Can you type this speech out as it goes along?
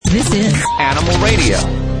This is Animal Radio.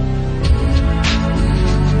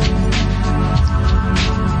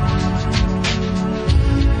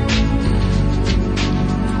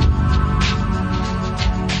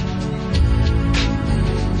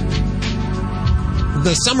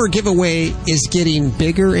 The summer giveaway is getting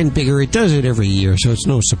bigger and bigger. It does it every year, so it's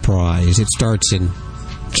no surprise. It starts in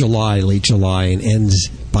July, late July, and ends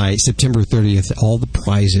by September 30th. All the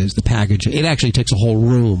prizes, the package, it actually takes a whole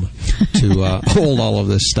room to hold all of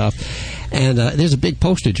this stuff. And there's a big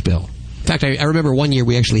postage bill. In fact, I remember one year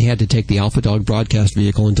we actually had to take the Alpha Dog broadcast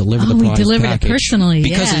vehicle and deliver the prize delivered package. it personally,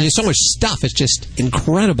 because there's so much stuff. It's just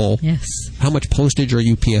incredible how much postage or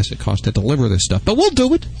UPS it costs to deliver this stuff. But we'll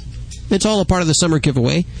do it. It's all a part of the summer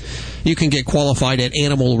giveaway. You can get qualified at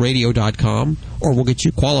animalradio.com, or we'll get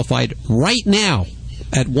you qualified right now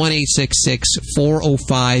at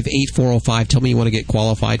 1-866-405-8405. Tell me you want to get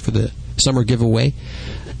qualified for the summer giveaway.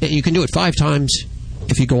 You can do it 5 times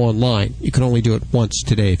if you go online. You can only do it once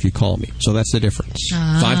today if you call me. So that's the difference.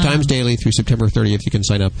 5 times daily through September 30th, you can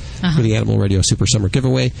sign up for the Animal Radio Super Summer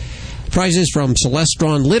Giveaway. Prizes from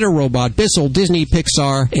Celestron, Litter Robot, Bissell, Disney,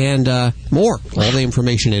 Pixar, and more. All the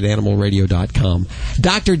information at animalradio.com.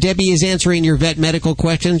 Dr. Debbie is answering your vet medical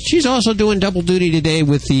questions. She's also doing double duty today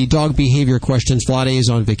with the dog behavior questions. Vlade is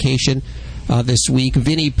on vacation this week.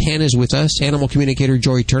 Vinnie Penn is with us. Animal communicator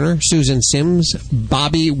Joy Turner. Susan Sims.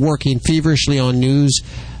 Bobby working feverishly on news.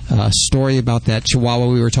 Story about that Chihuahua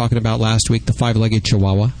we were talking about last week, the 5-legged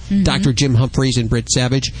Chihuahua. Mm-hmm. Dr. Jim Humphreys and Britt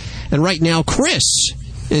Savage. And right now, Chris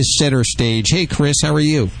is center stage. Hey, Chris, how are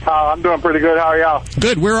you? I'm doing pretty good. How are y'all?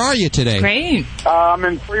 Good. Where are you today? great. I'm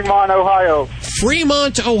in Fremont, Ohio.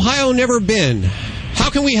 Fremont, Ohio, never been. How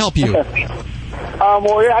can we help you?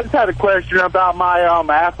 Well, yeah, I just had a question about my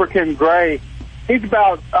African Grey. He's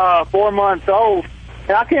about 4 months old,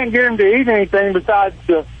 and I can't get him to eat anything besides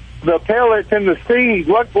the pellets and the seeds.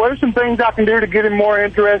 What are some things I can do to get him more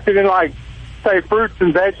interested in, like, say, fruits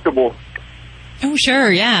and vegetables? Oh,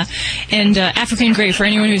 sure, yeah. And African Grey, for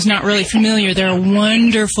anyone who's not really familiar, they're a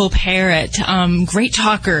wonderful parrot, great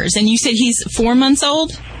talkers. And you said he's 4 months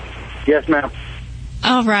old? Yes, ma'am.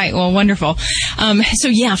 All right, well, wonderful. So,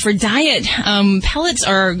 yeah, for diet, pellets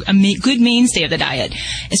are a good mainstay of the diet.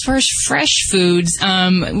 As far as fresh foods,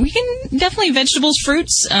 we can definitely vegetables,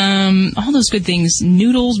 fruits, all those good things,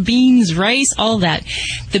 noodles, beans, rice, all that.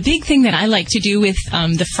 The big thing that I like to do with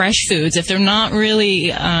the fresh foods, if they're not really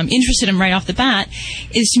interested in right off the bat,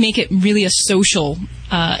 is to make it really a social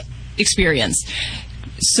experience.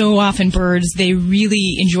 So often birds, they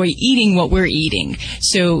really enjoy eating what we're eating.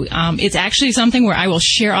 So it's actually something where I will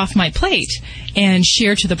share off my plate and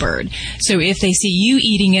share to the bird. So if they see you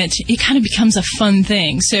eating it, it kind of becomes a fun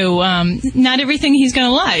thing. So not everything he's going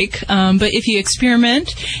to like, but if you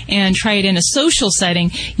experiment and try it in a social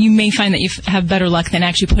setting, you may find that you have better luck than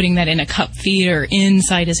actually putting that in a cup feeder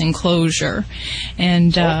inside his enclosure.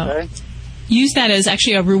 And use that as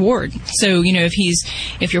actually a reward. So, you know, if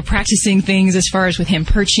you're practicing things as far as with him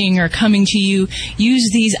perching or coming to you, use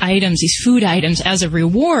these items, these food items as a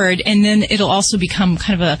reward, and then it'll also become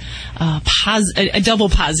kind of a double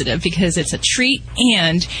positive because it's a treat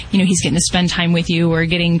and, you know, he's getting to spend time with you or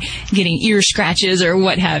getting ear scratches or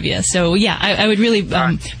what have you. So, yeah, I would really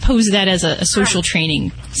pose that as a social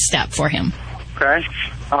training step for him. Okay.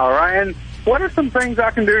 All right. And what are some things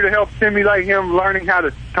I can do to help stimulate him learning how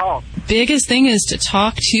to talk? Biggest thing is to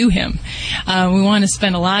talk to him. We want to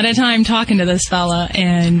spend a lot of time talking to this fella,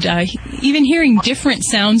 and even hearing different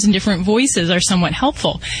sounds and different voices are somewhat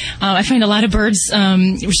helpful. I find a lot of birds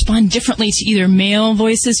respond differently to either male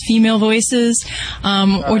voices, female voices,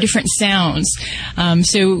 or different sounds.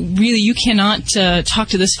 So really, you cannot talk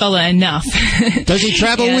to this fella enough. Does he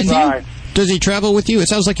travel with you? Does he travel with you? It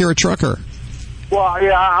sounds like you're a trucker. Well,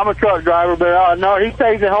 yeah, I'm a truck driver, but no, he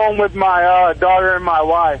stays at home with my daughter and my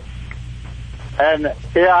wife. And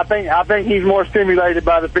yeah, I think he's more stimulated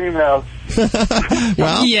by the females.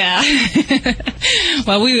 Well, yeah.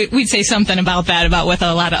 Well, we'd say something about that with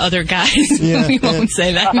a lot of other guys. Yeah, we won't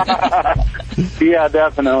say that. Yeah,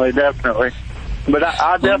 definitely. But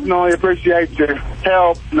I definitely appreciate your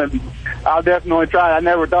help, and I'll definitely try. I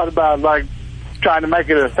never thought about like trying to make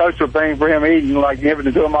it a social thing for him eating, like giving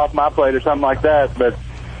it to him off my plate or something like that. But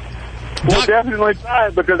we'll definitely try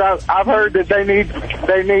it because I've heard that they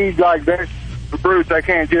need like their fruits. They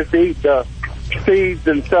can't just eat the seeds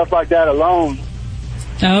and stuff like that alone.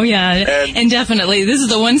 Oh, yeah, and definitely. This is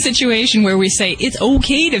the one situation where we say it's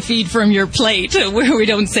okay to feed from your plate, where we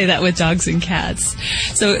don't say that with dogs and cats.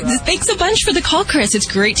 So thanks a bunch for the call, Chris. It's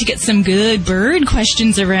great to get some good bird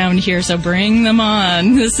questions around here, so bring them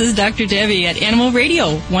on. This is Dr. Debbie at Animal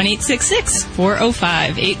Radio,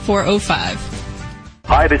 1-866-405-8405.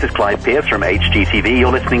 Hi, this is Clyde Pierce from HGTV.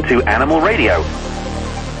 You're listening to Animal Radio.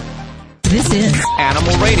 This is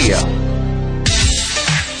Animal Radio.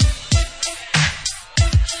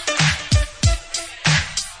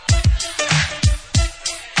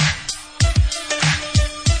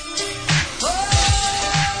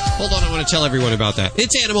 Hold on, I want to tell everyone about that.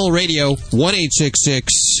 It's Animal Radio,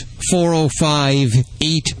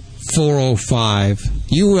 1-866-405-8405.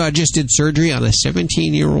 You just did surgery on a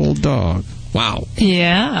 17-year-old dog. Wow.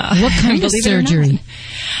 Yeah. What kind of surgery?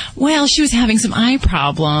 Well, she was having some eye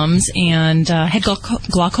problems and had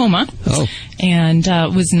glaucoma. Oh. And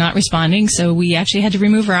was not responding, so we actually had to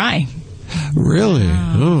remove her eye. Really?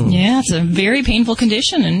 Oh. Yeah, it's a very painful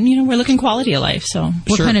condition, and, we're looking quality of life, so.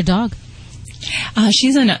 What kind of dog?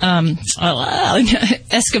 She's an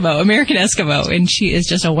Eskimo, American Eskimo, and she is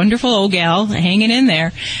just a wonderful old gal hanging in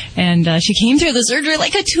there. And she came through the surgery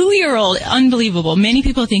like a 2-year-old. Unbelievable. Many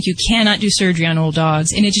people think you cannot do surgery on old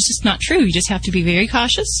dogs, and it's just not true. You just have to be very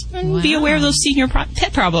cautious and be aware of those senior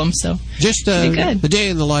pet problems. So just the day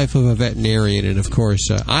in the life of a veterinarian, and of course,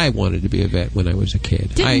 I wanted to be a vet when I was a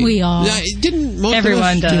kid. Didn't we all? Didn't most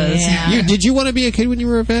Everyone of us? does. Yeah. Did you want to be a kid when you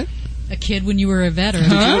were a vet? A kid when you were a vet? Or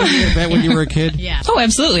Did you want to be a vet when you were a kid? Yeah. Oh,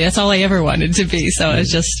 absolutely. That's all I ever wanted to be. So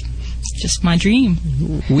it's just my dream.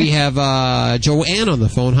 We have Joanne on the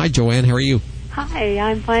phone. Hi, Joanne. How are you? Hi,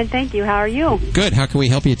 I'm fine, thank you. How are you? Good. How can we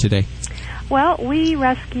help you today? Well, we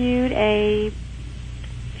rescued a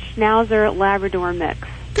Schnauzer Labrador mix.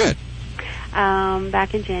 Good.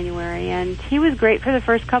 Back in January, and he was great for the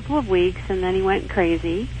first couple of weeks, and then he went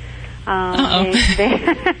crazy.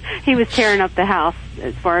 He was tearing up the house,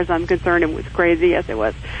 as far as I'm concerned. It was crazy, yes it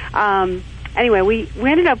was. Anyway, we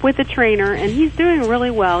ended up with a trainer, and he's doing really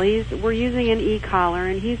well. We're using an e-collar,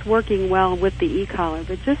 and he's working well with the e-collar.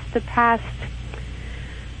 But just the past,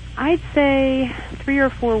 I'd say 3 or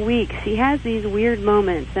 4 weeks, he has these weird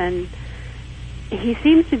moments, and he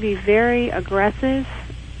seems to be very aggressive,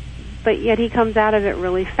 but yet he comes out of it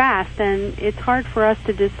really fast, and it's hard for us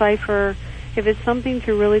to decipher if it's something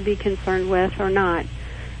to really be concerned with or not.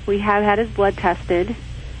 We have had his blood tested.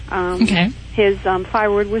 Okay. His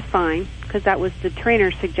thyroid was fine, because that was the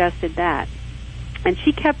trainer suggested that. And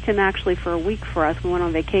she kept him actually for a week for us. We went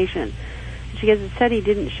on vacation. She said he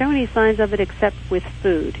didn't show any signs of it except with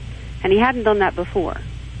food. And he hadn't done that before.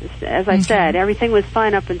 As I said, everything was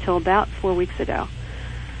fine up until about 4 weeks ago.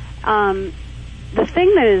 The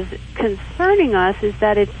thing that is concerning us is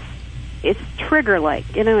that it's trigger-like.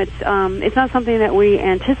 It's not something that we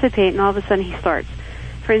anticipate, and all of a sudden he starts.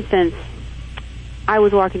 For instance, I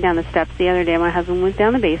was walking down the steps the other day. My husband went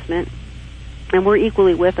down the basement, and we're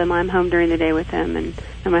equally with him. I'm home during the day with him, and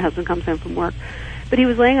my husband comes home from work. But he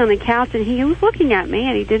was laying on the couch, and he was looking at me,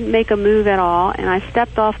 and he didn't make a move at all. And I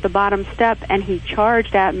stepped off the bottom step, and he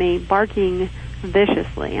charged at me, barking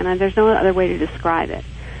viciously. And there's no other way to describe it.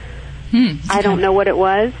 I don't know what it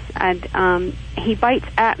was. He bites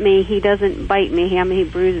at me. He doesn't bite me. He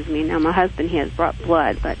bruises me. Now, my husband, he has brought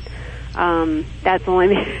blood, but that's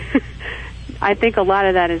only... I think a lot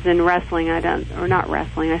of that is in wrestling. Or not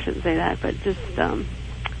wrestling, I shouldn't say that, but just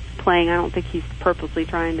playing. I don't think he's purposely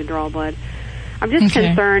trying to draw blood. I'm just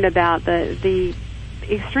concerned about the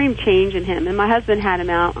extreme change in him. And my husband had him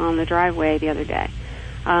out on the driveway the other day.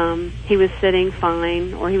 He was sitting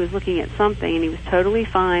fine, or he was looking at something, and he was totally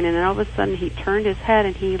fine, and then all of a sudden he turned his head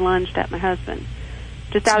and he lunged at my husband,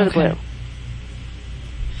 just out of the blue.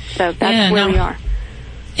 So that's where we are.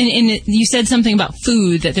 And you said something about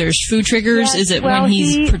food, that there's food triggers. Yes, is it when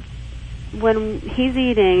he's... when he's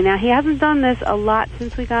eating. Now, he hasn't done this a lot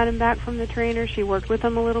since we got him back from the trainer. She worked with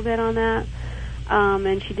him a little bit on that,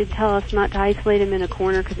 and she did tell us not to isolate him in a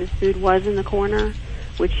corner because his food was in the corner,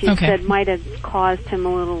 which she said might have caused him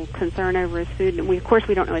a little concern over his food. And of course,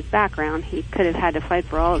 we don't know his background. He could have had to fight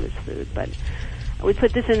for all of his food, but we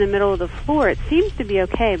put this in the middle of the floor. It seems to be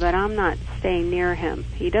okay, but I'm not staying near him.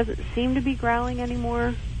 He doesn't seem to be growling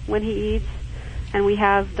anymore when he eats, and we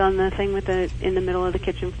have done the thing with in the middle of the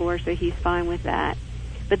kitchen floor, so he's fine with that.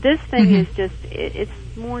 But this thing is just, it's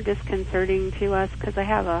more disconcerting to us because I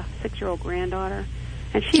have a 6-year-old granddaughter,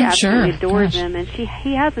 and she absolutely adores him, and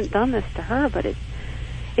he hasn't done this to her, but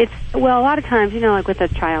well, a lot of times, like with a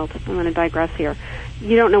child, I'm going to digress here,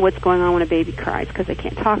 you don't know what's going on when a baby cries because they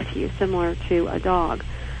can't talk to you, similar to a dog.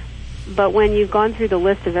 But when you've gone through the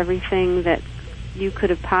list of everything that you could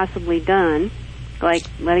have possibly done, like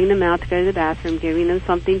letting them out to go to the bathroom, giving them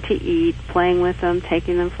something to eat, playing with them,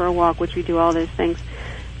 taking them for a walk, which we do all those things,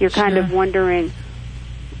 you're kind of wondering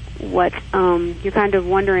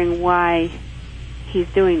why he's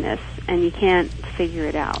doing this, and you can't figure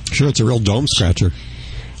it out. Sure, it's a real dome scratcher.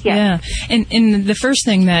 Yeah. And the first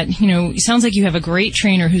thing that, it sounds like you have a great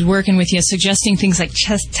trainer who's working with you, suggesting things like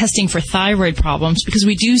testing for thyroid problems, because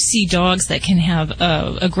we do see dogs that can have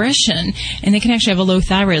aggression, and they can actually have a low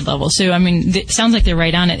thyroid level. So, it sounds like they're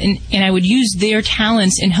right on it. And I would use their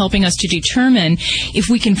talents in helping us to determine if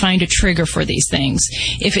we can find a trigger for these things.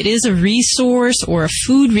 If it is a resource or a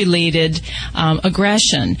food-related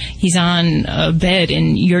aggression, he's on a bed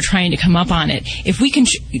and you're trying to come up on it. If we can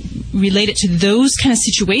relate it to those kind of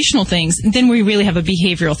situational things, then we really have a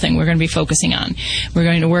behavioral thing we're going to be focusing on. We're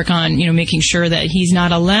going to work on, making sure that he's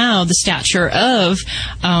not allowed the stature of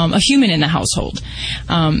a human in the household.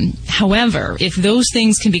 However, if those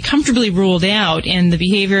things can be comfortably ruled out and the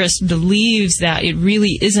behaviorist believes that it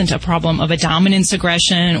really isn't a problem of a dominance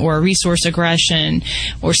aggression or a resource aggression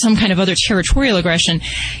or some kind of other territorial aggression,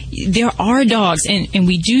 there are dogs, and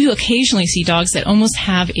we do occasionally see dogs that almost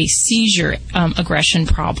have a seizure aggression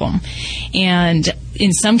problem. And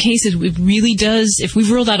in some cases, it really does, if we've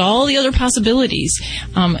ruled out all the other possibilities,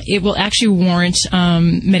 it will actually warrant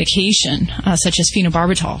medication, such as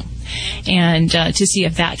phenobarbital, and to see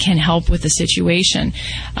if that can help with the situation.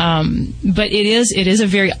 But it is a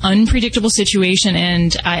very unpredictable situation,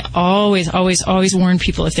 and I always warn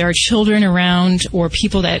people, if there are children around or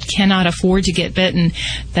people that cannot afford to get bitten,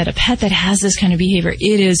 that a pet that has this kind of behavior,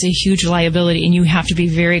 it is a huge liability, and you have to be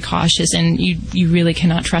very cautious, and you really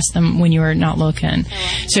cannot trust them when you are not looking.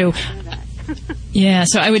 So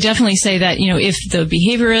I would definitely say that, if the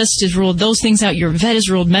behaviorist has ruled those things out, your vet has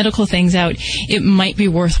ruled medical things out, it might be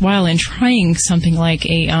worthwhile in trying something like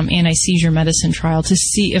a anti-seizure medicine trial to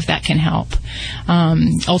see if that can help.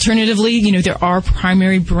 Alternatively, there are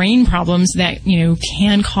primary brain problems that,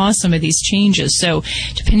 can cause some of these changes. So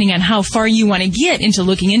depending on how far you want to get into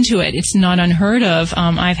looking into it, it's not unheard of.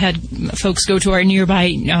 I've had folks go to our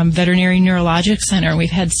nearby veterinary neurologic center.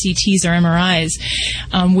 We've had CTs or MRIs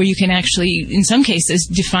where you can actually, in some cases,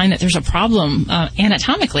 define that there's a problem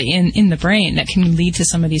anatomically in the brain that can lead to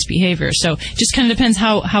some of these behaviors. So just kind of depends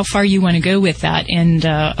how far you want to go with that, and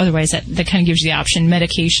otherwise that kind of gives you the option,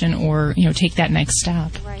 medication or take that next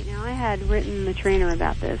step. Right. Now, I had written the trainer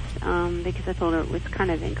about this because I told her it was kind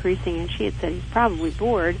of increasing, and she had said he's probably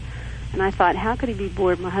bored. And I thought, how could he be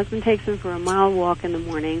bored? My husband takes him for a mile walk in the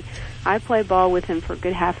morning. I play ball with him for a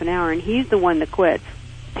good half an hour, and he's the one that quits,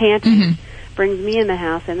 panting. Mm-hmm. Brings me in the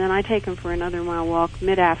house, and then I take him for another mile walk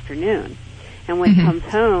mid-afternoon. And when he comes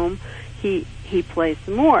home, he plays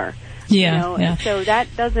some more. Yeah, yeah. So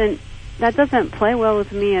that doesn't play well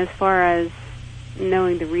with me as far as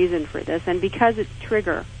knowing the reason for this. And because it's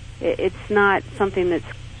trigger, it's not something that's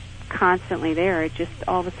constantly there. It just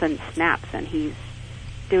all of a sudden snaps, and he's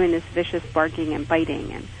doing this vicious barking and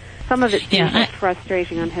biting, and some of it seems like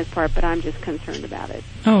frustration on his part, but I'm just concerned about it.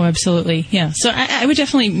 Oh, absolutely. Yeah. So I would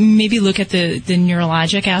definitely maybe look at the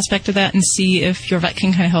neurologic aspect of that and see if your vet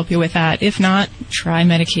can kind of help you with that. If not, try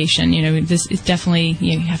medication. This is definitely,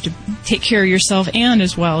 you have to take care of yourself, and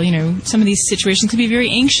as well, some of these situations can be very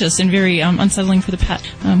anxious and very unsettling for the pet.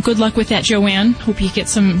 Good luck with that, Joanne. Hope you get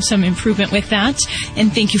some improvement with that.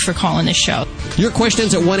 And thank you for calling this show. Your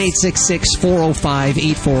questions at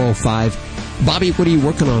 1-866-405-8405. Bobby, what are you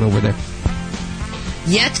working on over there?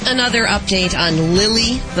 Yet another update on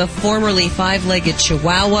Lily, the formerly 5-legged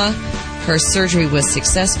Chihuahua. Her surgery was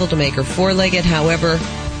successful to make her 4-legged. However,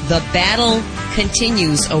 the battle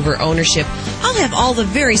continues over ownership. I'll have all the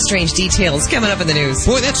very strange details coming up in the news.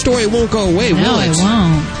 Boy, that story won't go away, will it? No, it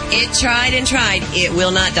won't. It tried and tried. It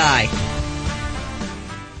will not die.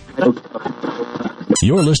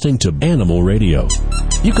 You're listening to Animal Radio.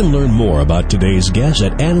 You can learn more about today's guest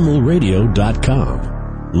at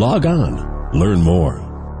animalradio.com. Log on. Learn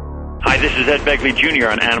more. Hi, this is Ed Begley Jr.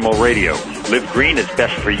 on Animal Radio. Live green is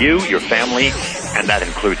best for you, your family, and that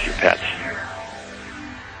includes your pets.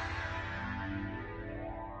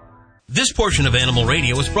 This portion of Animal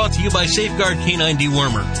Radio is brought to you by Safeguard Canine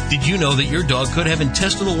Dewormer. Did you know that your dog could have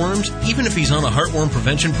intestinal worms even if he's on a heartworm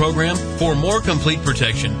prevention program? For more complete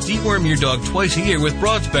protection, deworm your dog twice a year with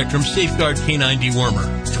broad-spectrum Safeguard Canine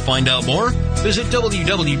Dewormer. To find out more, visit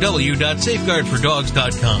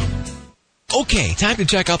www.safeguardfordogs.com. Okay, time to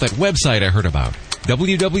check out that website I heard about.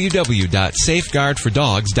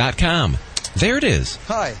 www.safeguardfordogs.com. There it is.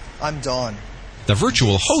 Hi, I'm Dawn. The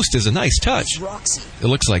virtual host is a nice touch. It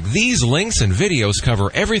looks like these links and videos cover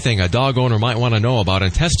everything a dog owner might want to know about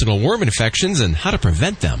intestinal worm infections and how to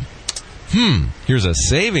prevent them. Here's a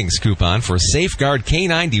savings coupon for Safeguard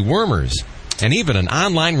Canine Dewormers, and even an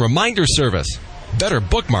online reminder service. Better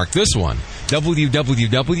bookmark this one.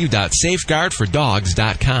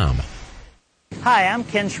 www.safeguardfordogs.com. Hi, I'm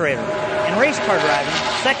Ken Schrader. In race car driving,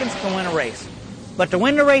 seconds can win a race. But to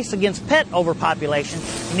win the race against pet overpopulation,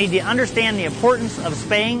 you need to understand the importance of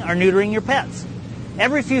spaying or neutering your pets.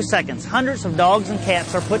 Every few seconds, hundreds of dogs and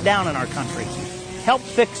cats are put down in our country. Help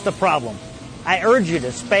fix the problem. I urge you to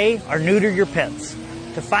spay or neuter your pets.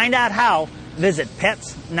 To find out how, visit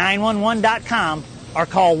pets911.com or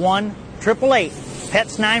call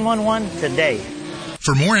 1-888-PETS911 today.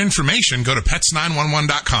 For more information, go to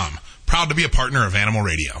pets911.com. Proud to be a partner of Animal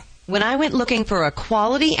Radio. When I went looking for a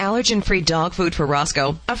quality allergen-free dog food for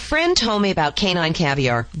Roscoe, a friend told me about Canine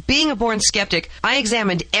Caviar. Being a born skeptic, I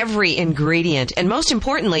examined every ingredient and, most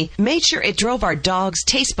importantly, made sure it drove our dog's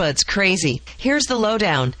taste buds crazy. Here's the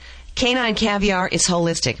lowdown. Canine Caviar is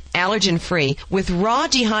holistic, allergen-free, with raw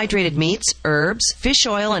dehydrated meats, herbs, fish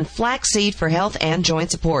oil, and flaxseed for health and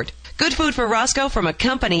joint support. Good food for Roscoe from a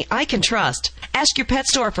company I can trust. Ask your pet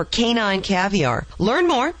store for Canine Caviar. Learn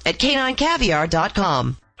more at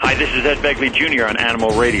caninecaviar.com. Hi, this is Ed Begley Jr. on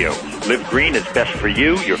Animal Radio. Live green is best for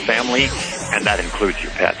you, your family, and that includes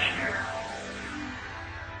your pets.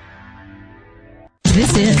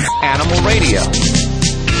 This is Animal Radio.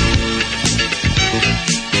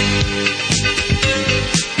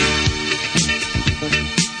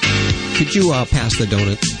 Could you pass the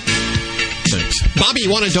donut? Thanks. Bobby, you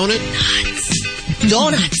want a donut?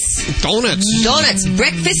 Donuts. Donuts.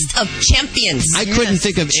 Breakfast of champions. I couldn't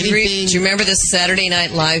think of anything. Do you remember the Saturday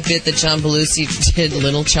Night Live bit that John Belushi did,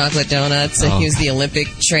 Little Chocolate Donuts? And he was the Olympic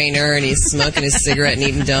trainer, and he's smoking his cigarette and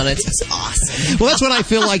eating donuts. It's awesome. Well, that's what I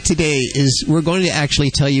feel like today is we're going to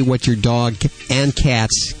actually tell you what your dog and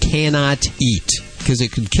cats cannot eat, because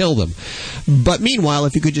it could kill them. But meanwhile,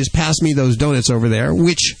 if you could just pass me those donuts over there,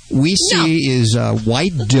 which we see is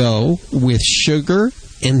white dough with sugar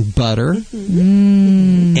and butter.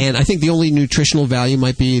 And I think the only nutritional value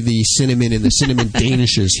might be the cinnamon and the cinnamon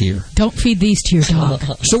danishes here. Don't feed these to your dog.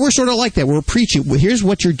 So we're sort of like that. We're preaching. Here's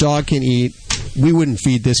what your dog can eat. We wouldn't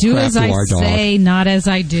feed this Do crap as to I our dog. say, not as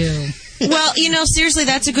I do. Well, seriously,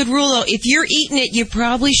 that's a good rule, though. If you're eating it, you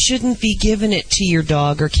probably shouldn't be giving it to your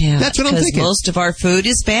dog or cat. That's what I'm thinking. Because most of our food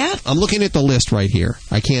is bad. I'm looking at the list right here.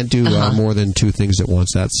 I can't do more than 2 things at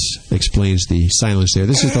once. That explains the silence there.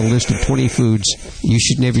 This is the list of 20 foods you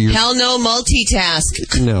should never use. Hell no,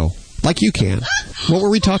 multitask. No. Like you can. What were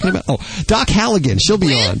we talking about? Oh, Doc Halligan. She'll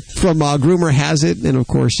be on from Groomer Has It. And, of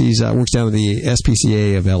course, she works down at the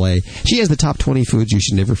SPCA of L.A. She has the top 20 foods you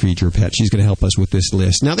should never feed your pet. She's going to help us with this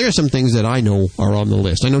list. Now, there are some things that I know are on the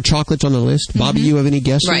list. I know chocolate's on the list. Bobby, you have any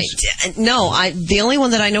guesses? Right. No, the only one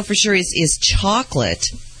that I know for sure is chocolate.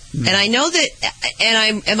 And I know that,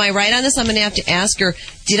 and am I right on this? I'm going to have to ask her,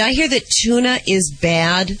 did I hear that tuna is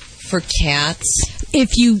bad for cats?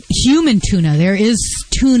 If you human tuna, there is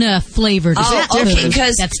tuna flavored. Okay,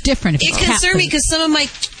 because that's different. If it concerned me because some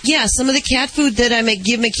of the cat food that I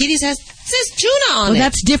give my kitties says tuna on it.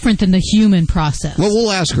 That's different than the human process. Well, we'll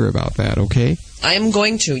ask her about that, okay? I am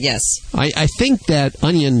going to, yes. I think that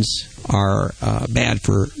onions are bad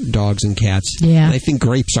for dogs and cats. Yeah. And I think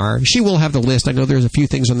grapes are. She will have the list. I know there's a few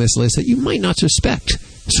things on this list that you might not suspect.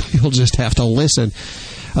 So you'll just have to listen.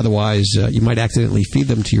 Otherwise, you might accidentally feed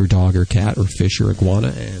them to your dog or cat or fish or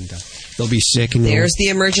iguana, and they'll be sick. And there's the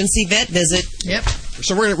emergency vet visit. Yep.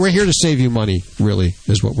 So we're here to save you money, really,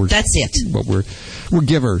 is what we're... That's it. What we're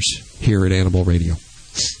givers here at Animal Radio.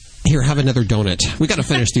 Here, have another donut. We got to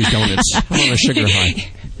finish these donuts. I'm on a sugar high.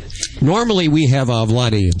 Normally, we have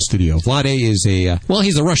Vlade in studio. Vlade is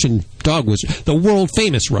he's a Russian dog wizard, the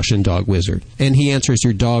world-famous Russian dog wizard, and he answers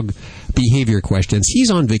your dog behavior questions.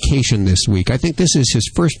 He's on vacation this week. I think this is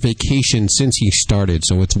his first vacation since he started,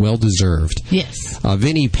 so it's well-deserved. Yes.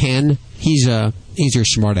 Vinnie Penn, he's your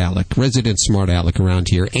smart aleck, resident smart aleck around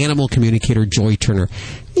here. Animal communicator Joy Turner.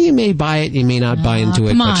 You may buy it, you may not buy into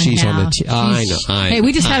it, but she's on the... I know. Hey,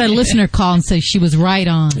 we just had a listener call and say she was right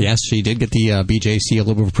on. Yes, she did get the BJ seal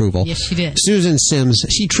of approval. Yes, she did. Susan Sims,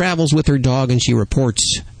 she travels with her dog and she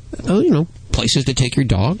reports, places to take your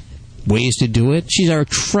dog, ways to do it. She's our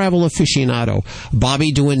travel aficionado.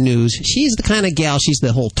 Bobby doing news. She's the kind of gal, she's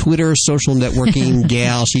the whole Twitter, social networking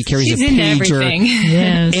gal. She carries she's a pager. Into everything.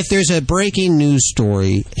 Yes. If there's a breaking news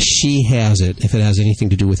story, she has it, if it has anything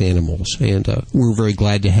to do with animals. And we're very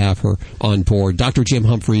glad to have her on board. Dr. Jim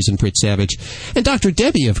Humphreys and Britt Savage. And Dr.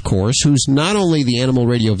 Debbie, of course, who's not only the Animal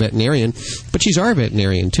Radio veterinarian, but she's our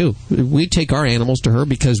veterinarian, too. We take our animals to her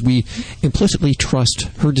because we implicitly trust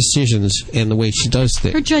her decisions and the way she does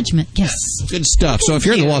things. Her judgment. Yes. Good stuff. So if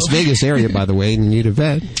you're in the Las Vegas area, by the way, and you need a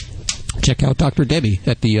vet, check out Dr. Debbie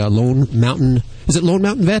at the Lone Mountain. Is it Lone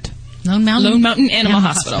Mountain Vet? Lone Mountain Animal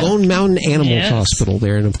Hospital. Lone Mountain Animal Hospital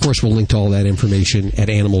there. And, of course, we'll link to all that information at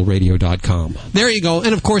animalradio.com. There you go.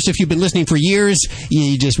 And, of course, if you've been listening for years,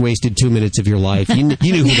 you just wasted 2 minutes of your life. You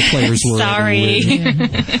knew who the players were. Sorry.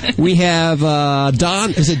 We have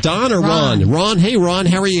Don. Is it Don or Ron? Ron. Hey, Ron.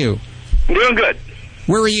 How are you? I'm doing good.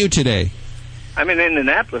 Where are you today? I'm in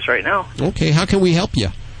Indianapolis right now. Okay. How can we help you?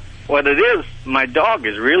 What it is, my dog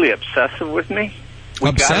is really obsessive with me.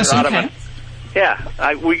 Obsessive?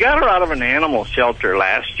 We got her out of an animal shelter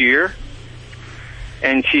last year,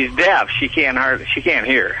 and she's deaf. She can't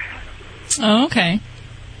hear. Oh, okay.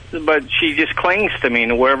 But she just clings to me,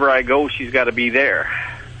 and wherever I go, she's got to be there.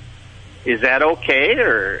 Is that okay,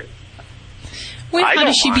 or? How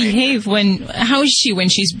does she behave how is she when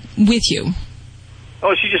she's with you?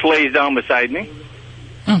 Oh, she just lays down beside me.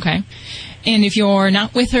 Okay. And if you're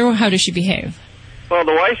not with her, how does she behave? Well,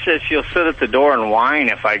 the wife says she'll sit at the door and whine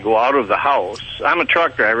if I go out of the house. I'm a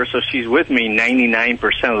truck driver, so she's with me 99%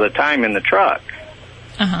 of the time in the truck.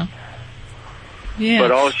 Uh-huh. Yeah.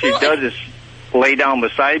 But all she does is lay down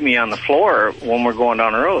beside me on the floor when we're going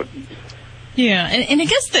down the road. Yeah, and I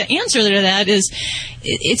guess the answer to that is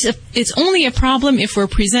it's only a problem if we're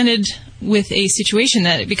presented with a situation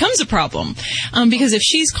that it becomes a problem. Because if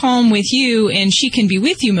she's calm with you and she can be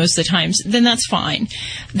with you most of the times, then that's fine.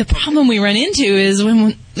 The problem we run into is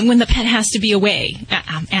when the pet has to be away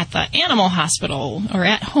at the animal hospital or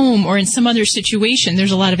at home or in some other situation.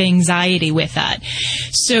 There's a lot of anxiety with that.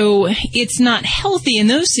 So it's not healthy in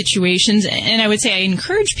those situations. And I would say I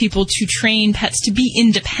encourage people to train pets to be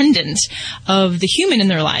independent of the human in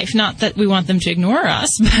their life. Not that we want them to ignore us,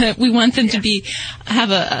 but we want them to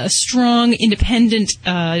have a strong, independent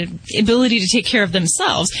ability to take care of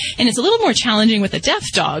themselves. And it's a little more challenging with a deaf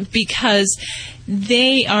dog because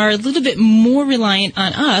they are a little bit more reliant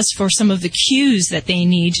on us for some of the cues that they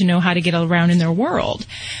need to know how to get around in their world.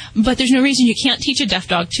 But there's no reason you can't teach a deaf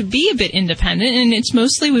dog to be a bit independent, and it's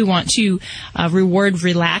mostly we want to reward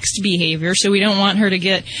relaxed behavior, so we don't want her to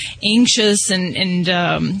get anxious and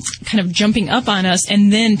kind of jumping up on us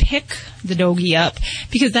and then pick the doggy up,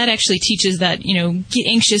 because that actually teaches that, get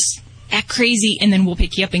anxious, act crazy, and then we'll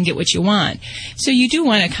pick you up and get what you want. So you do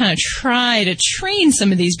want to kind of try to train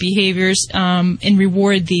some of these behaviors and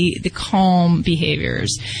reward the calm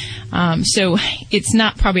behaviors. So it's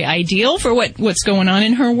not probably ideal for what's going on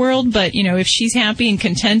in her world, but, if she's happy and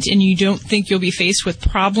content and you don't think you'll be faced with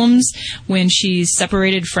problems when she's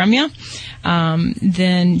separated from you,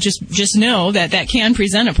 then just know that can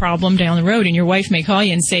present a problem down the road, and your wife may call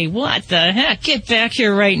you and say, "What the heck? Get back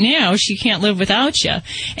here right now. She can't live without you."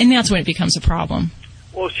 And that's when it becomes a problem.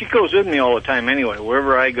 Well, she goes with me all the time anyway.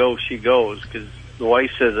 Wherever I go, she goes, because the wife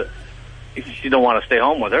says that she don't want to stay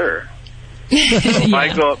home with her. So if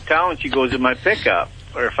I go uptown, she goes in my pickup.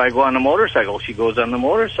 Or if I go on the motorcycle, she goes on the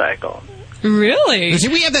motorcycle. Really? See,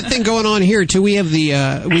 we have that thing going on here too. We have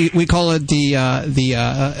the we call it the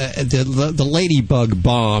ladybug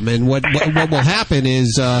bomb, and what will happen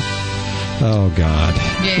is oh God,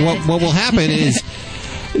 what will happen is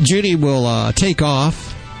Judy will take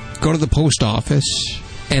off, go to the post office,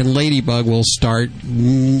 and Ladybug will start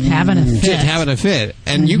having a fit.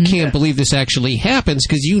 And you can't believe this actually happens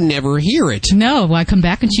because you never hear it. No, I come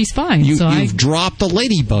back and she's fine. You've dropped the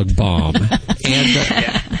Ladybug bomb.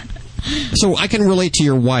 And so I can relate to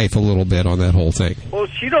your wife a little bit on that whole thing. Well,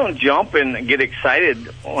 she don't jump and get excited.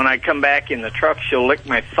 When I come back in the truck, she'll lick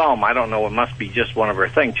my thumb. I don't know, it must be just one of her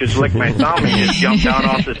things. She'll lick my thumb and just jump down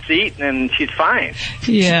off the seat, and she's fine.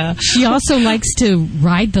 Yeah. She also likes to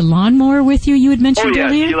ride the lawnmower with you, you had mentioned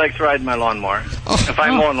earlier? She likes riding my lawnmower. If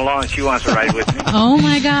I'm mowing the lawn, she wants to ride with me. Oh,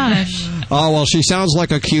 my gosh. Oh, well, she sounds like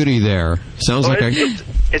a cutie there.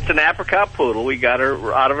 It's an apricot poodle. We got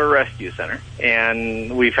her out of a rescue center,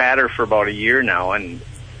 and we've had her for about a year now, and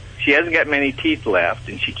she hasn't got many teeth left,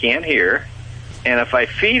 and she can't hear. And if I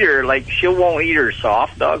feed her, she won't eat her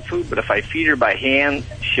soft dog food, but if I feed her by hand,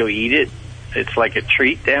 she'll eat it. It's like a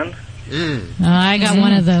treat then. I got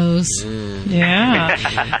one of those. Yeah.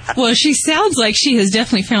 Well, she sounds like she has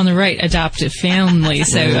definitely found the right adoptive family.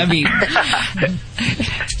 So, I mean,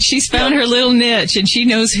 she's found her little niche, and she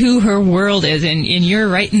knows who her world is, and you're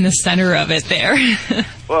right in the center of it there.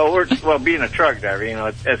 Well, being a truck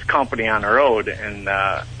driver, it's company on the road, and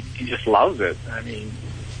she just loves it. I mean,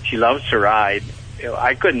 she loves to ride.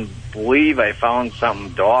 I couldn't believe I found some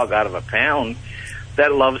dog out of a pound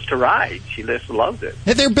that loves to ride. She just loves it.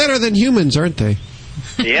 They're better than humans, aren't they?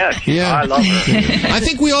 Yeah, I love her. I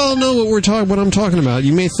think we all know what I'm talking about.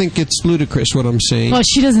 You may think it's ludicrous what I'm saying. Well,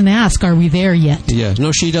 she doesn't ask, "Are we there yet?" Yeah,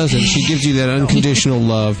 no, she doesn't. She gives you that unconditional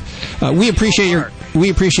love. We appreciate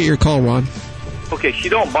your call, Ron. Okay, she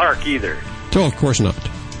don't bark either. Oh, of course not.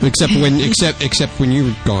 Except when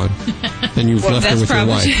you're gone, and you've left her with your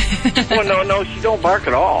wife. Well, no, she don't bark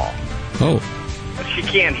at all. Oh. She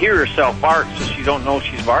can't hear herself bark, so she don't know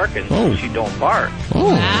she's barking. So she don't bark.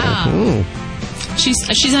 Oh. Wow. Oh.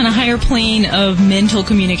 She's on a higher plane of mental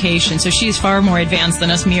communication, so she's far more advanced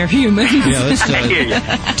than us mere humans. Yeah, let's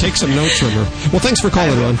take some notes from her. Well, thanks for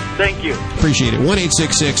calling, Ron. Thank you. Appreciate it.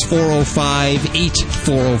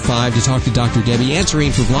 1-866-405-8405 to talk to Dr. Debbie.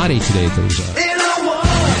 Answering for Vlade today, Thursday.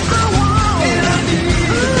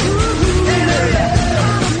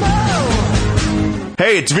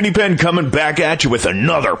 Hey, it's Vinnie Penn coming back at you with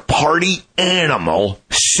another party animal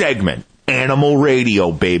segment. Animal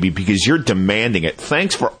Radio, baby, because you're demanding it.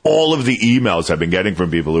 Thanks for all of the emails I've been getting from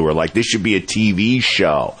people who are like, this should be a TV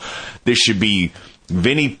show. This should be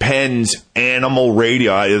Vinnie Penn's Animal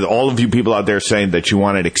Radio. All of you people out there saying that you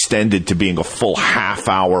want it extended to being a full half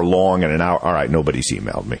hour long and an hour. All right, nobody's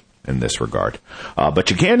emailed me in this regard.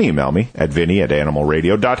 But you can email me at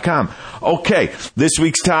vinny@animalradio.com. Okay, this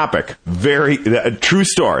week's topic, very true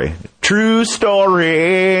story. True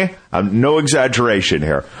story. No exaggeration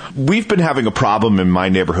here. We've been having a problem in my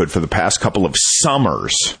neighborhood for the past couple of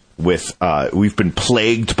summers with, we've been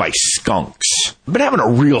plagued by skunks. I've been having a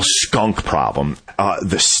real skunk problem.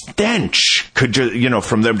 The stench could just,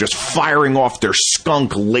 from them just firing off their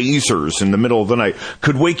skunk lasers in the middle of the night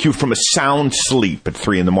could wake you from a sound sleep at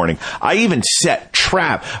 3 a.m. I even set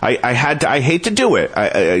trap. I hate to do it.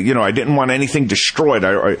 I didn't want anything destroyed.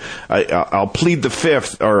 I'll plead the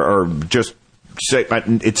fifth or just say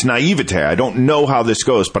it's naivete. I don't know how this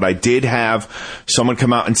goes, but I did have someone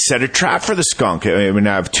come out and set a trap for the skunk. I mean,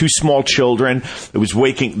 I have 2 small children. It was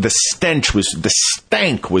the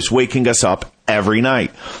stank was waking us up every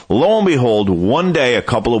night. Lo and behold, one day, a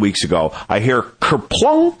couple of weeks ago, I hear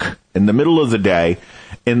kerplunk in the middle of the day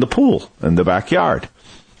in the pool in the backyard.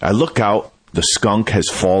 I look out. The skunk has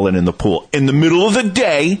fallen in the pool in the middle of the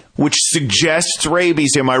day, which suggests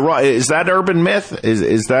rabies. Am I right? Is that urban myth?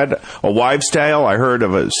 Is that a wives' tale? I heard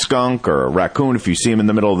of a skunk or a raccoon. If you see them in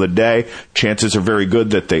the middle of the day, chances are very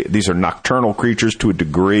good that these are nocturnal creatures to a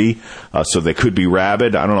degree, so they could be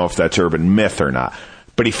rabid. I don't know if that's urban myth or not.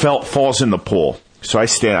 But he falls in the pool. So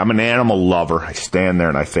I'm an animal lover. I stand there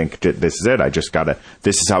and I think, this is it.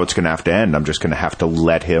 This is how it's going to have to end. I'm just going to have to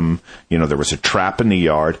let him, there was a trap in the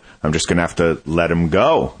yard. I'm just going to have to let him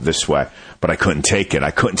go this way. But I couldn't take it.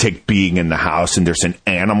 I couldn't take being in the house and there's an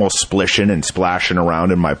animal splishing and splashing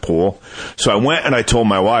around in my pool. So I went and I told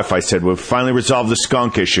my wife, I said, we've finally resolved the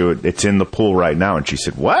skunk issue. It's in the pool right now. And she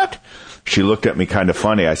said, what? She looked at me kind of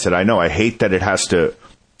funny. I said, I know. I hate that it has to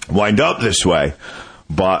wind up this way.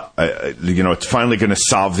 But, it's finally going to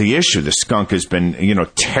solve the issue. The skunk has been,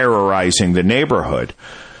 terrorizing the neighborhood.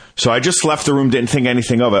 So I just left the room, didn't think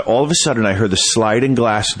anything of it. All of a sudden, I heard the sliding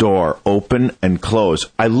glass door open and close.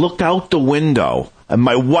 I look out the window, and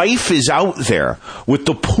my wife is out there with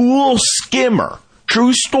the pool skimmer,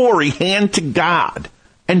 true story, hand to God,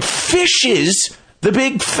 and fishes the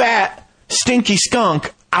big, fat, stinky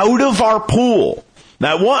skunk out of our pool.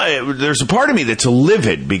 Now, there's a part of me that's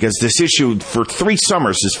livid because this issue for 3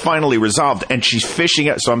 summers is finally resolved, and she's fishing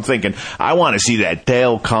it. So I'm thinking, I want to see that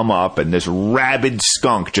tail come up and this rabid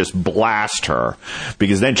skunk just blast her,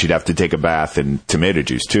 because then she'd have to take a bath in tomato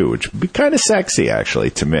juice too, which would be kind of sexy actually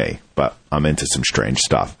to me. But I'm into some strange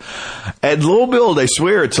stuff. And lo and behold, I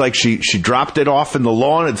swear, it's like she dropped it off in the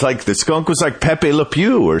lawn. It's like the skunk was like Pepe Le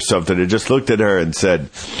Pew or something. It just looked at her and said,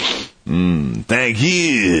 thank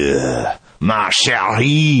you, ma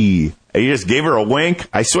chérie. And he just gave her a wink.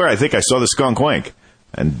 I swear, I think I saw the skunk wink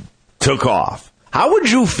and took off. How would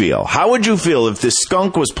you feel? How would you feel if this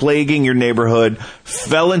skunk was plaguing your neighborhood,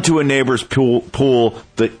 fell into a neighbor's pool,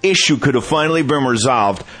 the issue could have finally been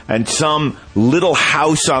resolved, and some little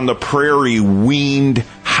house on the prairie weaned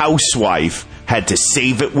housewife had to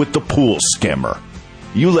save it with the pool skimmer?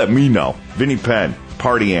 You let me know. Vinnie Penn,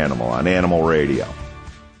 Party Animal on Animal Radio.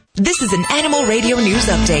 This is an Animal Radio News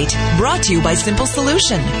Update brought to you by Simple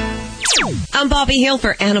Solution. I'm Bobby Hill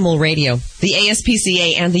for Animal Radio. The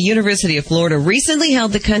ASPCA and the University of Florida recently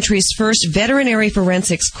held the country's first veterinary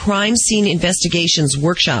forensics crime scene investigations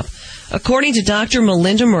workshop. According to Dr.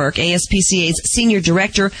 Melinda Merck, ASPCA's Senior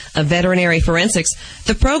Director of Veterinary Forensics,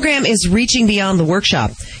 the program is reaching beyond the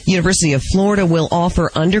workshop. University of Florida will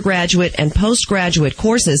offer undergraduate and postgraduate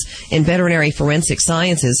courses in veterinary forensic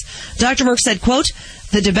sciences. Dr. Merck said, quote,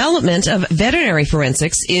 the development of veterinary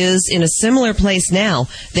forensics is in a similar place now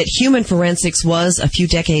that human forensics was a few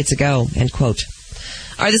decades ago, end quote.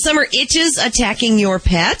 Are the summer itches attacking your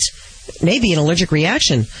pet? may be an allergic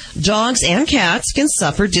reaction. Dogs and cats can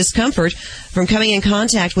suffer discomfort from coming in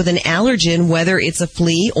contact with an allergen, whether it's a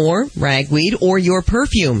flea or ragweed or your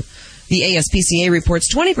perfume. The ASPCA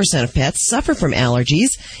reports 20% of pets suffer from allergies.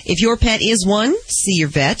 If your pet is one, see your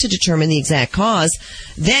vet to determine the exact cause.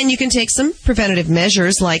 Then you can take some preventative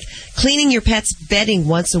measures like cleaning your pet's bedding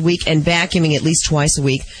once a week and vacuuming at least twice a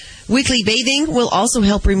week. Weekly bathing will also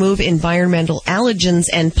help remove environmental allergens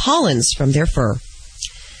and pollens from their fur.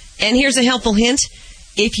 And here's a helpful hint.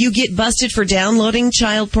 If you get busted for downloading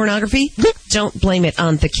child pornography, don't blame it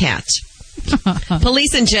on the cat.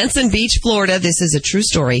 Police in Jensen Beach, Florida, this is a true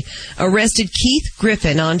story, arrested Keith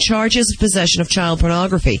Griffin on charges of possession of child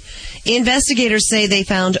pornography. Investigators say they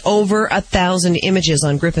found over 1,000 images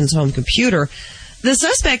on Griffin's home computer. The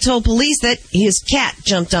suspect told police that his cat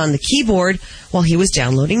jumped on the keyboard while he was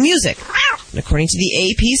downloading music. According to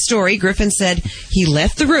the AP story, Griffin said he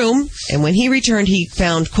left the room, and when he returned, he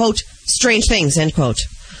found, quote, strange things, end quote,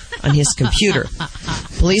 on his computer.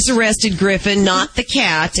 Police arrested Griffin, not the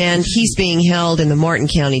cat, and he's being held in the Martin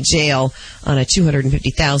County Jail on a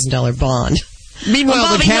 $250,000 bond.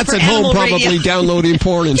 Meanwhile, the cat's at home probably downloading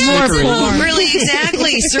porn and snickering. Really,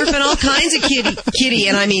 exactly. Surfing all kinds of kitty,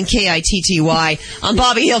 and I mean K-I-T-T-Y. I'm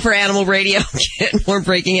Bobby Hill for Animal Radio. Get more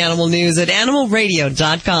breaking animal news at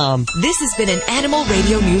animalradio.com. This has been an Animal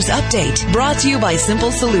Radio News Update, brought to you by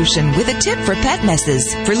Simple Solution with a tip for pet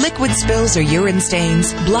messes. For liquid spills or urine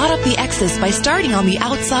stains, blot up the excess by starting on the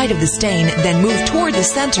outside of the stain, then move toward the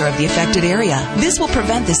center of the affected area. This will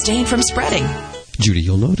prevent the stain from spreading. Judy,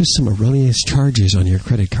 you'll notice some erroneous charges on your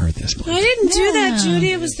credit card this month. I didn't do that,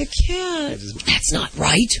 Judy. It was the cat. That's not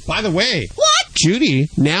right. By the way, what? Judy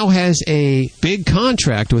now has a big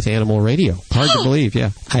contract with Animal Radio. Hard to believe,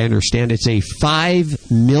 yeah. I understand it's a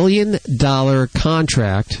 $5 million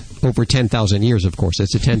contract over 10,000 years, of course.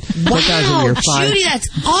 It's a 10,000 year five. Judy, that's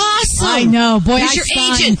awesome. I know. Boy, Who's your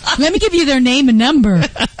agent? Let me give you their name and number.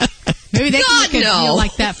 Maybe they can make a no. deal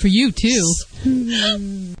like that for you, too.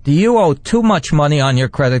 Do you owe too much money on your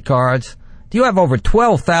credit cards? Do you have over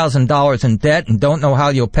 $12,000 in debt and don't know how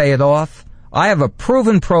you'll pay it off? I have a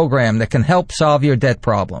proven program that can help solve your debt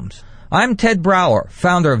problems. I'm Ted Brower,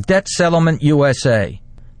 founder of Debt Settlement USA.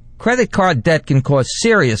 Credit card debt can cause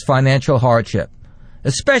serious financial hardship,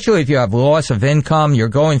 especially if you have loss of income, you're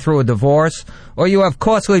going through a divorce, or you have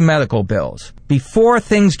costly medical bills. Before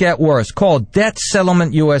things get worse, call Debt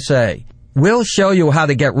Settlement USA. We'll show you how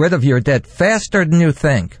to get rid of your debt faster than you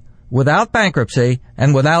think, without bankruptcy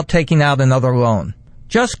and without taking out another loan.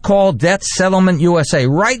 Just call Debt Settlement USA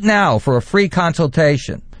right now for a free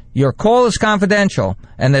consultation. Your call is confidential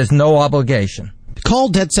and there's no obligation. Call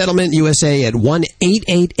Debt Settlement USA at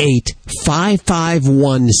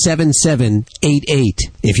 1-888-551-7788.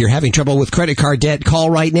 If you're having trouble with credit card debt,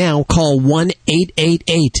 call right now. Call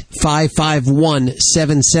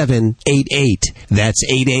 1-888-551-7788. That's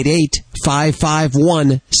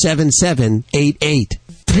 888-551-7788.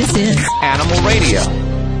 This is Animal Radio.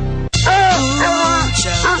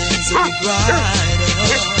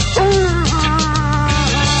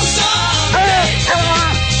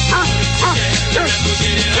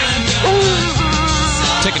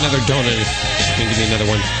 Take another donut. You can give me another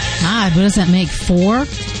one. God, what does that make? 4?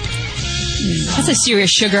 That's a serious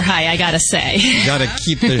sugar high, I gotta say. Got to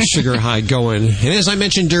keep the sugar high going. And as I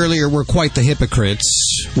mentioned earlier, we're quite the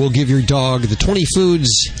hypocrites. We'll give your dog the 20 foods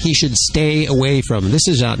he should stay away from. This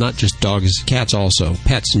is not just dogs, cats also,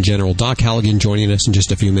 pets in general. Doc Halligan joining us in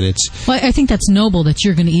just a few minutes. Well, I think that's noble that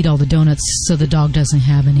you're going to eat all the donuts so the dog doesn't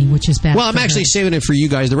have any, which is bad. Well, I'm actually saving it for you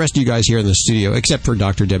guys, the rest of you guys here in the studio, except for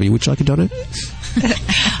Dr. Debbie. Would you like a donut?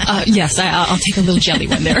 Yes, I'll take a little jelly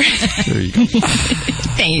one there. There you go.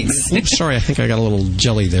 Thanks. Oops, sorry, I think I got a little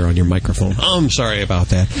jelly there on your microphone. I'm sorry about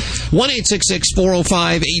that.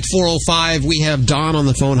 1-866-405-8405. We have Don on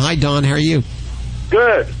the phone. Hi, Don. How are you?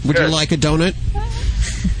 Good. Would you like a donut?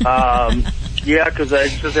 Yeah, because I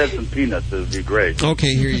just had some peanuts. It would be great.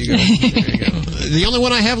 Okay, here you go. There you go. The only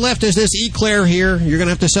one I have left is this Eclair here. You're going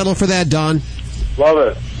to have to settle for that, Don. Love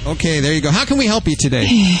it. Okay, there you go. How can we help you today?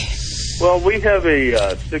 Well, we have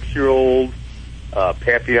a 6-year-old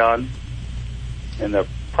Papillon, and the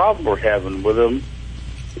problem we're having with him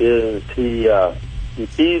is he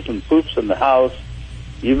pees and poops in the house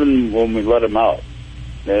even when we let him out.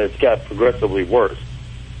 And it's got progressively worse.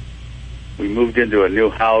 We moved into a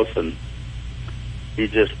new house, and he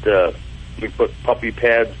just, we put puppy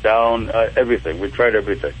pads down, everything. We tried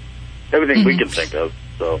everything. Everything we can think of.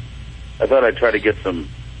 So I thought I'd try to get some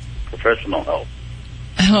professional help.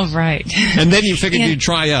 Oh, right. And then you figured you'd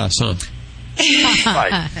try us, huh?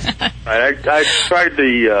 Right. I tried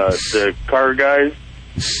the car guys.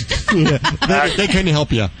 Yeah, they couldn't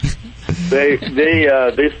help you.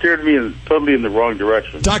 They steered me totally in the wrong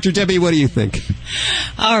direction. Dr. Debbie, what do you think?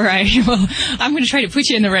 All right. Well, I'm going to try to put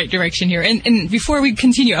you in the right direction here. And before we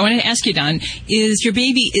continue, I want to ask you, Don, is your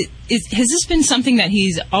baby, has this been something that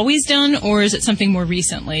he's always done, or is it something more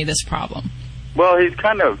recently, this problem? Well, he's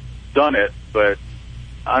kind of done it, but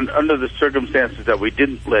under the circumstances that we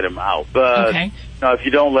didn't let him out. But okay. Now, if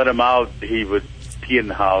you don't let him out, he would pee in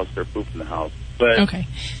the house or poop in the house. But okay.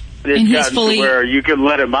 It's gotten to where you can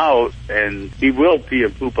let him out, and he will pee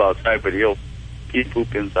and poop outside, but he'll pee and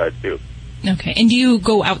poop inside, too. Okay. And do you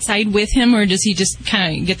go outside with him, or does he just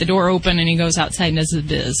kind of get the door open and he goes outside and does the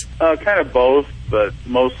biz? Kind of both, but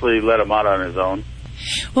mostly let him out on his own.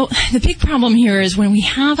 Well, the big problem here is when we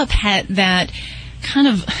have a pet that kind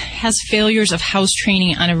of has failures of house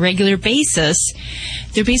training on a regular basis,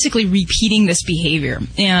 they're basically repeating this behavior.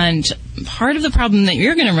 And part of the problem that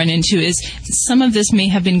you're going to run into is some of this may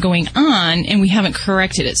have been going on and we haven't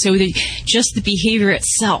corrected it. So just the behavior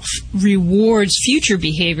itself rewards future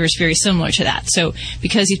behaviors very similar to that. So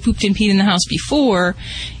because he's pooped and peed in the house before,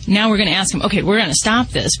 now we're going to ask him, okay, we're going to stop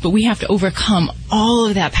this, but we have to overcome all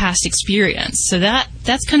of that past experience. So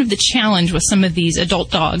that's kind of the challenge with some of these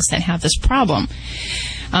adult dogs that have this problem.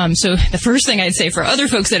 So the first thing I'd say for other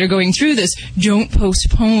folks that are going through this, don't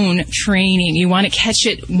postpone training. You want to catch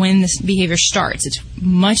it when this behavior starts. It's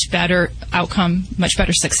much better outcome, much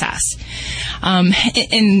better success.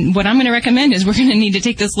 And what I'm going to recommend is we're going to need to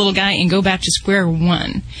take this little guy and go back to square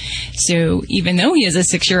one. So even though he is a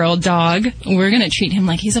 6-year-old dog, we're going to treat him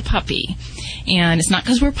like he's a puppy. And it's not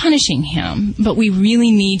because we're punishing him, but we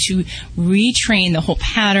really need to retrain the whole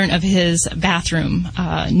pattern of his bathroom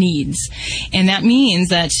needs. And that means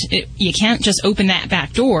that you can't just open that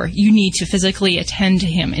back door. You need to physically attend to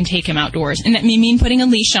him and take him outdoors. And that may mean putting a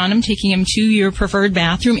leash on him, taking him to your preferred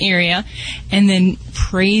bathroom area, and then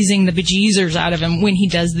praising the bejeezers out of him when he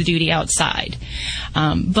does the duty outside.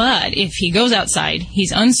 But if he goes outside,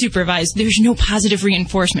 he's unsupervised, there's no positive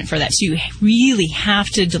reinforcement for that. So you really have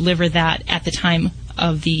to deliver that at the time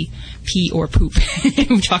of the pee or poop.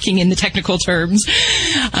 I'm talking in the technical terms.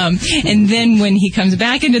 And then when he comes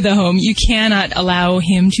back into the home, you cannot allow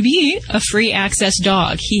him to be a free access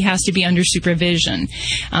dog. He has to be under supervision.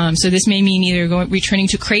 So this may mean either returning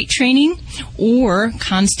to crate training or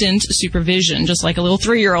constant supervision, just like a little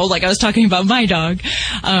 3-year-old, like I was talking about my dog.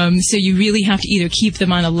 So you really have to either keep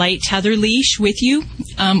them on a light tether leash with you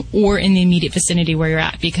or in the immediate vicinity where you're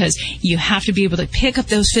at, because you have to be able to pick up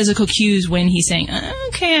those physical cues when he's saying,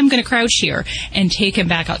 okay, I'm going to crouch here, and take him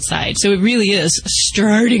back outside. So it really is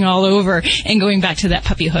starting all over and going back to that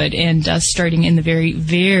puppyhood and starting in the very,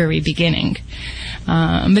 very beginning.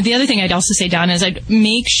 But the other thing I'd also say, Donna, is I'd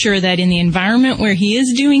make sure that in the environment where he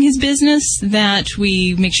is doing his business, that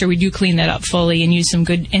we make sure we do clean that up fully and use some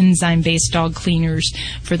good enzyme-based dog cleaners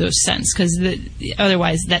for those scents, because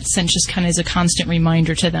otherwise that scent just kind of is a constant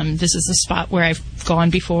reminder to them, this is a spot where I've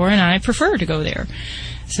gone before and I prefer to go there.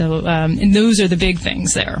 So, and those are the big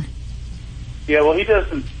things there. Yeah, well, he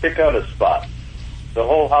doesn't pick out a spot. The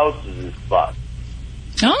whole house is his spot.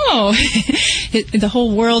 Oh, the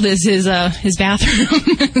whole world is his bathroom.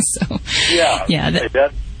 So, yeah,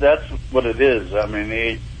 that's what it is. I mean,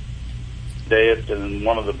 day it's in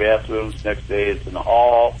one of the bathrooms, next day it's in the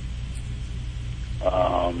hall,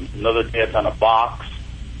 another day it's on a box.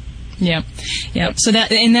 Yeah. So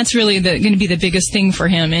that's really going to be the biggest thing for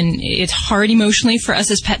him, and it's hard emotionally for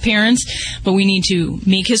us as pet parents, but we need to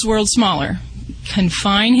make his world smaller.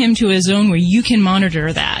 Confine him to a zone where you can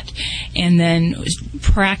monitor that, and then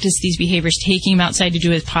practice these behaviors, taking him outside to do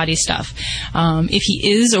his potty stuff. If he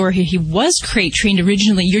is or he was crate trained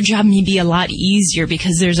originally, your job may be a lot easier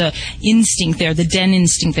because there's a instinct there, the den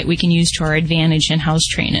instinct that we can use to our advantage in house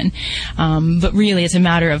training. But really, it's a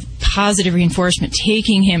matter of positive reinforcement,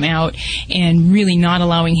 taking him out and really not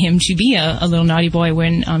allowing him to be a little naughty boy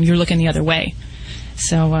when you're looking the other way.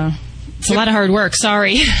 So it's a lot of hard work.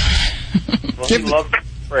 Sorry. Well, he loves to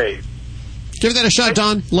praise. Give that a shot,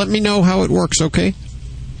 Don. Let me know how it works, okay?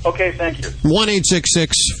 Okay, thank you.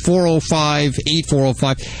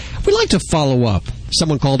 1-866-405-8405. We'd like to follow up.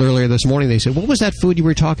 Someone called earlier this morning. They said, what was that food you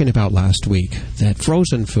were talking about last week? That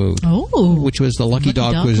frozen food. Oh. Which was the Lucky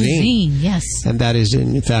Dog Cuisine. Yes. And that is,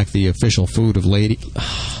 in fact, the official food of Lady...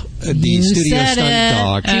 the studio stunt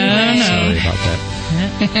dog. Sorry about that.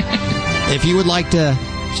 If you would like to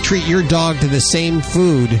treat your dog to the same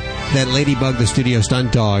food that ladybug the studio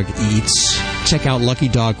stunt dog eats, check out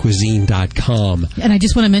luckydogcuisine.com. And I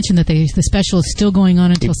just want to mention that the special is still going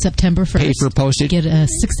on until September 1st. Paper postage. Get 6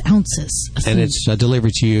 ounces of food. And it's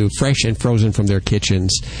delivered to you fresh and frozen from their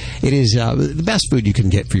kitchens. It is the best food you can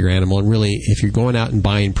get for your animal. And really, if you're going out and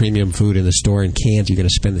buying premium food in the store in cans, you're going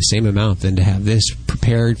to spend the same amount than to have this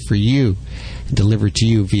prepared for you and delivered to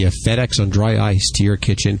you via FedEx on dry ice to your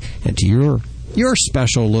kitchen and to your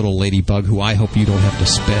special little ladybug, who I hope you don't have to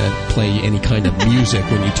play any kind of music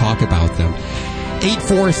when you talk about them.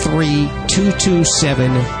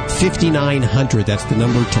 843-227-5900. That's the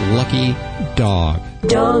number to Lucky Dog.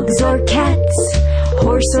 Dogs or cats,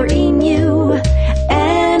 horse or emu,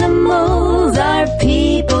 animals are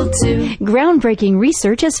people too. Groundbreaking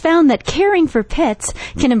research has found that caring for pets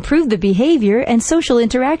can improve the behavior and social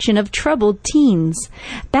interaction of troubled teens.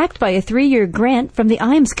 Backed by a 3-year grant from the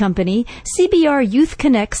IMS Company, CBR Youth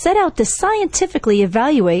Connect set out to scientifically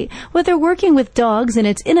evaluate whether working with dogs in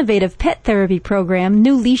its innovative pet therapy program,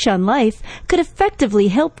 New Leash on Life, could effectively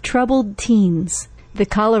help troubled teens. The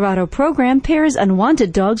Colorado program pairs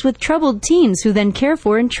unwanted dogs with troubled teens who then care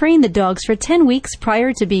for and train the dogs for 10 weeks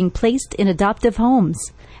prior to being placed in adoptive homes.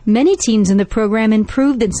 Many teens in the program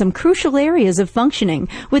improved in some crucial areas of functioning,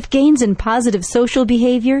 with gains in positive social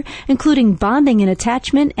behavior, including bonding and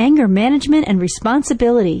attachment, anger management, and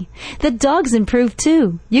responsibility. The dogs improved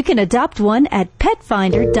too. You can adopt one at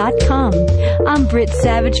petfinder.com. I'm Britt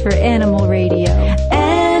Savage for Animal Radio.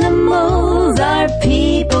 Animals are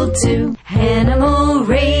people too. Animal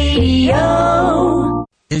Radio.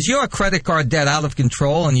 Is your credit card debt out of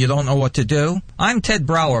control and you don't know what to do? I'm Ted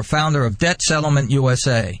Brower, founder of Debt Settlement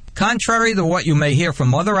USA. Contrary to what you may hear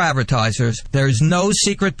from other advertisers, there's no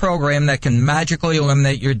secret program that can magically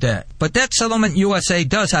eliminate your debt. But Debt Settlement USA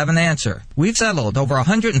does have an answer. We've settled over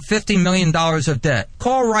 $150 million of debt.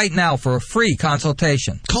 Call right now for a free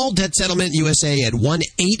consultation. Call Debt Settlement USA at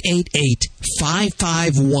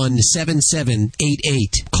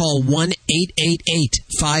 1-888-551-7788. Call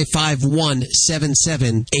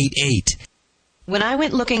 1-888-551-7788. When I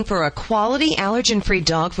went looking for a quality allergen-free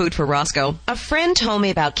dog food for Roscoe, a friend told me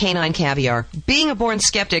about Canine Caviar. Being a born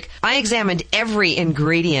skeptic, I examined every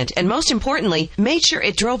ingredient and, most importantly, made sure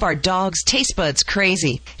it drove our dog's taste buds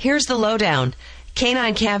crazy. Here's the lowdown.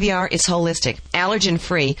 Canine Caviar is holistic,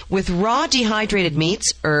 allergen-free, with raw dehydrated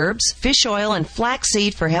meats, herbs, fish oil, and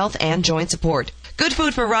flaxseed for health and joint support. Good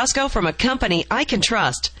food for Roscoe from a company I can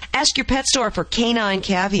trust. Ask your pet store for Canine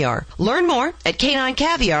Caviar. Learn more at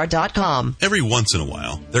caninecaviar.com. Every once in a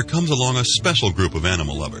while, there comes along a special group of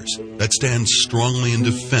animal lovers that stands strongly in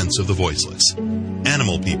defense of the voiceless.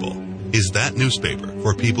 Animal People is that newspaper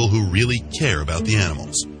for people who really care about the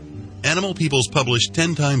animals. Animal People's published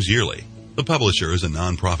 10 times yearly. The publisher is a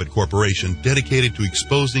non-profit corporation dedicated to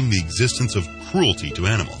exposing the existence of cruelty to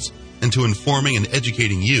animals and to informing and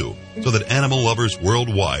educating you so that animal lovers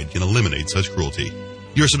worldwide can eliminate such cruelty.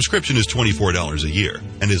 Your subscription is $24 a year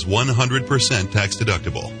and is 100% tax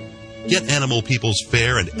deductible. Get Animal People's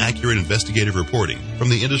fair and accurate investigative reporting from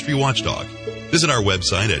the industry watchdog. Visit our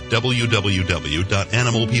website at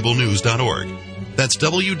www.animalpeoplenews.org. That's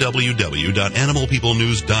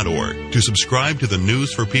www.animalpeoplenews.org to subscribe to the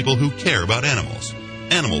news for people who care about animals.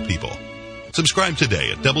 Animal People. Subscribe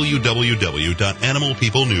today at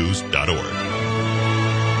www.animalpeoplenews.org.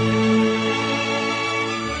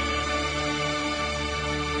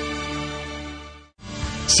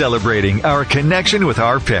 Celebrating our connection with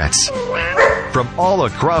our pets. From all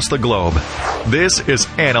across the globe, this is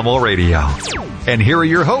Animal Radio. And here are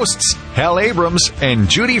your hosts, Hal Abrams and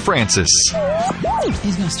Judy Francis.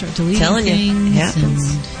 He's going to start deleting Telling things. you, it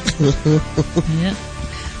happens. Yeah.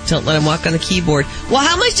 Don't let him walk on the keyboard. Well,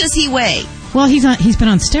 how much does he weigh? Well, he's been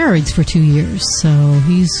on steroids for 2 years, so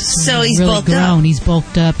he's he's really bulked grown. up. He's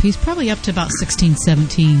bulked up. He's probably up to about 16,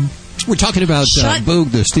 17. We're talking about Boog,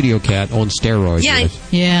 the studio cat, on steroids. Yeah.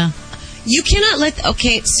 Yeah. You cannot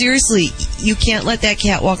seriously, you can't let that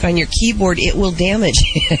cat walk on your keyboard. It will damage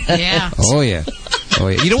it. Yeah. Oh, yeah. Oh,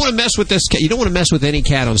 yeah. You don't want to mess with this cat. You don't want to mess with any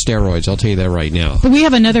cat on steroids. I'll tell you that right now. But we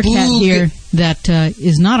have another cat here that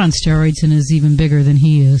is not on steroids and is even bigger than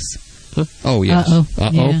he is. Huh? Oh, yes. Uh-oh.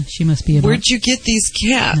 Yeah, she must be about Where'd you get these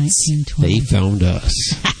cats? 19, 20. They found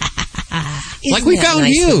us. Like we found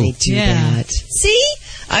you. That. See?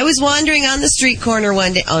 I was wandering on the street corner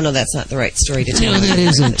one day. Oh, no, that's not the right story to tell. No, that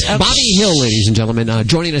isn't. Bobby Hill, ladies and gentlemen,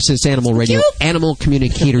 joining us this Animal Radio, animal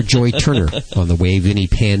communicator Joy Turner on the way, Vinnie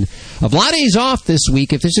Penn. Vlade's off this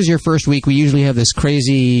week. If this is your first week, we usually have this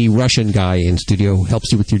crazy Russian guy in studio who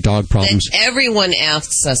helps you with your dog problems. That everyone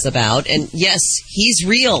asks us about, and yes, he's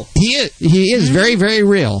real. He is very, very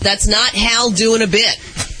real. That's not Hal doing a bit.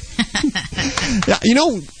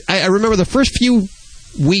 I remember the first few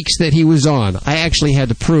weeks that he was on, I actually had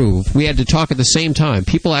to prove. We had to talk at the same time.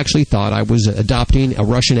 People actually thought I was adopting a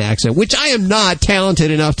Russian accent, which I am not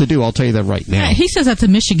talented enough to do. I'll tell you that right now. Yeah, he says that's a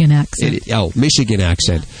Michigan accent. Michigan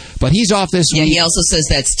accent. But he's off this week. Yeah, he also says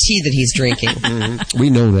that's tea that he's drinking. We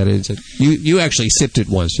know that is it. You actually sipped it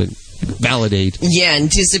once and validate. Yeah, and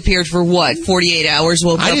disappeared for what? 48 hours,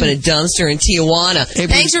 woke up in a dumpster in Tijuana.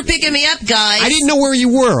 Thanks for picking me up, guys. I didn't know where you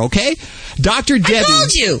were, okay? Dr. Debbie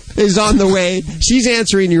is on the way. She's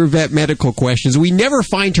answering your vet medical questions. We never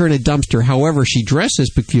find her in a dumpster. However, she dresses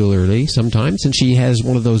peculiarly sometimes, and she has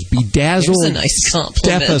one of those bedazzled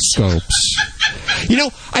stethoscopes.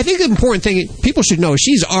 I think the important thing people should know is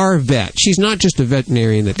she's our vet. She's not just a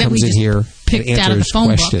veterinarian that comes in here and answers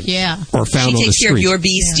questions. Or found on the street. She takes care of your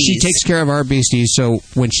beasties. She takes care of our beasties, so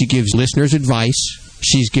when she gives listeners advice,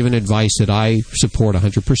 she's given advice that I support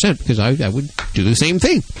 100% because I would do the same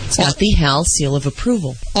thing. It's got the HAL seal of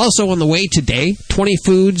approval. Also on the way today, 20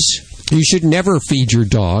 foods you should never feed your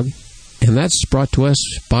dog. And that's brought to us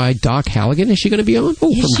by Doc Halligan. Is she going to be on? Oh,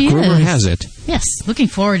 yes, from Groomer has it. Yes, looking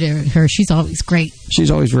forward to her. She's always great.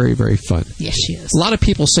 She's always very, very fun. Yes, she is. A lot of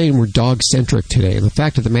people saying we're dog-centric today. And the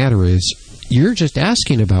fact of the matter is, you're just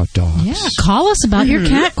asking about dogs. Yeah, call us about your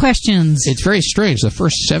cat questions. It's very strange. The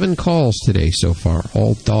first 7 calls today so far,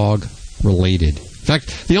 all dog-related. In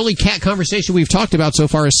fact, the only cat conversation we've talked about so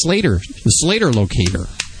far is Slater, the Slater locator.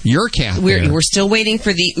 Your cat. We're still waiting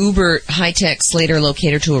for the uber high-tech Slater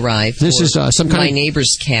locator to arrive. This is some kind my of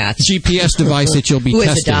neighbor's cat GPS device that you'll be who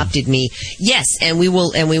testing. has adopted me. Yes, and we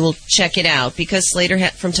will check it out because Slater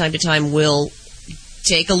from time to time will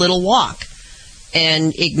take a little walk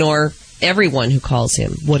and ignore everyone who calls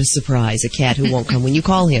him. What a surprise, a cat who won't come when you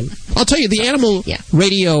call him. I'll tell you, the animal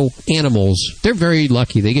radio animals, they're very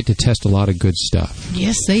lucky. They get to test a lot of good stuff.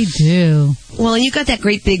 Yes, they do. Well, and you got that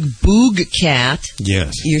great big Boog cat.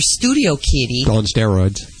 Yes. Your studio kitty. On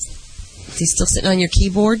steroids. Is he still sitting on your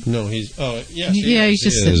keyboard? No, he's... Oh, yes. Yeah, he's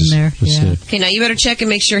just sitting there. Yeah. Okay, now you better check and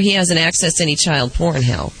make sure he hasn't accessed any child porn,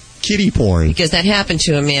 Hal. Kitty porn. Because that happened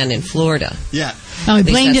to a man in Florida. Yeah. Oh, he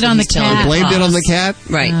blamed it on the cat. Blamed it on the cat?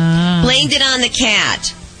 Right. Blamed it on the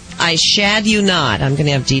cat. I shad you not. I'm going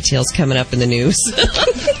to have details coming up in the news.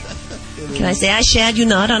 Can I say I shad you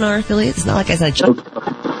not on our affiliate? It's not like I said joke.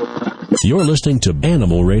 You're listening to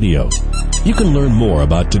Animal Radio. You can learn more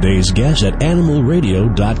about today's guest at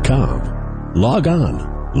animalradio.com. Log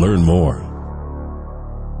on. Learn more.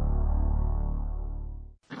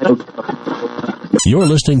 You're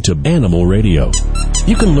listening to Animal Radio.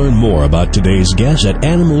 You can learn more about today's guest at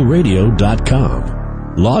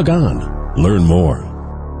animalradio.com. Log on. Learn more.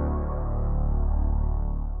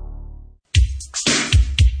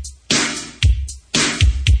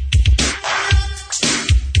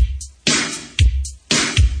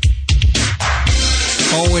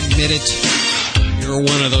 Oh, admit it. You're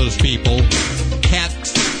one of those people. Cat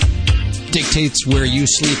dictates where you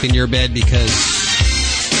sleep in your bed because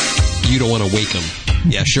you don't want to wake them.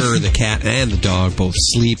 Yeah, sure, the cat and the dog both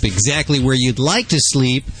sleep exactly where you'd like to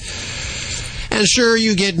sleep. And sure,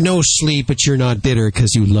 you get no sleep, but you're not bitter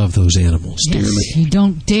because you love those animals dearly. You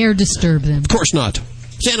don't dare disturb them. Of course not.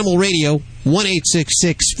 It's Animal Radio,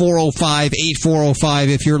 1-866-405-8405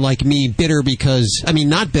 if you're like me, bitter because... I mean,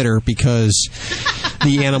 not bitter because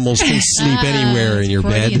the animals can sleep anywhere in your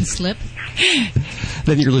bed. Freudian slip.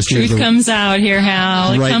 Then you're listening Truth to the comes out here,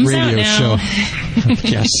 Hal. It right comes radio out now. show.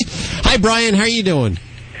 Yes. Hi, Brian. How are you doing?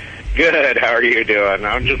 Good. How are you doing?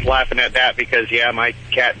 I'm just laughing at that because, yeah, my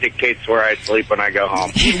cat dictates where I sleep when I go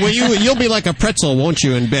home. Well, you'll be like a pretzel, won't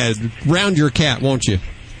you, in bed? Round your cat, won't you?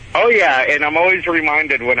 Oh, yeah, and I'm always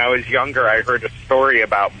reminded when I was younger, I heard a story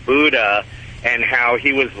about Buddha and how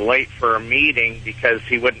he was late for a meeting because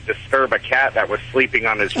he wouldn't disturb a cat that was sleeping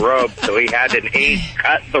on his robe, so he had an aide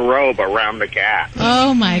cut the robe around the cat.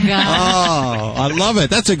 Oh, my God. Oh, I love it.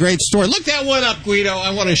 That's a great story. Look that one up, Guido.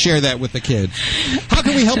 I want to share that with the kids. How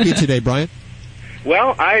can we help you today, Brian?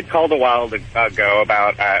 Well, I had called a while ago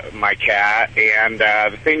about my cat, and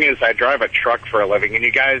the thing is I drive a truck for a living, and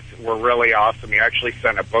you guys were really awesome. You actually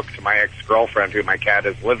sent a book to my ex-girlfriend who my cat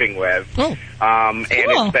is living with, and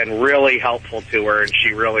it's been really helpful to her, and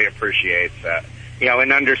she really appreciates it,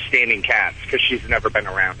 in understanding cats, because she's never been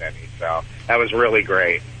around any, so that was really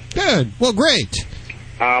great. Good. Well, great.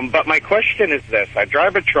 But my question is this. I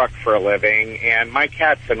drive a truck for a living, and my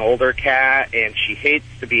cat's an older cat, and she hates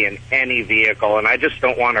to be in any vehicle, and I just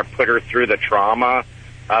don't want to put her through the trauma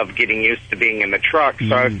of getting used to being in the truck.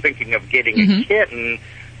 So I was thinking of getting a kitten,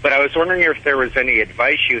 but I was wondering if there was any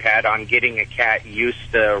advice you had on getting a cat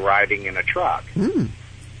used to riding in a truck.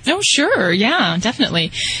 Oh, sure. Yeah,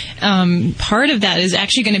 definitely. Part of that is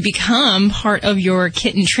actually going to become part of your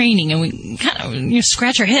kitten training. And we kind of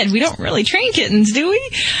scratch our head. We don't really train kittens, do we?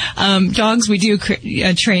 Dogs we do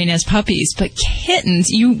train as puppies. But kittens,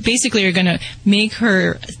 you basically are going to make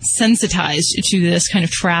her sensitized to this kind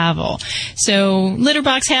of travel. So litter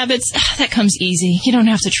box habits, that comes easy. You don't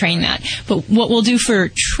have to train that. But what we'll do for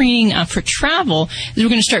training for travel is we're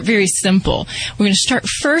going to start very simple. We're going to start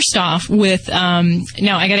first off with,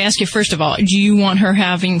 now I got to ask you first of all, do you want her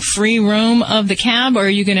having free roam of the cab, or are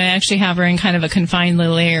you going to actually have her in kind of a confined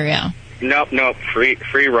little area? Nope,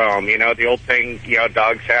 free roam. You know, the old thing,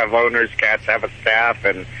 dogs have owners, cats have a staff,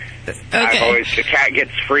 and I've always, the cat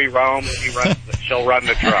gets free roam, she'll run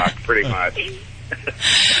the truck, pretty much.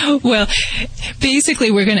 Well,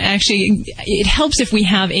 basically, we're going to it helps if we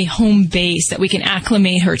have a home base that we can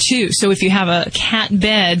acclimate her to. So if you have a cat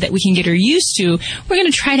bed that we can get her used to, we're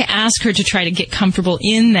going to try to ask her to try to get comfortable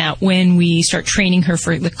in that when we start training her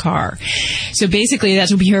for the car. So basically,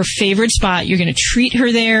 that will be her favorite spot. You're going to treat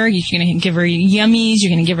her there. You're going to give her yummies.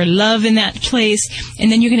 You're going to give her love in that place.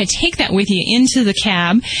 And then you're going to take that with you into the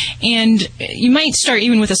cab. And you might start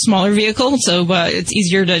even with a smaller vehicle, so it's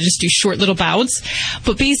easier to just do short little bouts.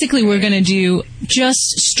 But basically, we're going to do just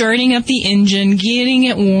starting up the engine, getting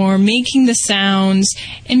it warm, making the sounds,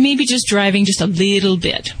 and maybe just driving just a little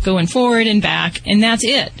bit, going forward and back, and that's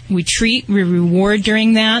it. We treat, we reward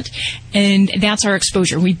during that, and that's our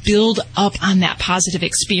exposure. We build up on that positive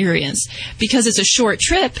experience. Because it's a short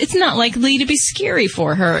trip, it's not likely to be scary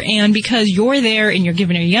for her, and because you're there and you're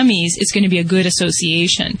giving her yummies, it's going to be a good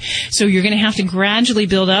association. So you're going to have to gradually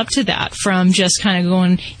build up to that, from just kind of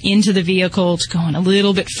going into the vehicle to going a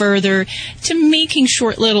little bit further to making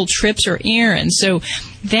short little trips or errands. So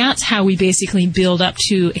that's how we basically build up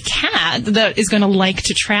to a cat that is going to like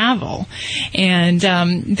to travel. And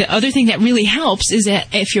the other thing that really helps is that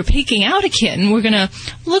if you're picking out a kitten, we're going to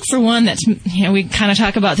look for one that's, we kind of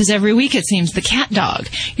talk about this every week, it seems, the cat dog.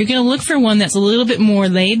 You're going to look for one that's a little bit more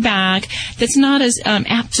laid back, that's not as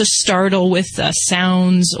apt to startle with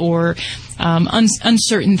sounds or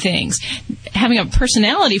uncertain things. Having a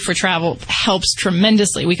personality for travel helps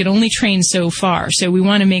tremendously. We can only train so far, so we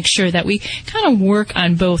want to make sure that we kind of work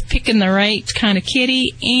on both picking the right kind of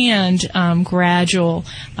kitty and gradual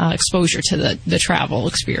exposure to the travel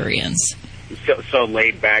experience. So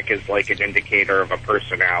laid back is like an indicator of a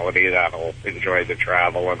personality that'll enjoy the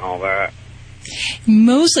travel and all that?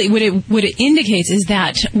 Mostly what it indicates is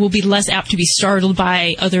that we'll be less apt to be startled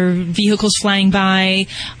by other vehicles flying by,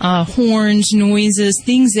 horns, noises,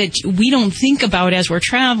 things that we don't think about as we're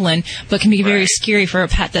traveling, but can be very scary for a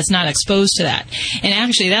pet that's not exposed to that. And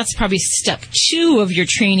actually, that's probably step 2 of your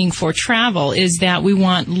training for travel, is that we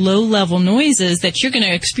want low-level noises that you're going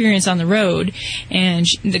to experience on the road, and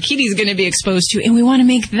the kitty's going to be exposed to, and we want to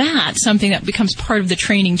make that something that becomes part of the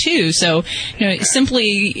training too. So,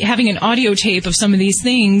 simply having an audio tape of some of these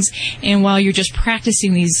things, and while you're just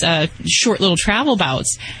practicing these short little travel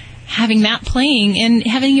bouts, having that playing and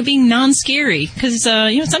having it being non-scary, because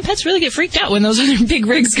some pets really get freaked out when those other big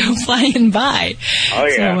rigs go flying by. Oh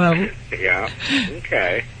yeah, yeah.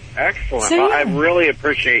 Okay, excellent. So, well, I really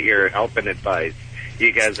appreciate your help and advice.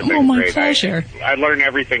 You guys have been my great. Pleasure. I learn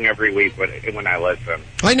everything every week when I listen.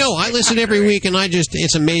 I know. I listen every week, and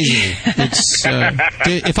it's amazing. It's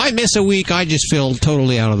if I miss a week, I just feel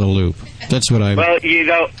totally out of the loop. That's what I. Well,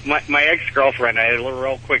 my ex-girlfriend. I had a little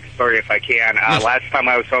real quick story, if I can. Yes. Last time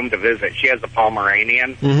I was home to visit, she has a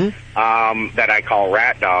Pomeranian that I call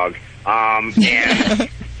Rat Dog, and.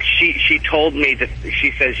 She told me that,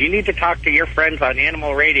 she says, you need to talk to your friends on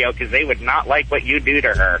Animal Radio because they would not like what you do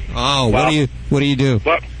to her. Oh, what do you do?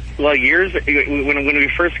 Well, years when we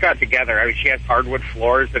first got together, she has hardwood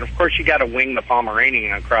floors, and of course you got to wing the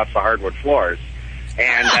Pomeranian across the hardwood floors.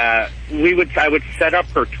 And I would set up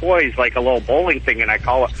her toys like a little bowling thing, and I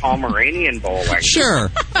call it Pomeranian bowling.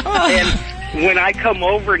 Sure. And when I come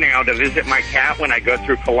over now to visit my cat when I go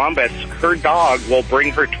through Columbus, her dog will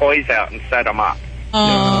bring her toys out and set them up.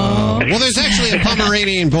 Well, there's actually a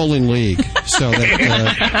Pomeranian bowling league, so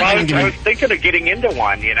that I was thinking of getting into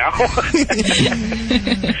one,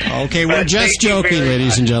 Okay, we're just joking,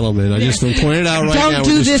 ladies and gentlemen. I just want to point it out right now. Don't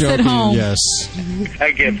do this at home. Yes.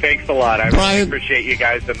 Again, thanks a lot. I really appreciate you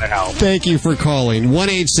guys and the help. Thank you for calling.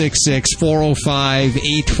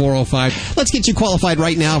 1-866-405-8405. Let's get you qualified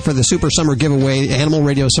right now for the Super Summer Giveaway. Animal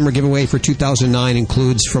Radio Summer Giveaway for 2009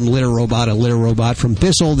 includes from Litter Robot, a litter robot, from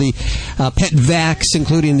Bissell, the pet vac,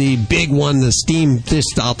 including the big one, the steam. This,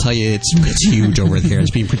 I'll tell you, it's It's huge over there. It's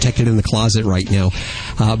being protected in the closet right now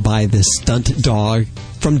by the stunt dog.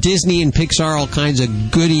 From Disney and Pixar, all kinds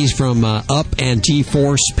of goodies from Up and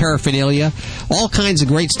G-Force, paraphernalia, all kinds of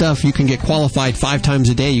great stuff. You can get qualified 5 times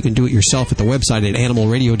a day. You can do it yourself at the website at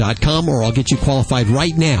animalradio.com, or I'll get you qualified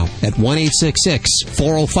right now at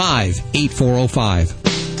 1-866-405-8405.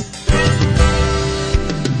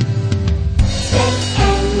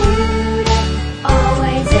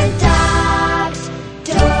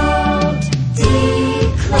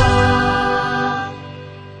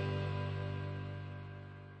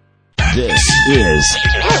 This is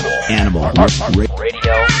Animal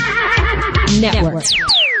Radio Network.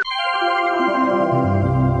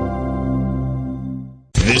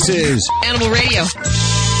 This is Animal Radio.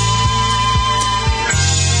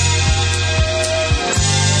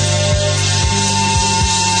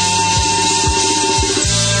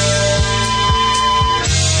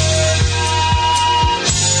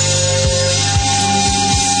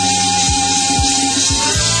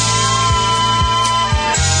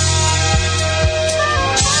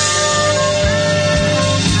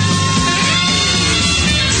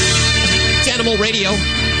 Radio,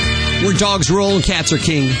 where dogs rule and cats are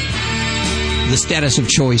king. The status of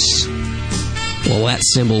choice. Well, that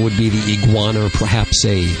symbol would be the iguana, or perhaps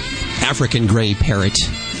a African Grey Parrot.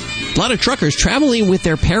 A lot of truckers traveling with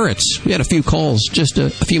their parrots. We had a few calls just a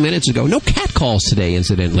few minutes ago. No cat calls today,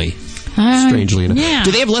 incidentally. Strangely enough. Yeah.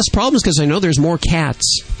 Do they have less problems? Because I know there's more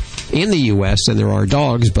cats in the U.S. than there are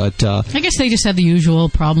dogs, but... I guess they just have the usual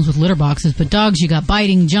problems with litter boxes, but dogs, you got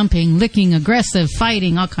biting, jumping, licking, aggressive,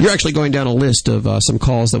 fighting, all kinds. You're actually going down a list of some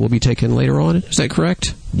calls that will be taken later on. Is that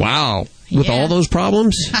correct? Wow. With all those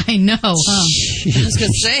problems? I know. I was going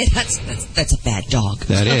to say, that's a bad dog.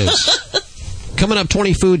 That is. Coming up,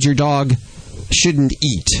 20 foods your dog shouldn't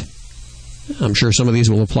eat. I'm sure some of these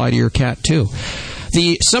will apply to your cat, too.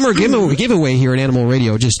 The summer giveaway here at Animal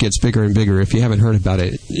Radio just gets bigger and bigger. If you haven't heard about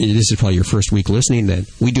it, this is probably your first week listening then.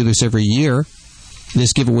 We do this every year.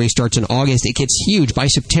 This giveaway starts in August. It gets huge. By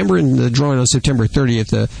September, and the drawing on September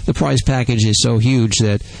 30th, the prize package is so huge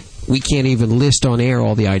that we can't even list on air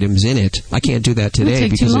all the items in it. I can't do that today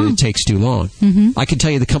because it takes too long. Mm-hmm. I can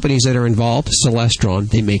tell you the companies that are involved. Celestron,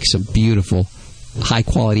 they make some beautiful,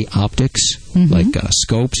 high-quality optics, like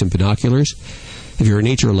scopes and binoculars. If you're a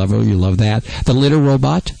nature lover, you love that. The Litter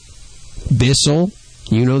Robot, Bissell,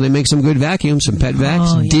 you know they make some good vacuums, some pet vacs.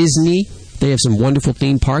 Oh, yeah. Disney, they have some wonderful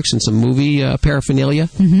theme parks and some movie paraphernalia.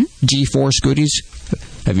 Mm-hmm. G-Force goodies.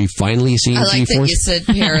 Have you finally seen G-Force? I like that you said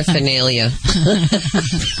paraphernalia.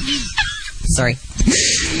 Sorry.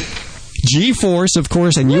 G-Force, of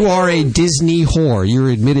course, and you are a Disney whore.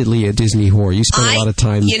 You're admittedly a Disney whore. You spend a lot of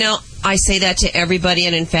time... You know, I say that to everybody,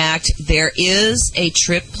 and in fact, there is a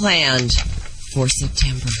trip planned for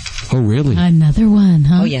September. Oh, really? Another one,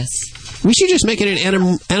 huh? Oh, yes. We should just make it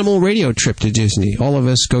an animal radio trip to Disney. All of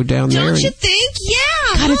us go down there. Don't you think?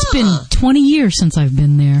 Yeah. God, it's been 20 years since I've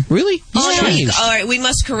been there. Really? Oh, no, all right, we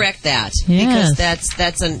must correct that. Yes. Because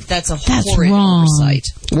that's a horrid oversight.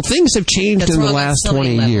 Well, things have changed in the last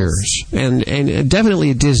 20 years. And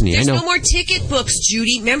definitely at Disney. There's I know. No more ticket books,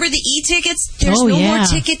 Judy. Remember the e-tickets? There's no more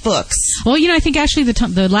ticket books. Well, you know, I think actually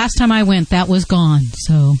the last time I went, that was gone.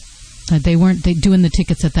 So... they weren't doing the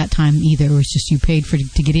tickets at that time either. It was just you paid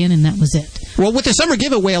to get in, and that was it. Well, with the summer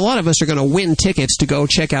giveaway, a lot of us are going to win tickets to go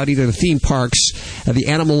check out either the theme parks, the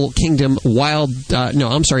Animal Kingdom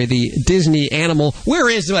the Disney Animal. Where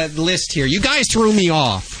is that list here? You guys threw me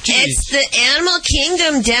off. Jeez. It's the Animal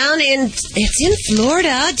Kingdom it's in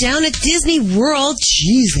Florida, down at Disney World.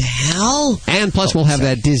 Jeez, hell. And plus we'll have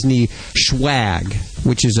that Disney swag,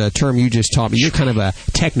 which is a term you just taught me. You're kind of a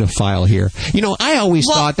technophile here. You know, I always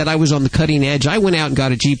thought that I was on the cutting edge. I went out and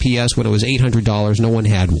got a GPS when it was $800. No one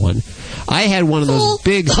had one. I had one of those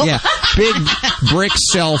big brick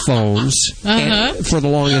cell phones for the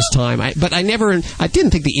longest time. But I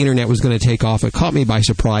didn't think the internet was going to take off. It caught me by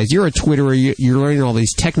surprise. You're a Twitterer. You're learning all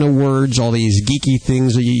these techno words, all these geeky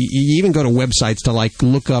things. You even go to websites to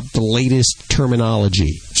look up the latest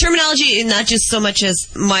terminology. Terminology, not just so much as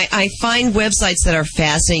I find websites that are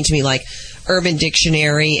fascinating to me, like Urban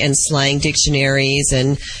Dictionary and slang dictionaries,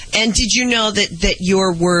 and did you know that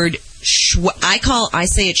your word I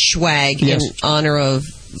say it swag in honor of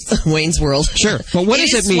Wayne's World. Sure, but what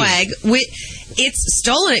does it mean? Swag. It's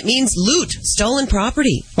stolen. It means loot, stolen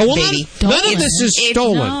property. Oh, well, baby. None of this is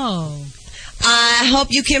stolen. No. I hope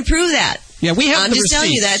you can prove that. Yeah, we have. I'm just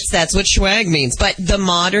telling you that's what swag means. But the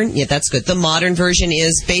modern, that's good. The modern version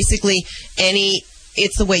is basically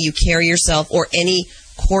it's the way you carry yourself, or any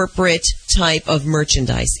corporate type of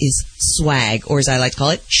merchandise is swag, or as I like to call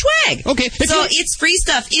it, swag. Okay. So it's free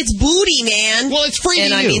stuff. It's booty, man. Well, it's free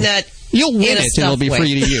and to I you. mean that You'll win In a it, and it'll stuffed be way.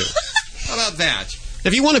 free to you. How about that?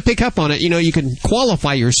 If you want to pick up on it, you can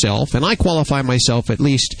qualify yourself, and I qualify myself at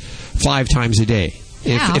least 5 times a day.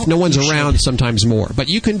 If no one's around, sometimes more. But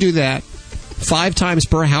you can do that 5 times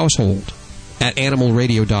per household at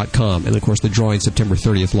animalradio.com. And, of course, the drawing September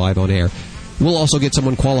 30th live on air. We'll also get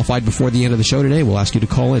someone qualified before the end of the show today. We'll ask you to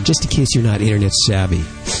call in just in case you're not internet savvy.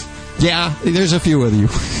 Yeah, there's a few of you.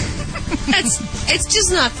 It's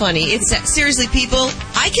just not funny. It's seriously, people,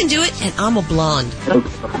 I can do it, and I'm a blonde.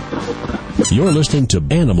 You're listening to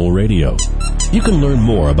Animal Radio. You can learn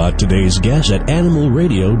more about today's guest at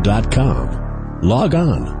animalradio.com. Log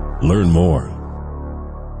on. Learn more.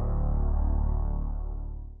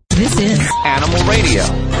 This is Animal Radio.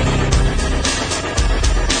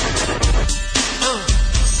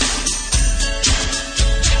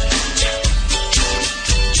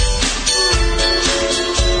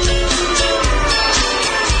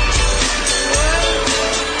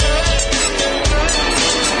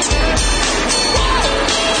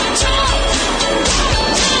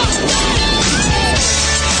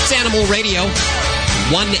 Animal Radio,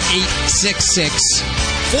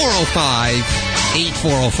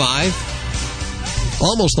 1-866-405-8405.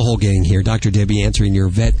 Almost the whole gang here. Dr. Debbie answering your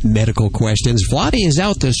vet medical questions. Vladi is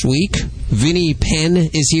out this week. Vinnie Penn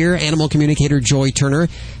is here. Animal communicator Joy Turner.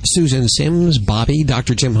 Susan Sims, Bobby,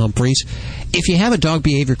 Dr. Jim Humphreys. If you have a dog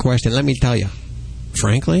behavior question, let me tell you,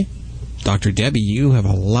 frankly, Dr. Debbie, you have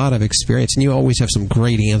a lot of experience, and you always have some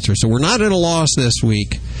great answers. So we're not at a loss this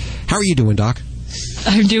week. How are you doing, Doc?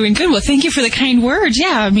 I'm doing good. Well, thank you for the kind words.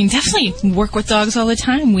 Yeah, I mean, definitely work with dogs all the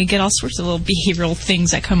time. We get all sorts of little behavioral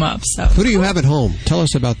things that come up. So, who do you have at home? Tell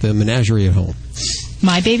us about the menagerie at home.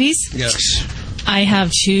 My babies? Yes. I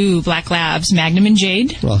have 2 black labs, Magnum and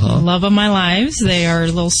Jade. Love of my lives. They are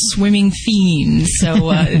little swimming fiends. So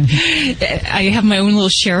I have my own little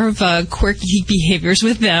share of quirky behaviors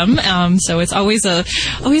with them. So it's always a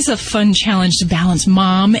fun challenge to balance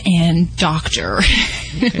mom and doctor.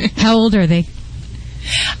 How old are they?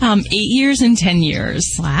 8 years and 10 years.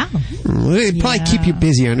 Wow. They probably keep you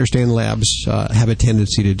busy. I understand labs have a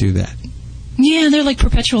tendency to do that. Yeah, they're like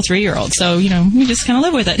perpetual 3-year-olds. So, we just kind of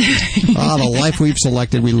live with it. The life we've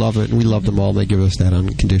selected, we love it. And we love them all. They give us that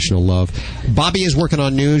unconditional love. Bobby is working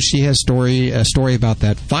on news. She has a story about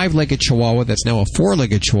that 5-legged Chihuahua that's now a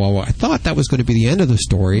 4-legged Chihuahua. I thought that was going to be the end of the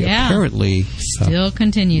story. Yeah. Apparently, still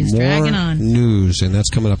continues, dragging on. News, and that's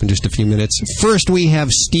coming up in just a few minutes. First, we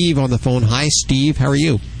have Steve on the phone. Hi, Steve. How are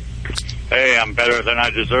you? Hey, I'm better than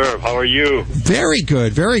I deserve. How are you? Very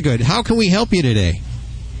good, very good. How can we help you today?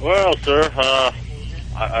 Well, sir,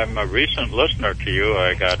 I'm a recent listener to you.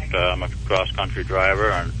 I'm a cross-country driver,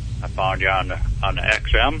 and I found you on the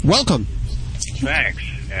XM. Welcome. Thanks.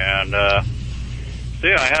 And I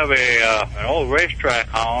have an old racetrack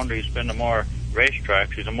hound. He's been to more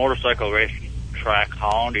racetracks. He's a motorcycle racetrack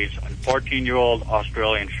hound. He's a 14-year-old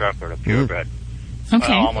Australian Shepherd, a purebred.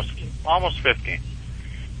 Okay. Almost 15.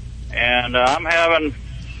 And I'm having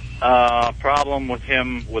a problem with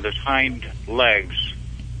him with his hind legs.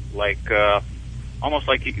 Almost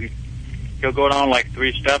like he'll go down like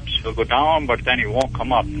 3 steps. He'll go down, but then he won't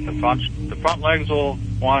come up. The front legs will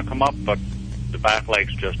want to come up, but the back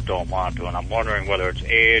legs just don't want to. And I'm wondering whether it's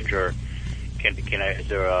age or is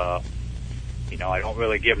there a, I don't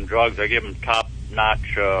really give him drugs. I give him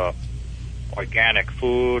top-notch organic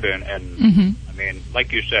food, and I mean,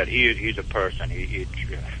 like you said, he's a person.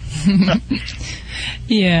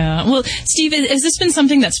 Yeah. Well, Steve, has this been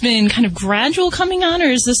something that's been kind of gradual coming on, or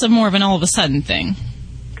is this more of an all-of-a-sudden thing?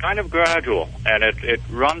 Kind of gradual, and it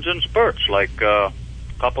runs in spurts. Like a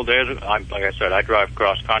couple days, like I said, I drive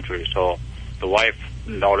cross-country, so the wife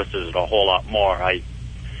notices it a whole lot more. I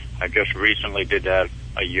just recently did that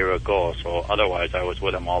a year ago, so otherwise I was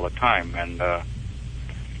with him all the time. And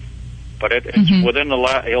but it's within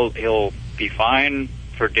the he'll be fine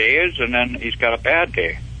for days, and then he's got a bad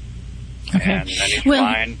day. Okay. And then he's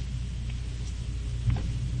fine.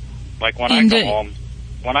 Like when I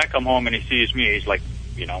come home and he sees me, he's like,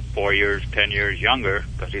 4 years, 10 years younger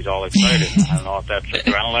because he's all excited. I don't know if that's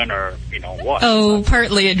adrenaline or, what. Oh,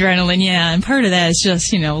 partly adrenaline, yeah. And part of that is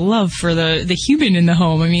just, love for the human in the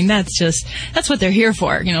home. I mean, that's what they're here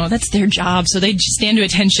for. That's their job. So they just stand to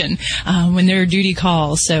attention when their duty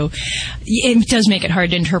calls. So it does make it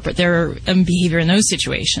hard to interpret their behavior in those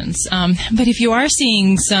situations. But if you are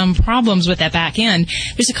seeing some problems with that back end,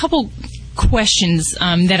 there's a couple questions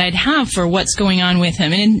that I'd have for what's going on with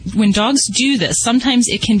him. And when dogs do this, sometimes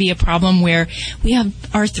it can be a problem where we have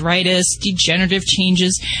arthritis, degenerative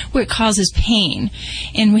changes, where it causes pain.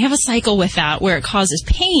 And we have a cycle with that where it causes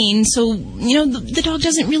pain, so, the dog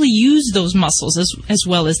doesn't really use those muscles as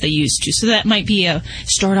well as they used to. So that might be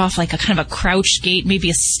start off like a kind of a crouch gait, maybe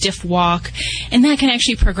a stiff walk, and that can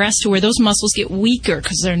actually progress to where those muscles get weaker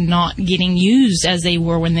because they're not getting used as they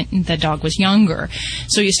were when the dog was younger.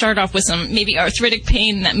 So you start off with some maybe arthritic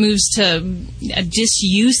pain that moves to a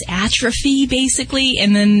disuse, atrophy, basically,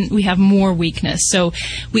 and then we have more weakness. So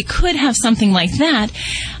we could have something like that.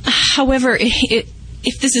 However,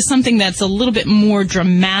 if this is something that's a little bit more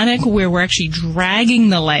dramatic, where we're actually dragging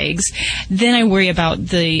the legs, then I worry about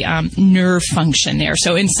the nerve function there.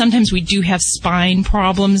 So, and sometimes we do have spine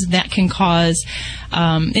problems that can cause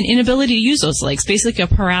an inability to use those legs, basically a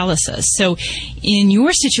paralysis. So in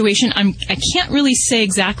your situation, I can't really say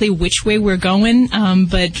exactly which way we're going,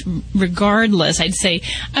 but regardless, I'd say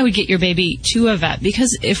I would get your baby to a vet,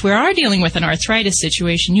 because if we are dealing with an arthritis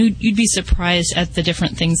situation, you'd be surprised at the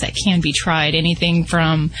different things that can be tried. Anything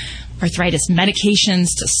from arthritis medications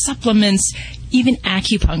to supplements, even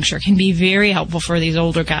acupuncture can be very helpful for these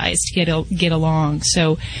older guys to get along.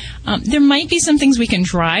 So there might be some things we can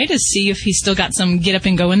try to see if he's still got some get up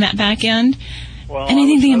and go in that back end. Well, and I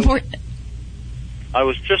think the important... I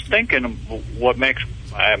was just thinking what makes...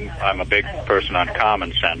 I'm a big person on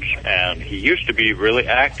common sense, and he used to be really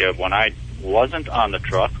active when I wasn't on the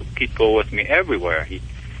truck. He'd go with me everywhere. He'd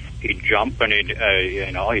jump and he'd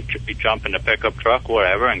jump in the pickup truck,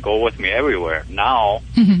 whatever, and go with me everywhere. Now,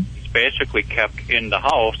 he's basically kept in the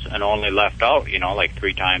house and only left out, like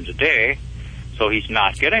 3 times a day. So he's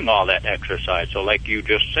not getting all that exercise. So like you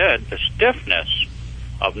just said, the stiffness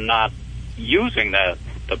of not using the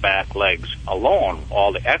back legs alone,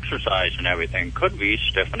 all the exercise and everything could be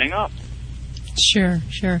stiffening up. Sure.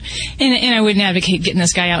 And I wouldn't advocate getting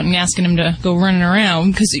this guy out and asking him to go running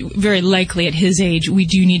around, because very likely at his age we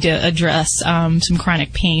do need to address some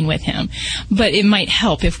chronic pain with him. But it might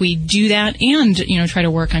help if we do that and, try to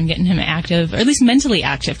work on getting him active, or at least mentally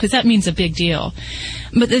active, because that means a big deal.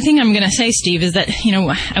 But the thing I'm going to say, Steve, is that,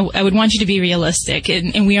 I would want you to be realistic.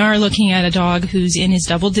 And we are looking at a dog who's in his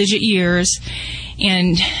double-digit years,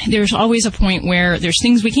 and there's always a point where there's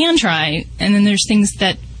things we can try, and then there's things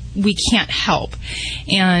that we can't help.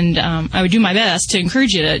 And I would do my best to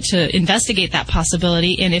encourage you to investigate that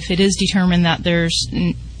possibility. And if it is determined that there's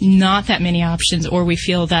not that many options, or we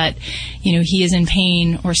feel that, he is in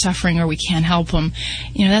pain or suffering, or we can't help him,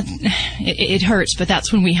 it hurts. But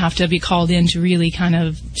that's when we have to be called in to really kind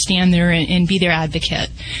of stand there and be their advocate.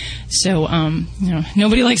 So,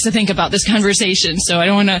 nobody likes to think about this conversation, so I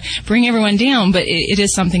don't want to bring everyone down, but it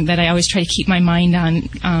is something that I always try to keep my mind on,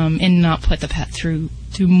 and not put the pet through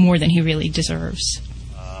more than he really deserves.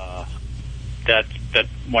 That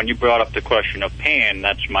when you brought up the question of pain,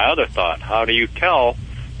 that's my other thought. How do you tell?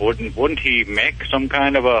 Wouldn't he make some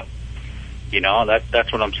kind of a,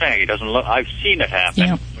 that's what I'm saying. He doesn't look. I've seen it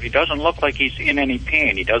happen, but he doesn't look like he's in any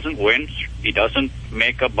pain. He doesn't wince. He doesn't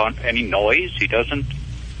make any noise. He doesn't.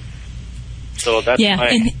 So that's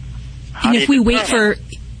and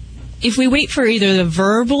if we wait for either the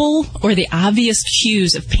verbal or the obvious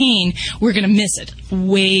cues of pain, we're going to miss it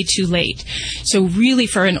way too late. So really,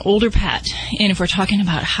 for an older pet, and if we're talking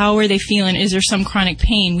about how are they feeling, is there some chronic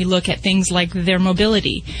pain, we look at things like their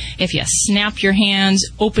mobility. If you snap your hands,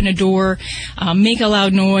 open a door, make a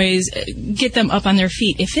loud noise, get them up on their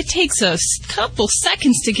feet. If it takes a couple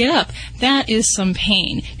seconds to get up, that is some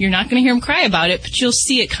pain. You're not going to hear them cry about it, but you'll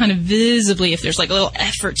see it kind of visibly if there's like a little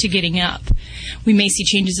effort to getting up. We may see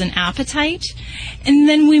changes in appetite, and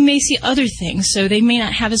then we may see other things. So they may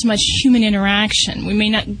not have as much human interaction. We may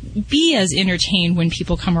not be as entertained when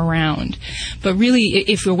people come around. But really,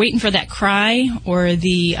 if we're waiting for that cry or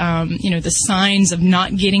the the signs of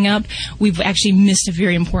not getting up, we've actually missed a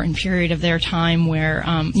very important period of their time where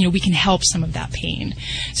we can help some of that pain.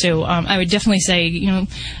 So I would definitely say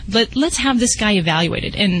let's have this guy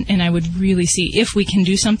evaluated, and I would really see if we can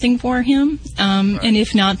do something for him, and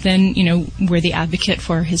if not, then we're the advocate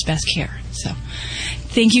for his best care. So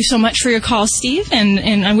thank you so much for your call, Steve,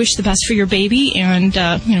 and I wish the best for your baby, and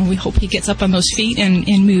we hope he gets up on those feet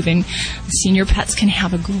and moving. Senior pets can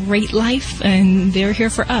have a great life, and they're here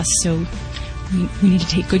for us, so we need to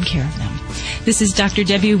take good care of them. This is Dr.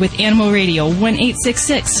 Debbie with Animal Radio,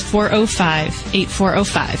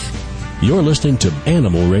 1-866-405-8405. You're listening to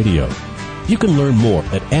Animal Radio. You can learn more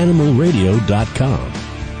at animalradio.com.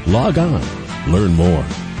 Log on. Learn more.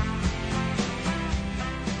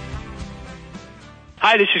 Hi,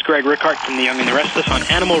 Hi, this is Greg Rickhart from The Young and the Restless on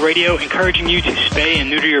Animal Radio, encouraging you to spay and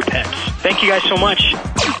neuter your pets. Thank you guys so much.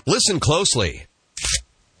 Listen closely.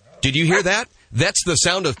 Did you hear that? That's the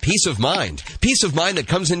sound of peace of mind. Peace of mind that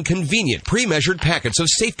comes in convenient, pre-measured packets of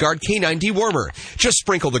Safeguard Canine Dewormer. Just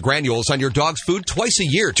sprinkle the granules on your dog's food twice a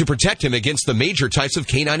year to protect him against the major types of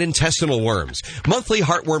canine intestinal worms. Monthly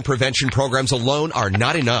heartworm prevention programs alone are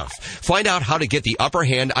not enough. Find out how to get the upper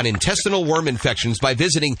hand on intestinal worm infections by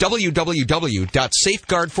visiting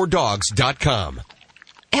www.safeguardfordogs.com.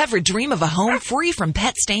 Ever dream of a home free from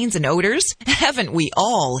pet stains and odors? Haven't we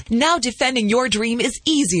all? Now defending your dream is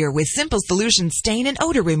easier with Simple Solution Stain and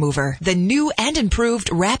Odor Remover. The new and improved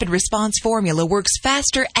Rapid Response formula works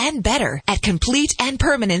faster and better at complete and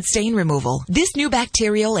permanent stain removal. This new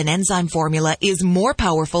bacterial and enzyme formula is more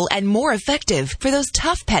powerful and more effective for those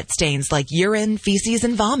tough pet stains like urine, feces,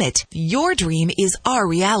 and vomit. Your dream is our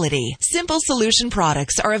reality. Simple Solution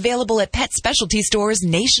products are available at pet specialty stores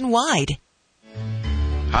nationwide.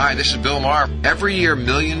 Hi, this is Bill Maher. Every year,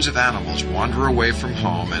 millions of animals wander away from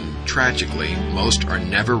home, and tragically, most are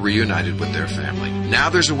never reunited with their family. Now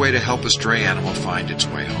there's a way to help a stray animal find its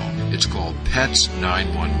way home. It's called Pets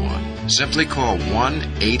 911. Simply call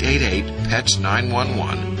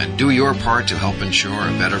 1-888-PETS-911 and do your part to help ensure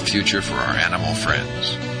a better future for our animal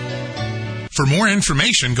friends. For more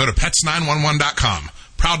information, go to pets911.com.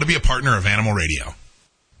 Proud to be a partner of Animal Radio.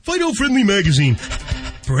 Fido Friendly Magazine.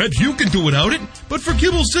 Perhaps you can do without it, but for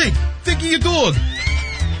kibble's sake, think of your dog.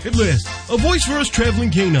 At last, a voice for us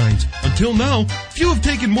traveling canines. Until now, few have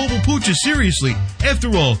taken mobile pooches seriously.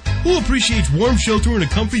 After all, who appreciates warm shelter and a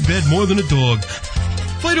comfy bed more than a dog?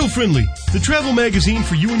 Fido Friendly, the travel magazine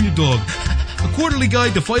for you and your dog. A quarterly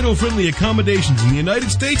guide to Fido-friendly accommodations in the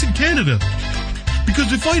United States and Canada.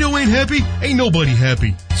 Because if Fido ain't happy, ain't nobody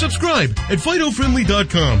happy. Subscribe at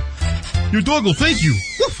FidoFriendly.com. Your dog will thank you.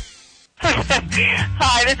 Woof.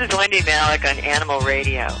 Hi, this is Wendy Malick on Animal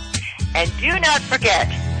Radio. And do not forget,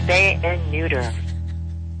 spay and neuter.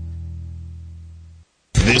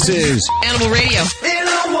 This is Animal Radio.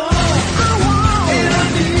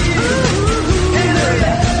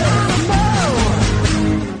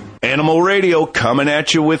 Animal Radio coming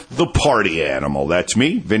at you with the party animal. That's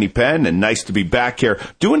me, Vinnie Penn, and nice to be back here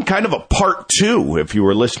doing kind of a part two. If you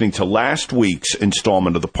were listening to last week's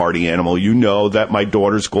installment of the party animal, you know that my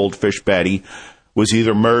daughter's goldfish Betty was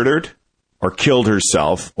either murdered or killed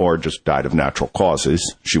herself or just died of natural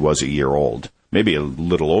causes. She was a year old, maybe a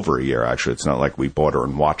little over a year, actually. It's not like we bought her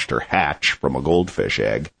and watched her hatch from a goldfish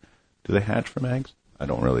egg. Do they hatch from eggs? I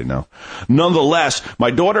don't really know. Nonetheless, my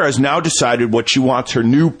daughter has now decided what she wants her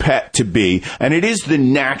new pet to be, and it is the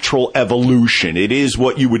natural evolution. It is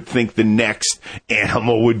what you would think the next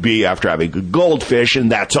animal would be after having a goldfish,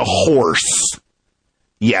 and that's a horse.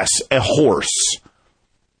 Yes, a horse.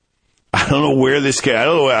 I don't know where this kid.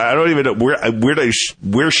 I don't even know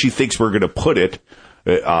where she thinks we're going to put it.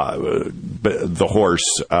 The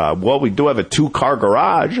horse. Well, we do have a 2-car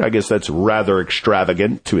garage. I guess that's rather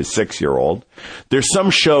extravagant to a 6-year-old. There's some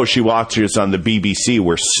show she watches on the BBC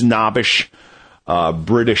where snobbish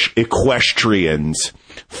British equestrians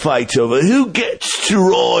fight over who gets to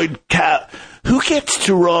ride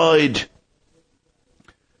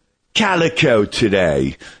Calico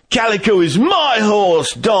today. Calico is my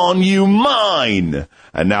horse, darn you mine.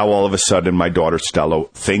 And now all of a sudden my daughter Stella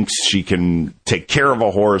thinks she can take care of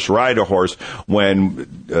a horse, ride a horse, when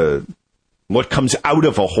what comes out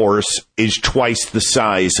of a horse is twice the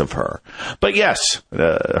size of her. But yes,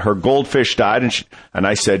 her goldfish died, and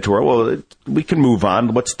I said to her, well, we can move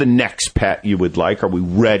on. What's the next pet you would like? Are we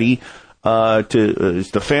ready?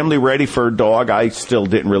 Is the family ready for a dog? I still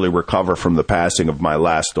didn't really recover from the passing of my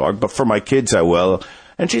last dog, but for my kids I will.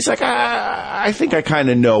 And she's like, I think I kind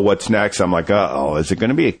of know what's next. I'm like, uh-oh, is it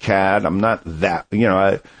going to be a cat? I'm not that,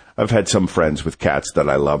 I've had some friends with cats that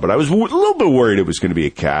I love, but I was a little bit worried it was going to be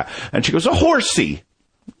a cat. And she goes, a horsey.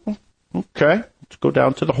 Okay, let's go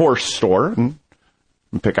down to the horse store and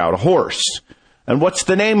pick out a horse. And what's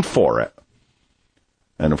the name for it?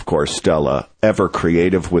 And, of course, Stella, ever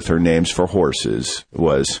creative with her names for horses,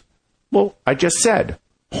 was, well, I just said,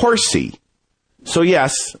 horsey. So,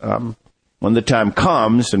 yes, when the time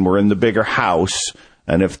comes and we're in the bigger house,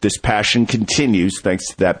 and if this passion continues, thanks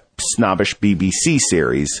to that snobbish BBC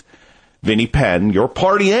series, Vinnie Penn, your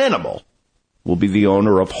party animal, will be the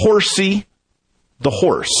owner of Horsey the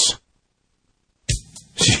Horse.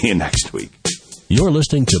 See you next week. You're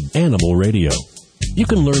listening to Animal Radio. You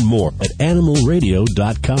can learn more at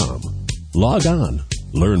animalradio.com. Log on.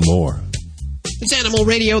 Learn more. It's Animal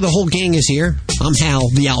Radio. The whole gang is here. I'm Hal,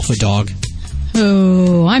 the alpha dog.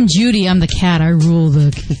 Oh, I'm Judy. I'm the cat. I rule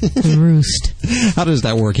the roost. How does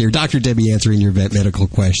that work here? Dr. Debbie answering your vet medical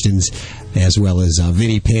questions, as well as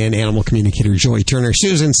Vinnie Penn, animal communicator Joy Turner,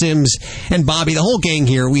 Susan Sims, and Bobby. The whole gang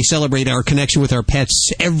here. We celebrate our connection with our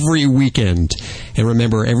pets every weekend. And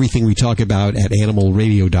remember, everything we talk about at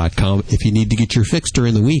animalradio.com. If you need to get your fix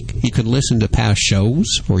during the week, you can listen to past shows,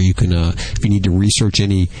 or you can, if you need to research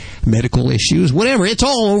any medical issues, whatever. It's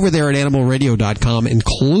all over there at animalradio.com,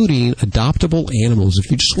 including adoptable animals.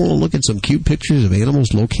 If you just want to look at some cute pictures of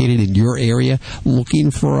animals located in your area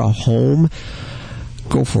looking for a home,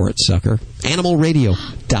 go for it, sucker.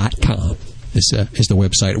 Animalradio.com is the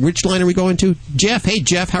website. Which line are we going to? Jeff. Hey,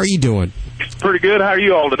 Jeff, how are you doing? Pretty good. How are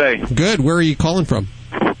you all today? Good. Where are you calling from?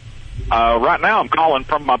 Right now I'm calling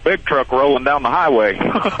from my big truck rolling down the highway.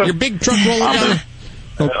 Your big truck rolling down?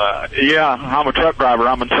 Yeah, I'm a truck driver.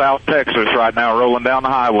 I'm in South Texas right now rolling down the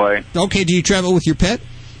highway. Okay, do you travel with your pet?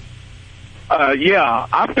 Yeah,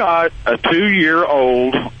 I've got a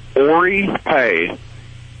 2-year-old Ori Pay,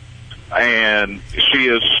 and she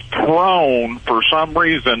is prone, for some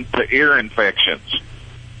reason, to ear infections.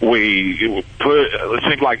 It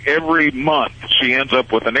seems like every month she ends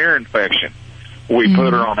up with an ear infection. We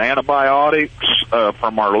put her on antibiotics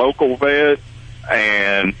from our local vet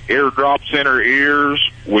and eardrops in her ears.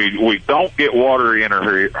 We don't get water in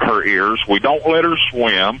her ears. We don't let her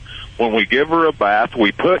swim. When we give her a bath,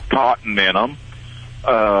 we put cotton in them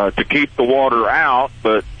to keep the water out,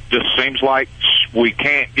 but just seems like we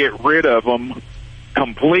can't get rid of them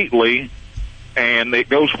completely, and it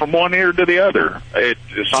goes from one ear to the other.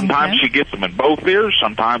 Sometimes she gets them in both ears.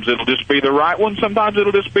 Sometimes it'll just be the right one. Sometimes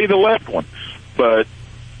it'll just be the left one. But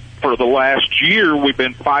for the last year, we've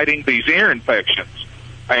been fighting these ear infections.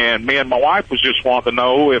 And me and my wife was just wanting to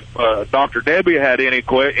know if Dr. Debbie had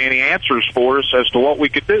any answers for us as to what we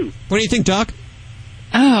could do. What do you think, Doc?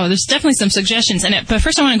 Oh, there's definitely some suggestions. But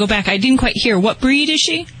first I want to go back. I didn't quite hear. What breed is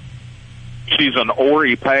she? She's an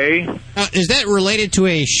Ori Pay. Is that related to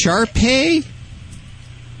a Shar-Pei?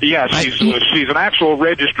 Yeah, she's an actual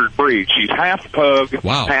registered breed. She's half pug,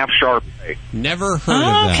 half Shar-Pei. Never heard of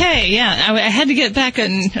that. Okay, yeah. I had to get back a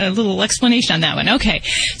little explanation on that one. Okay,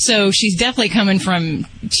 so she's definitely coming from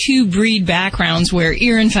 2 breed backgrounds where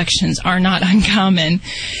ear infections are not uncommon.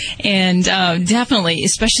 And definitely,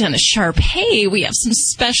 especially on the Shar-Pei, we have some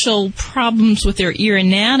special problems with their ear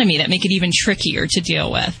anatomy that make it even trickier to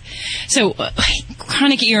deal with. So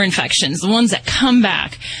chronic ear infections, the ones that come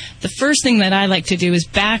back, the first thing that I like to do is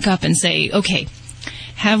back up and say, okay,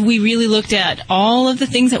 have we really looked at all of the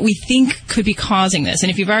things that we think could be causing this?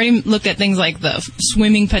 And if you've already looked at things like the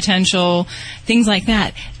swimming potential, things like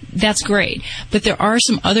that, that's great. But there are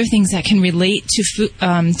some other things that can relate to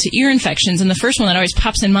ear infections. And the first one that always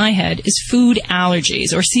pops in my head is food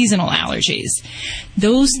allergies or seasonal allergies.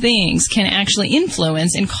 Those things can actually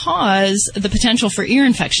influence and cause the potential for ear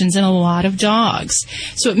infections in a lot of dogs.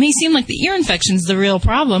 So it may seem like the ear infection is the real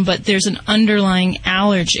problem, but there's an underlying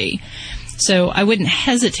allergy. So I wouldn't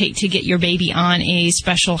hesitate to get your baby on a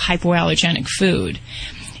special hypoallergenic food.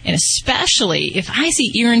 And especially if I see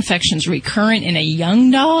ear infections recurrent in a young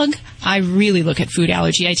dog, I really look at food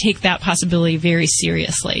allergy. I take that possibility very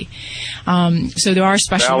seriously. So there are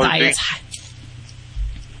special diets.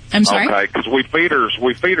 I'm sorry? Okay, because we feed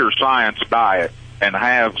her science diet and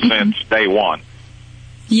have since day one.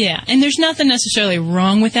 Yeah, and there's nothing necessarily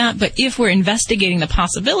wrong with that, but if we're investigating the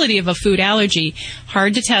possibility of a food allergy,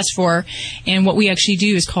 hard to test for, and what we actually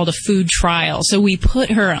do is called a food trial. So we put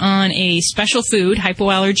her on a special food,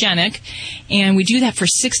 hypoallergenic, and we do that for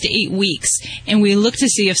 6 to 8 weeks, and we look to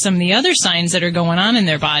see if some of the other signs that are going on in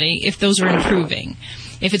their body, if those are improving.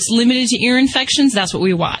 If it's limited to ear infections, that's what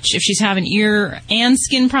we watch. If she's having ear and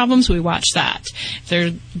skin problems, we watch that. If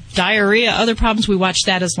there's diarrhea, other problems, we watch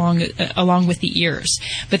that along with the ears.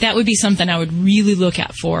 But that would be something I would really look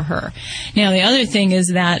at for her. Now, the other thing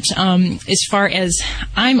is that as far as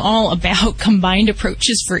I'm all about combined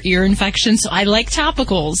approaches for ear infections, so I like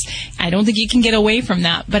topicals. I don't think you can get away from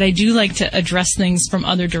that, but I do like to address things from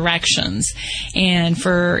other directions. And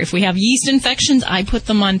if we have yeast infections, I put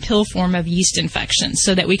them on pill form of yeast infections,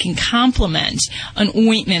 so that we can complement an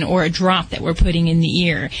ointment or a drop that we're putting in the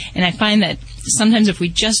ear. And I find that sometimes if we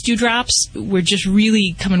just do drops, we're just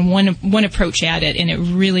really coming one approach at it, and it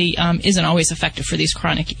really isn't always effective for these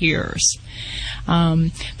chronic ears.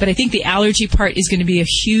 But I think the allergy part is going to be a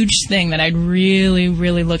huge thing that I'd really,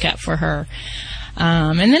 really look at for her.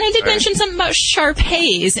 And then I did mention something about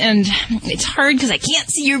Shar-Peis, and it's hard because I can't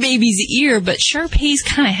see your baby's ear, but Shar-Peis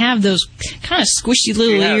kind of have those kind of squishy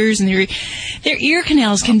little ears, and their ear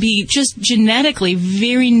canals can be just genetically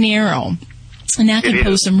very narrow. And that can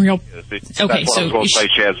pose some real... Okay, that's what I was going to say.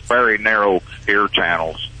 She has very narrow ear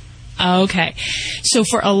channels. Okay. So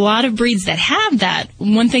for a lot of breeds that have that,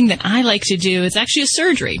 one thing that I like to do is actually a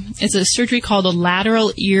surgery. It's a surgery called a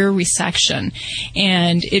lateral ear resection.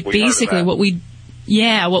 And it basically, what we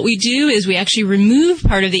do is we actually remove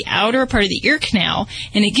part of the outer part of the ear canal,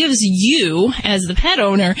 and it gives you, as the pet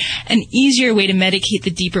owner, an easier way to medicate the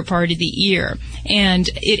deeper part of the ear. And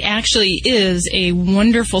it actually is a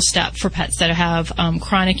wonderful step for pets that have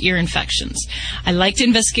chronic ear infections. I like to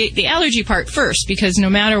investigate the allergy part first, because no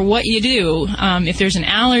matter what you do, if there's an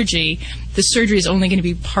allergy, the surgery is only going to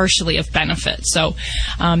be partially of benefit. So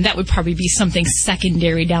that would probably be something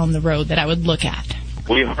secondary down the road that I would look at.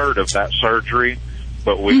 We heard of that surgery,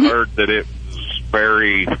 but we heard that it was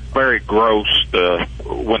very, very gross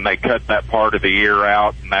when they cut that part of the ear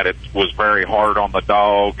out, and that it was very hard on the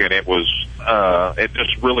dog, and it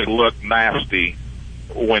just really looked nasty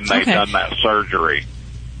when they done that surgery.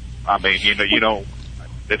 I mean, you know,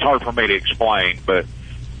 it's hard for me to explain, but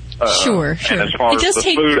sure. And as far as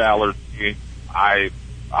the food allergy,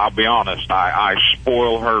 I'll be honest, I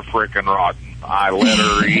spoil her frickin' rotten. I let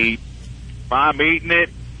her eat. If I'm eating it,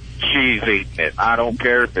 she's eating it. I don't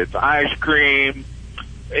care if it's ice cream.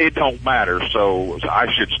 It don't matter. So I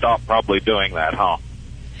should stop probably doing that, huh?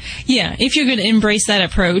 Yeah, if you're going to embrace that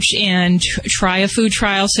approach and try a food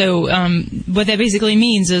trial. So what that basically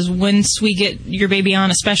means is once we get your baby on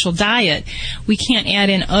a special diet, we can't add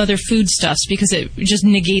in other foodstuffs because it just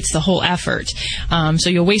negates the whole effort. So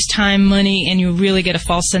you'll waste time, money, and you really get a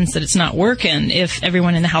false sense that it's not working if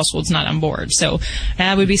everyone in the household's not on board. So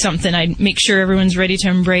that would be something I'd make sure everyone's ready to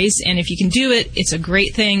embrace. And if you can do it, it's a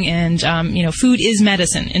great thing. And, food is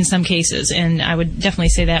medicine in some cases. And I would definitely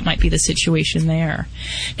say that might be the situation there.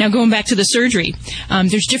 Now, going back to the surgery,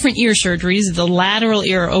 there's different ear surgeries. The lateral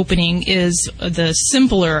ear opening is the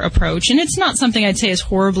simpler approach, and it's not something I'd say is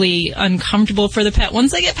horribly uncomfortable for the pet.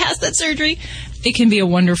 Once they get past that surgery, it can be a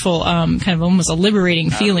wonderful, kind of almost a liberating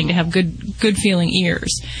feeling to have good feeling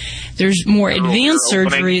ears. There's more advanced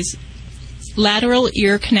surgeries. Lateral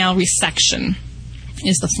ear canal resection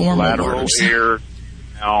is the formal lateral ear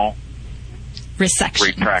canal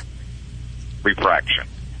resection. Refraction.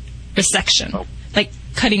 Resection. Oh. Like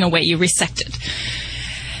cutting away, you resect it.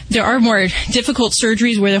 There are more difficult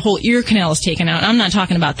surgeries where the whole ear canal is taken out. I'm not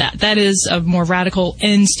talking about that. That is a more radical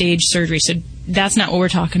end-stage surgery, so that's not what we're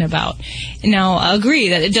talking about. Now, I agree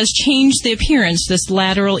that it does change the appearance, this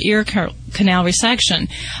lateral ear canal resection.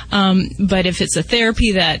 But if it's a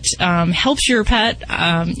therapy that helps your pet,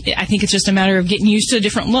 I think it's just a matter of getting used to a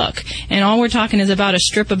different look. And all we're talking is about a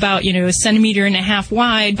strip about, 1.5 centimeters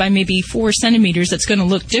wide by maybe 4 centimeters that's going to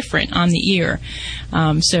look different on the ear.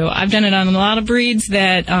 So I've done it on a lot of breeds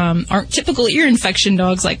that aren't typical ear infection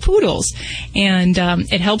dogs like poodles. And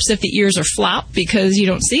it helps if the ears are flopped because you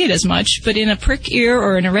don't see it as much. But in a prick ear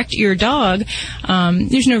or an erect ear dog,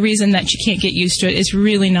 there's no reason that you can't get used to it. It's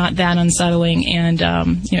really not that unsettling, and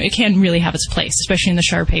it can really have its place, especially in the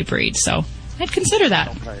Shar-Pei breed. So I'd consider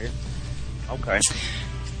that. Okay.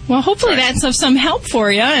 Well, hopefully that's of some help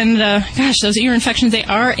for you. And gosh, those ear infections, they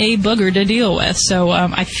are a booger to deal with. So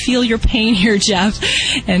I feel your pain here, Jeff,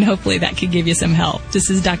 and hopefully that could give you some help. This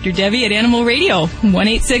is Dr. Debbie at Animal Radio,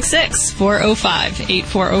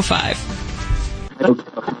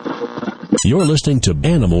 1-866-405-8405. You're listening to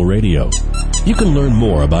Animal Radio. You can learn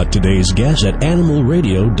more about today's guest at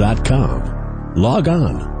animalradio.com. Log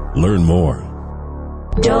on. Learn more.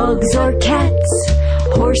 Dogs or cats,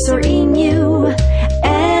 horse or emu,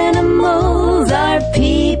 animals are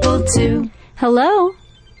people too. Hello?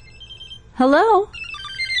 Hello?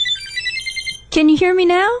 Can you hear me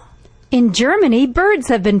now? In Germany, birds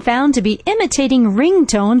have been found to be imitating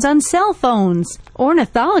ringtones on cell phones.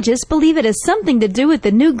 Ornithologists believe it has something to do with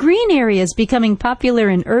the new green areas becoming popular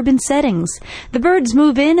in urban settings. The birds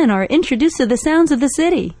move in and are introduced to the sounds of the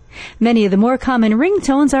city. Many of the more common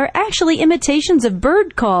ringtones are actually imitations of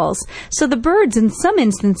bird calls, so the birds in some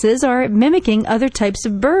instances are mimicking other types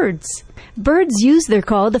of birds. Birds use their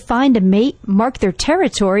call to find a mate, mark their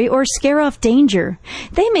territory, or scare off danger.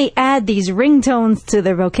 They may add these ringtones to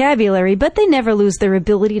their vocabulary, but they never lose their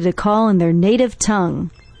ability to call in their native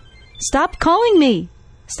tongue. Stop calling me!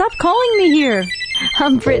 Stop calling me here!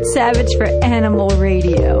 I'm Britt Savage for Animal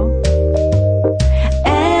Radio.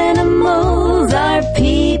 Animals are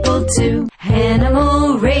people too.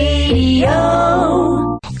 Animal Radio.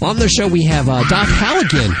 On the show, we have Doc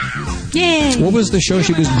Halligan. Yay! What was the show?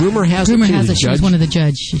 She was Groomer Has Groomer It. Has It. She was one of the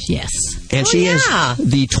judges, yes. And she has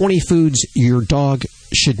the 20 foods your dog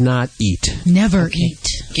should not eat. Never eat.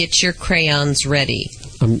 Get your crayons ready.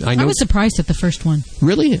 I know. I was surprised at the first one.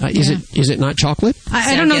 Really? Is it not chocolate?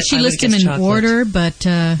 I don't know if she listed them in order, but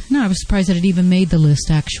no, I was surprised that it even made the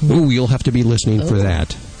list, actually. Oh, you'll have to be listening for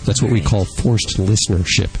that. That's what we call forced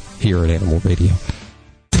listenership here at Animal Radio.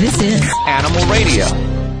 This is Animal Radio.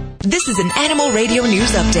 This is an Animal Radio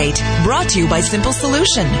News Update brought to you by Simple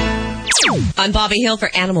Solution. I'm Bobby Hill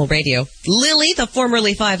for Animal Radio. Lily, the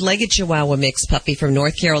formerly 5-legged Chihuahua mixed puppy from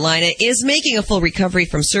North Carolina, is making a full recovery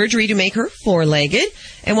from surgery to make her 4-legged.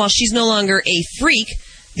 And while she's no longer a freak,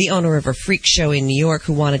 the owner of a freak show in New York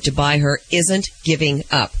who wanted to buy her isn't giving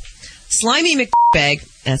up. Slimy McBag,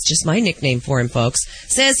 that's just my nickname for him, folks,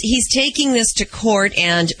 says he's taking this to court,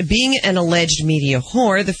 and being an alleged media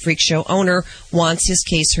whore, the freak show owner wants his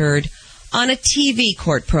case heard on a TV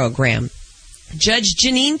court program. Judge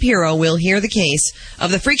Janine Pirro will hear the case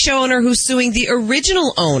of the freak show owner who's suing the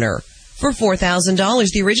original owner for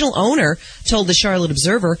 $4,000. The original owner told the Charlotte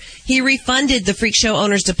Observer he refunded the freak show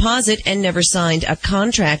owner's deposit and never signed a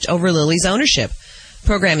contract over Lily's ownership.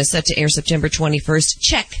 Program is set to air September 21st.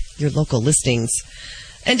 Check your local listings.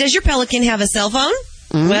 And does your pelican have a cell phone?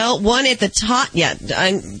 Mm-hmm. Well, one at the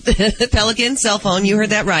Pelican cell phone, you heard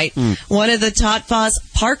that right. One of the Totfas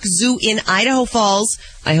Park Zoo in Idaho Falls.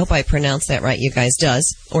 I hope I pronounced that right, you guys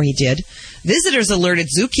does, or he did. Visitors alerted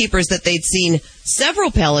zookeepers that they'd seen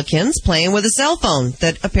several pelicans playing with a cell phone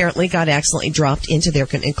that apparently got accidentally dropped into their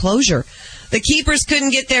enclosure. The keepers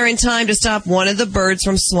couldn't get there in time to stop one of the birds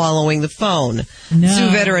from swallowing the phone. No. Zoo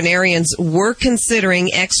veterinarians were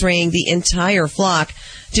considering x-raying the entire flock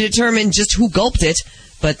to determine just who gulped it,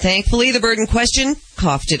 but thankfully the bird in question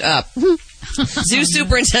coughed it up. Zoo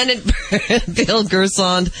Superintendent Bill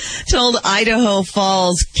Gersond told Idaho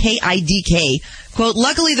Falls KIDK, quote,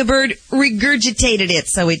 luckily the bird regurgitated it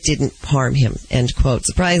so it didn't harm him, end quote.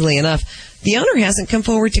 Surprisingly enough, the owner hasn't come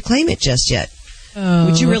forward to claim it just yet. Oh.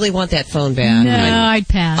 Would you really want that phone back? No, I'd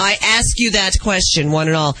pass. I ask you that question, one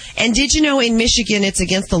and all. And did you know in Michigan it's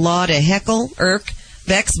against the law to heckle, irk,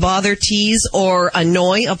 vex, bother, tease, or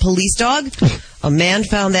annoy a police dog? A man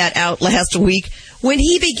found that out last week when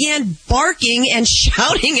he began barking and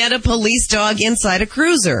shouting at a police dog inside a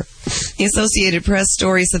cruiser. The Associated Press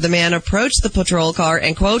story said the man approached the patrol car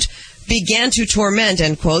and, quote, began to torment,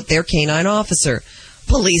 end quote, their canine officer.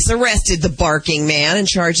 Police arrested the barking man and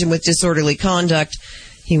charged him with disorderly conduct.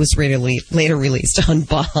 He was later released on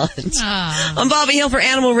bond. I'm Bobby Hill for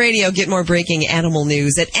Animal Radio. Get more breaking animal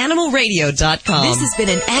news at animalradio.com. This has been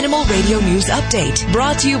an Animal Radio News Update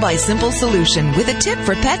brought to you by Simple Solution with a tip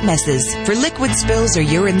for pet messes. For liquid spills or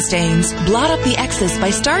urine stains, blot up the excess by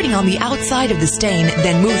starting on the outside of the stain,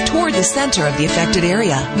 then move toward the center of the affected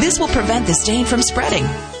area. This will prevent the stain from spreading.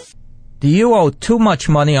 Do you owe too much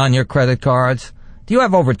money on your credit cards? Do you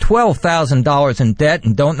have over $12,000 in debt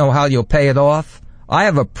and don't know how you'll pay it off? I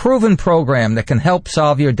have a proven program that can help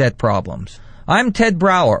solve your debt problems. I'm Ted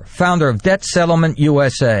Brower, founder of Debt Settlement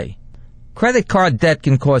USA. Credit card debt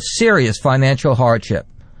can cause serious financial hardship,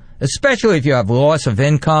 especially if you have loss of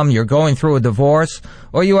income, you're going through a divorce,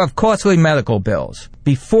 or you have costly medical bills.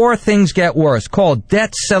 Before things get worse, call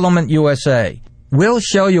Debt Settlement USA. We'll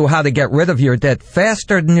show you how to get rid of your debt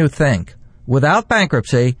faster than you think, without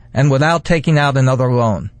bankruptcy and without taking out another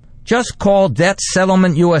loan. Just call Debt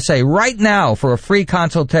Settlement USA right now for a free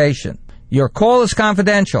consultation. Your call is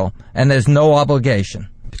confidential and there's no obligation.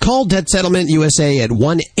 Call Debt Settlement USA at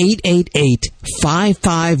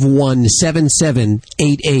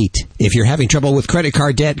 1-888-551-7788. If you're having trouble with credit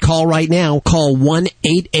card debt, call right now. Call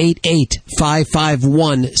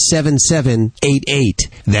 1-888-551-7788.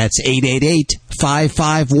 That's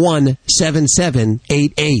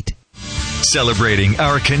 888-551-7788. Celebrating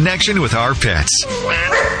our connection with our pets.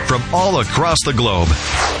 From all across the globe,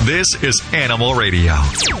 this is Animal Radio.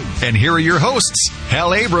 And here are your hosts,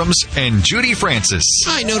 Hal Abrams and Judy Francis.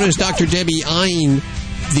 I noticed Dr. Debbie eyeing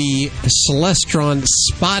the Celestron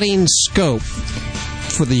spotting scope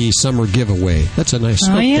for the summer giveaway. That's a nice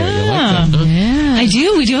scope there. You like that, huh? Yeah, I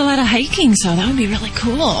do. We do a lot of hiking, so that would be really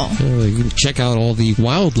cool. You can check out all the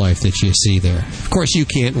wildlife that you see there. Of course, you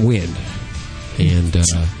can't win. And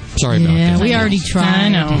sorry about that. Yeah, we already tried. I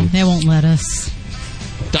know. They won't let us.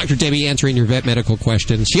 Dr. Debbie answering your vet medical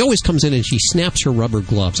questions. She always comes in and she snaps her rubber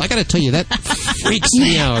gloves. I got to tell you, that freaks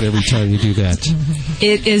me out every time you do that.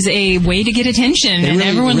 It is a way to get attention, and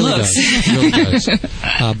everyone looks. Does. It really does.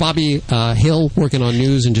 Bobby Hill working on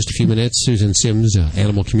news in just a few minutes. Susan Sims,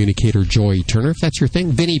 animal communicator Joy Turner, if that's your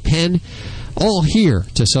thing. Vinnie Penn, all here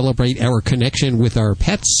to celebrate our connection with our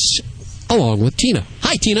pets, along with Tina.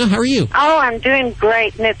 Hi, Tina. How are you? Oh, I'm doing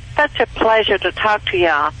great, and it's such a pleasure to talk to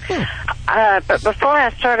y'all. But before I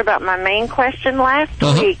start about my main question, last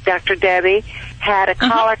week, Dr. Debbie, had a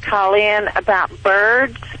caller call in about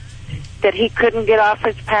birds that he couldn't get off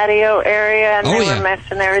his patio area, and they were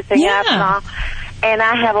messing everything up and all. And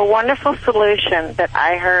I have a wonderful solution that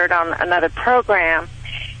I heard on another program.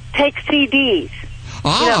 Take CDs. You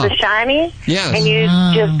know, the shiny? Yes. And you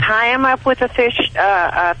just tie them up with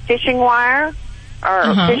a fishing wire or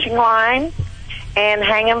a fishing line and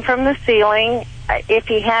hang them from the ceiling. If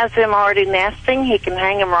he has them already nesting, he can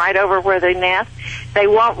hang them right over where they nest. They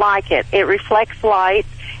won't like it. It reflects light,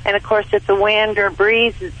 and of course if the wind or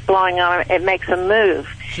breeze is blowing on them, it makes them move.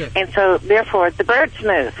 Sure. And so therefore the birds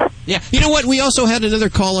move. Yeah. You know what? We also had another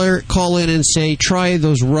caller call in and say, try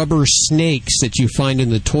those rubber snakes that you find in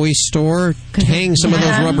the toy store. Hang some of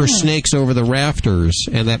those rubber snakes over the rafters,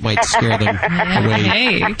 and that might scare them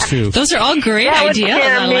away, too. Those are all great ideas.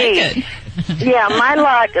 I like it. Yeah, my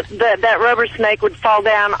luck, that rubber snake would fall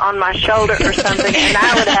down on my shoulder or something, and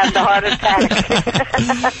I would have the heart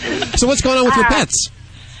attack. So what's going on with your pets?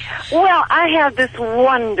 Well, I have this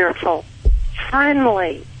wonderful,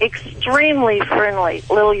 friendly, extremely friendly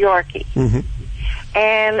little Yorkie. Mm-hmm.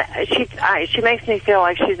 And she makes me feel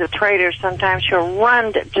like she's a traitor. Sometimes she'll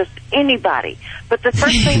run to just anybody. But the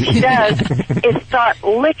first thing she does is start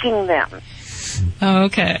licking them.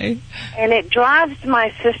 Okay. And it drives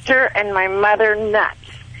my sister and my mother nuts.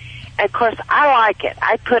 Of course, I like it.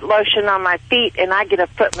 I put lotion on my feet, and I get a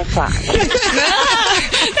foot massage.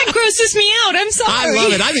 That grosses me out. I'm sorry. I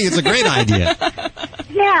love it. I think it's a great idea.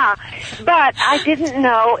 Yeah, but I didn't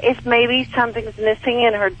know if maybe something's missing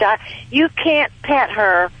in her diet. You can't pet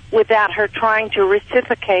her without her trying to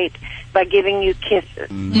reciprocate by giving you kisses.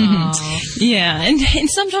 Mm-hmm. Yeah, and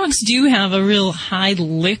some dogs do have a real high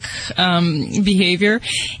lick behavior.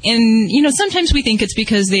 And, you know, sometimes we think it's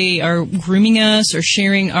because they are grooming us or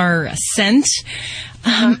sharing our scent.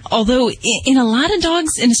 Although in a lot of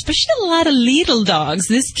dogs, and especially a lot of little dogs,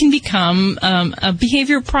 this can become a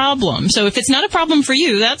behavior problem. So if it's not a problem for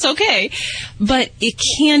you, that's okay. But it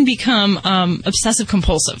can become obsessive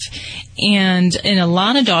compulsive. And in a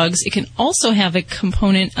lot of dogs, it can also have a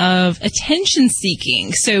component of attention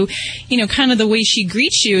seeking. So, you know, kind of the way she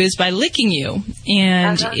greets you is by licking you.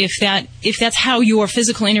 And if that's how your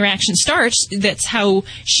physical interaction starts, that's how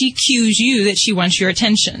she cues you that she wants your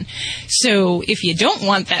attention. So if you don't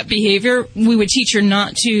want that behavior, we would teach her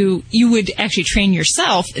not to, you would actually train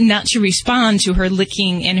yourself not to respond to her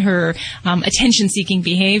licking and her attention-seeking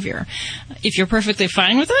behavior. If you're perfectly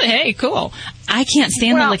fine with it, hey, cool. I can't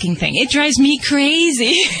stand the licking thing. It drives me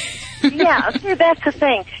crazy. Yeah, see, that's the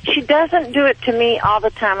thing. She doesn't do it to me all the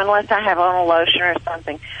time unless I have on a lotion or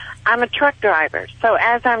something. I'm a truck driver, so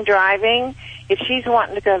as I'm driving, if she's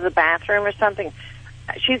wanting to go to the bathroom or something,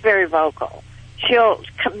 she's very vocal.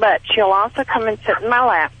 But she'll also come and sit in my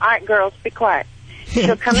lap. All right, girls, be quiet.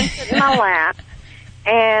 She'll come and sit in my lap,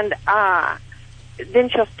 and then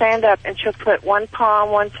she'll stand up and she'll put one paw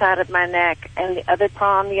on one side of my neck and the other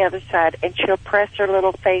paw on the other side, and she'll press her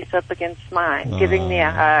little face up against mine, giving me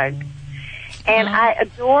a hug. And I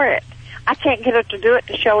adore it. I can't get her to do it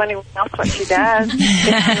to show anyone else what she does.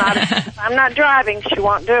 If I'm not driving, she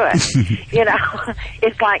won't do it. You know,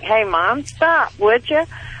 it's like, hey, Mom, stop, would you?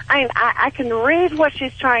 I can read what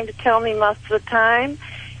she's trying to tell me most of the time,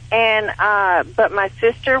 and but my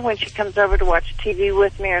sister, when she comes over to watch TV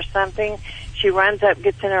with me or something, she runs up,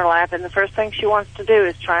 gets in her lap, and the first thing she wants to do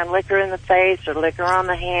is try and lick her in the face or lick her on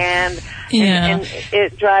the hand, and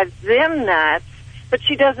it drives them nuts. But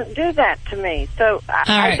she doesn't do that to me, so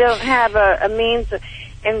I don't have a means.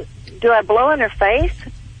 And do I blow in her face?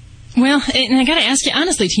 Well, and I got to ask you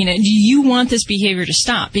honestly, Tina, do you want this behavior to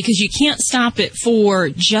stop? Because you can't stop it for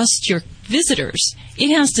just your visitors.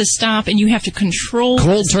 It has to stop, and you have to control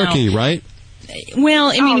cold turkey, right?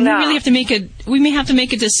 Well, I mean, we really have to we may have to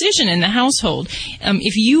make a decision in the household.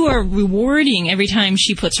 If you are rewarding every time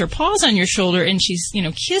she puts her paws on your shoulder and she's, you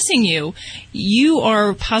know, kissing you, you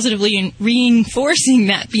are positively reinforcing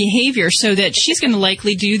that behavior so that she's going to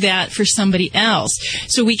likely do that for somebody else.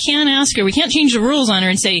 So we can't ask her, we can't change the rules on her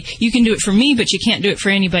and say, you can do it for me, but you can't do it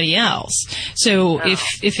for anybody else. So if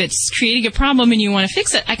it's creating a problem and you want to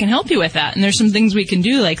fix it, I can help you with that. And there's some things we can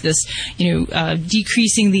do like this, you know,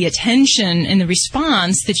 decreasing the attention and the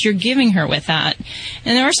response that you're giving her with that.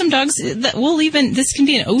 And there are some dogs that will even, this can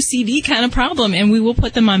be an OCD kind of problem, and we will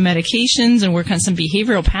put them on medications and work on some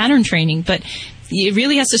behavioral pattern training, but it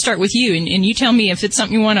really has to start with you, and you tell me if it's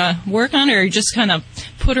something you want to work on or just kind of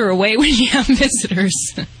put her away when you have visitors.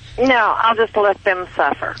 No, I'll just let them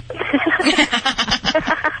suffer.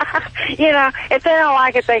 You know, if they don't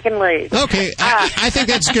like it, they can leave. Okay, I think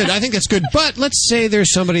that's good. I think that's good. But let's say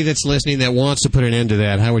there's somebody that's listening that wants to put an end to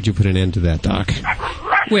that. How would you put an end to that, Doc?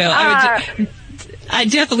 Well, I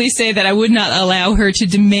definitely say that I would not allow her to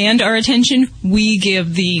demand our attention. We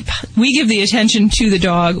give the attention to the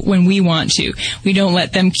dog when we want to. We don't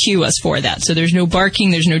let them cue us for that. So there's no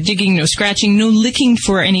barking, there's no digging, no scratching, no licking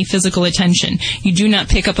for any physical attention. You do not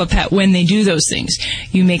pick up a pet when they do those things.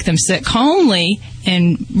 You make them sit calmly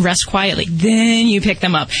and rest quietly. Then you pick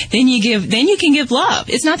them up. Then you can give love.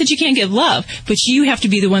 It's not that you can't give love, but you have to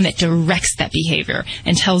be the one that directs that behavior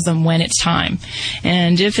and tells them when it's time.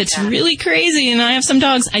 And if it's really crazy, and I have some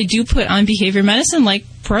dogs, I do put on behavior medicine like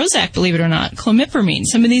Prozac, believe it or not, clomipramine.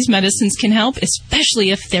 Some of these medicines can help,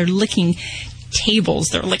 especially if they're licking tables,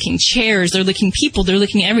 they're licking chairs, they're licking people, they're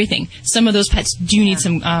licking everything. Some of those pets do need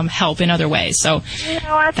some help in other ways. So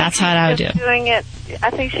that's how I do. I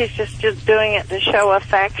think she's just doing it to show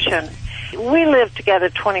affection. We live together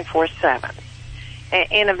 24/7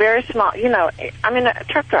 in a very small, I'm a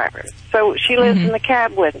truck driver, so she lives in the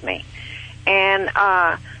cab with me. And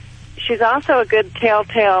she's also a good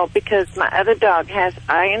telltale because my other dog has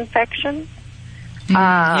eye infection.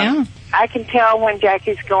 I can tell when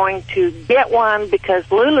Jackie's going to get one because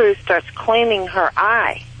Lulu starts cleaning her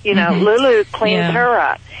eye. Lulu cleans her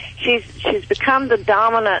up. She's become the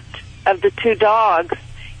dominant of the two dogs,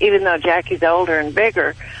 even though Jackie's older and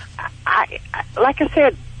bigger. Like I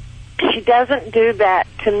said, she doesn't do that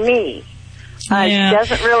to me. She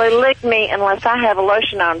doesn't really lick me unless I have a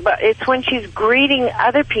lotion on. But it's when she's greeting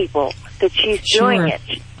other people that she's doing it.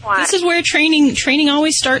 This is where training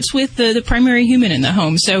always starts with the primary human in the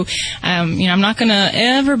home. So, I'm not going to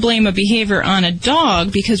ever blame a behavior on a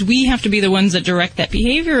dog because we have to be the ones that direct that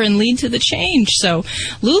behavior and lead to the change. So,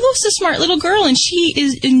 Lulu's a smart little girl and she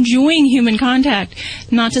is enjoying human contact.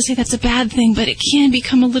 Not to say that's a bad thing, but it can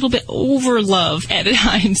become a little bit over love at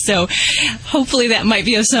times. So, hopefully that might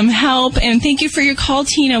be of some help. And thank you for your call,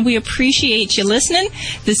 Tina. We appreciate you listening.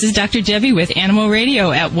 This is Dr. Debbie with Animal Radio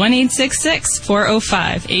at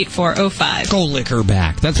 1-866-405-8405. Go lick her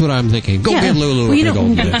back. That's what I'm thinking. Go get Lulu.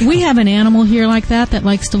 We have an animal here like that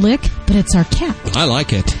likes to lick, but it's our cat. I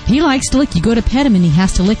like it. He likes to lick. You go to pet him and he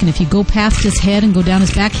has to lick, and if you go past his head and go down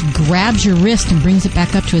his back, he grabs your wrist and brings it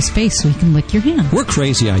back up to his face so he can lick your hand. We're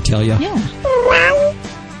crazy, I tell you. Yeah.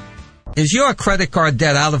 Is your credit card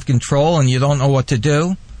debt out of control and you don't know what to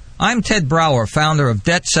do? I'm Ted Brower, founder of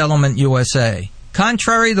Debt Settlement USA.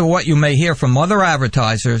 Contrary to what you may hear from other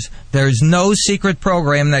advertisers, there is no secret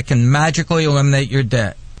program that can magically eliminate your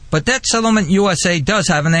debt. But Debt Settlement USA does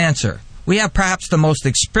have an answer. We have perhaps the most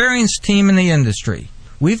experienced team in the industry.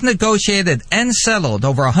 We've negotiated and settled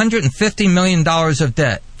over $150 million of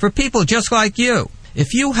debt for people just like you.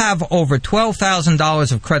 If you have over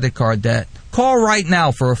 $12,000 of credit card debt, call right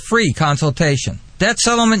now for a free consultation. Debt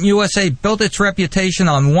Settlement USA built its reputation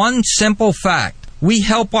on one simple fact. We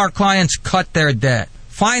help our clients cut their debt.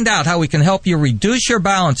 Find out how we can help you reduce your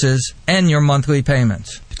balances and your monthly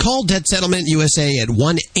payments. Call Debt Settlement USA at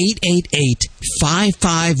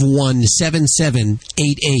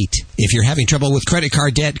 1-888-551-7788. If you're having trouble with credit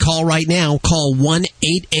card debt, call right now. Call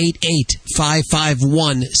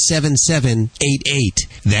 1-888-551-7788.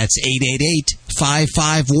 That's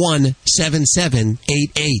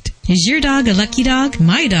 888-551-7788. Is your dog a lucky dog?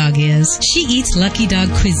 My dog is. She eats Lucky Dog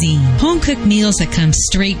cuisine. Home-cooked meals that come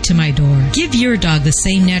straight to my door. Give your dog the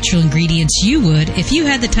same natural ingredients you would if you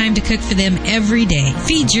had the time to cook for them every day.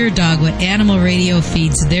 Feed your dog what Animal Radio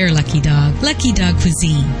feeds their lucky dog. Lucky Dog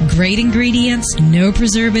cuisine. Great ingredients, no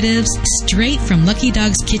preservatives, straight from Lucky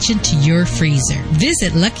Dog's kitchen to your freezer.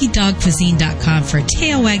 Visit LuckyDogCuisine.com for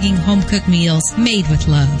tail-wagging home-cooked meals made with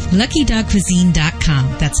love.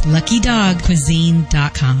 LuckyDogCuisine.com. That's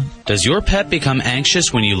LuckyDogCuisine.com. Does your pet become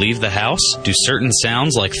anxious when you leave the house? Do certain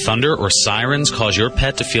sounds like thunder or sirens cause your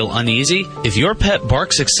pet to feel uneasy? If your pet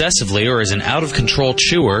barks excessively or is an out-of-control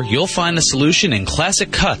chewer, you'll find the solution in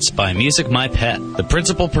Classic Cuts by Music My Pet. The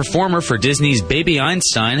principal performer for Disney's Baby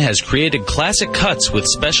Einstein has created Classic Cuts with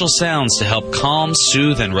special sounds to help calm,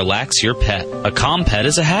 soothe, and relax your pet. A calm pet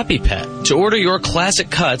is a happy pet. To order your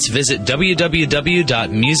Classic Cuts, visit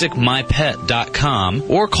www.musicmypet.com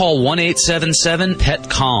or call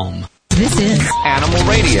 1-877-PET-CALM. This is Animal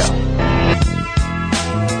Radio.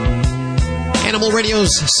 Animal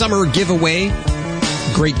Radio's summer giveaway.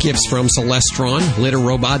 Great gifts from Celestron, Litter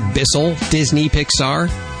Robot, Bissell, Disney, Pixar,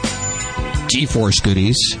 G-Force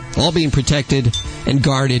goodies, all being protected and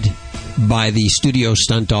guarded by the studio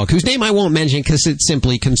stunt dog, whose name I won't mention because it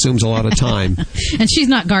simply consumes a lot of time. And she's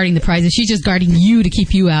not guarding the prizes. She's just guarding you to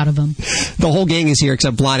keep you out of them. The whole gang is here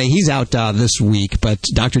except Vlade. He's out this week, but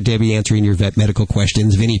Dr. Debbie answering your vet medical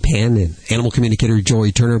questions, Vinnie Penn and animal communicator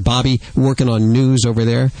Jory Turner, Bobby working on news over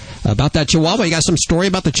there about that Chihuahua. You got some story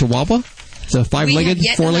about the Chihuahua? The five-legged, we have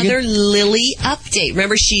yet four-legged? another Lily update.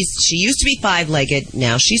 Remember, she used to be five-legged.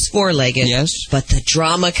 Now she's four-legged. Yes. But the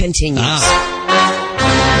drama continues.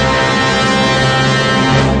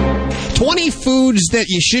 20 foods that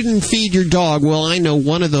you shouldn't feed your dog. Well, I know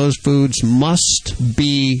one of those foods must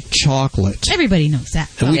be chocolate. Everybody knows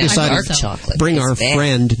that. And we decided dark chocolate to bring is our bad.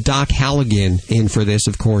 friend Doc Halligan in for this.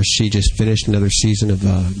 Of course, she just finished another season of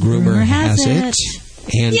Groomer Has It.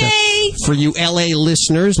 And for you L.A.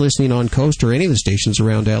 listeners listening on Coast or any of the stations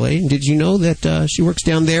around L.A., did you know that she works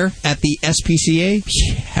down there at the SPCA?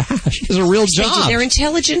 Yeah, she has a real job. They're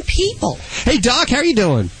intelligent people. Hey, Doc, how are you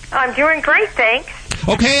doing? I'm doing great, thanks.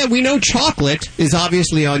 Okay, we know chocolate is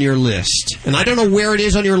obviously on your list. And I don't know where it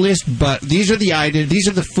is on your list, but these are the items, these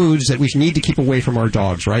are the foods that we need to keep away from our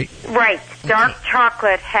dogs, right? Right. Dark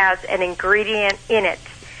chocolate has an ingredient in it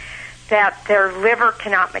that their liver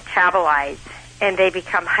cannot metabolize, and they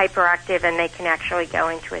become hyperactive and they can actually go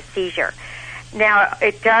into a seizure. Now,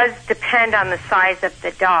 it does depend on the size of the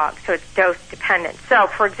dog, so it's dose dependent. So,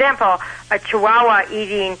 for example, a Chihuahua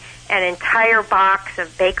eating an entire box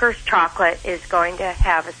of Baker's chocolate is going to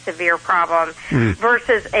have a severe problem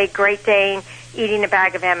versus a Great Dane eating a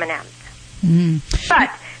bag of M&Ms.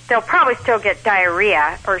 But they'll probably still get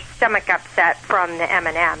diarrhea or stomach upset from the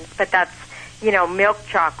M&Ms, but that's, milk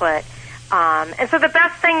chocolate. And so the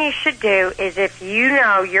best thing you should do is if you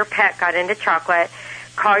know your pet got into chocolate,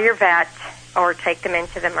 call your vet or take them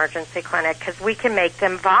into the emergency clinic because we can make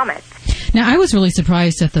them vomit. Now, I was really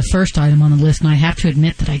surprised at the first item on the list, and I have to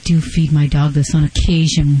admit that I do feed my dog this on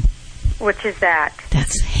occasion. Which is that?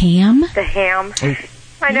 That's ham. The ham.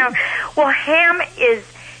 I know. Well, ham is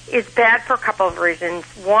bad for a couple of reasons.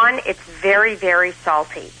 One, it's very, very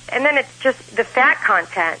salty. And then it's just the fat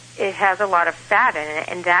content. It has a lot of fat in it,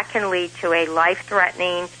 and that can lead to a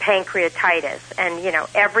life-threatening pancreatitis. And,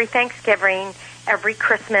 every Thanksgiving, every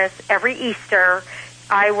Christmas, every Easter,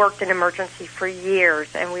 I worked in emergency for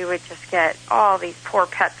years, and we would just get all these poor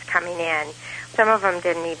pets coming in. Some of them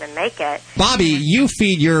didn't even make it. Bobby, you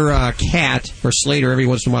feed your cat, or Slater, every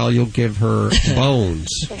once in a while you'll give her bones.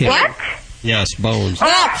 What? Yes, bones.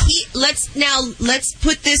 Well, let's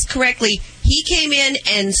put this correctly. He came in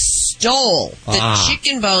and stole the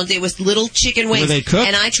chicken bones. It was little chicken wings. Were they cooked?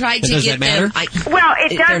 And I tried to does get that them. matter? Well,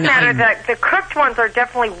 it does matter. The cooked ones are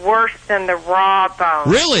definitely worse than the raw bones.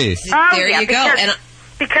 Really? Oh, there you go.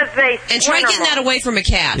 Because they and try getting that away from a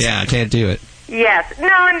cat. Yeah, I can't do it. Yes. No,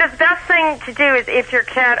 and the best thing to do is if your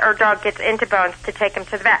cat or dog gets into bones, to take them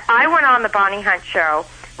to the vet. I went on the Bonnie Hunt show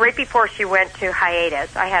right before she went to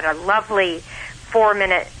hiatus. I had a lovely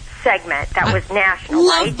 4-minute segment that was national.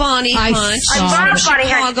 Love Bonnie Hunt. I love Bonnie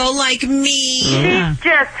Hunt. Chicago like me. She's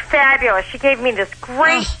just fabulous. She gave me this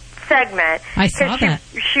great segment. I saw that.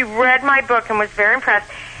 She read my book and was very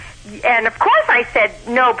impressed. And, of course, I said,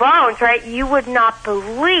 no bones, right? You would not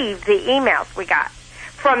believe the emails we got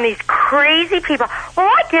from these crazy people. Well,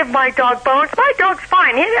 I give my dog bones. My dog's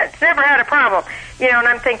fine. It's never had a problem. And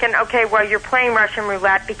I'm thinking, okay, well, you're playing Russian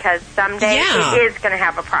roulette because someday it is going to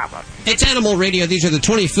have a problem. It's Animal Radio. These are the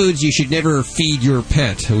 20 foods you should never feed your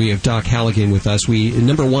pet. We have Doc Halligan with us.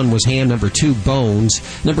 Number 1 was ham. Number 2, bones.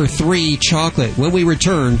 Number 3, chocolate. When we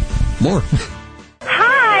return, more.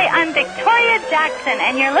 Hi, I'm Victoria Jackson,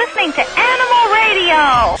 and you're listening to Animal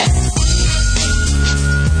Radio.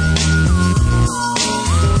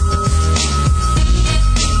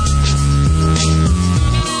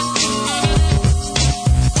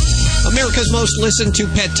 America's most listened to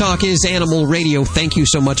Pet Talk is Animal Radio. Thank you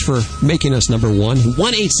so much for making us number 1.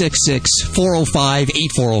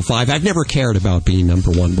 1-866-405-8405. I've never cared about being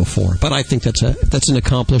number 1 before, but I think that's an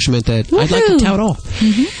accomplishment that I'd like to tout off.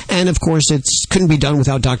 And of course, it couldn't be done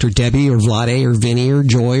without Dr. Debbie or Vlade or Vinny or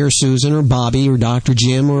Joy or Susan or Bobby or Dr.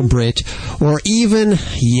 Jim or Britt or even,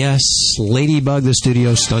 yes, Ladybug, the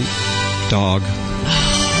studio stunt dog.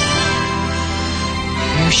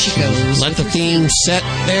 There she goes. Let the theme set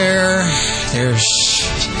there. There's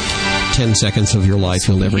 10 seconds of your life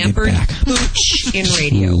you'll never get back. Pooch in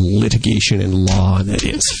radio. Litigation and law, and it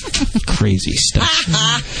is crazy stuff.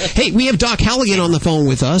 Hey, we have Doc Halligan on the phone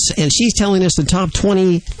with us, and she's telling us the top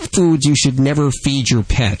 20 foods you should never feed your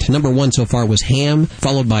pet. Number 1 so far was ham,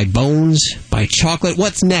 followed by bones, by chocolate.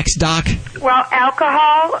 What's next, Doc? Well,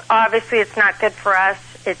 alcohol, obviously it's not good for us.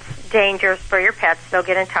 It's dangerous for your pets. They'll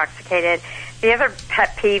get intoxicated. The other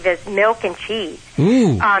pet peeve is milk and cheese.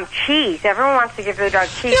 Ooh. Cheese. Everyone wants to give their dog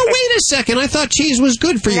cheese. Now, wait a second. I thought cheese was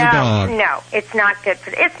good for your dog. No, it's not good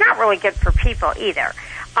for. It's not really good for people either.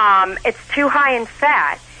 It's too high in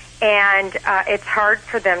fat, and it's hard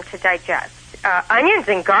for them to digest. Onions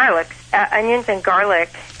and garlic onions and garlic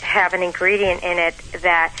have an ingredient in it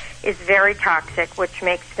that is very toxic, which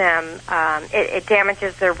makes them, it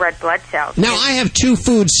damages their red blood cells. Now, I have 2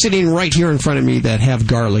 foods sitting right here in front of me that have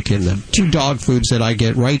garlic in them. 2 dog foods that I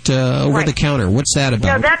get right over the counter. What's that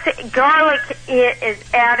about? No, garlic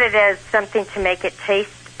is added as something to make it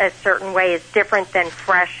taste a certain way. It's different than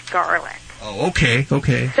fresh garlic. Oh, okay.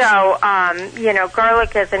 So,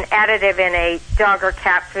 garlic as an additive in a dog or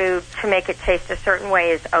cat food to make it taste a certain way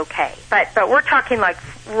is okay. But we're talking like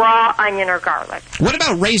raw onion or garlic. What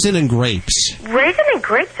about raisin and grapes? Raisin and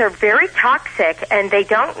grapes are very toxic, and they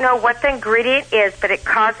don't know what the ingredient is, but it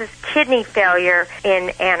causes kidney failure in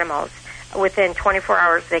animals. Within 24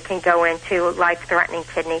 hours, they can go into life-threatening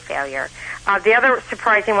kidney failure. The other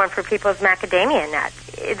surprising one for people is macadamia nuts.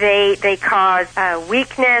 They cause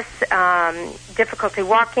weakness, difficulty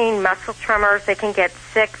walking, muscle tremors. They can get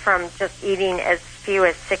sick from just eating as few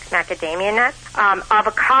as 6 macadamia nuts.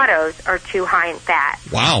 Avocados are too high in fat.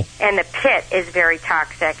 Wow. And the pit is very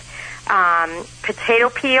toxic. Potato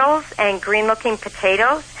peels and green-looking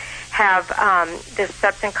potatoes have this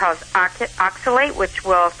substance called oxalate, which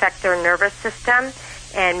will affect their nervous system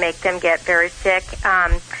and make them get very sick.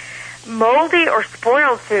 Moldy or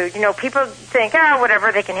spoiled food, people think,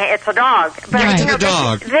 whatever, they can. It's a dog, but it's a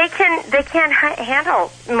dog. They can't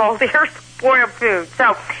handle moldy or spoiled food.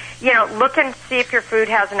 So, look and see if your food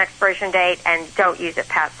has an expiration date, and don't use it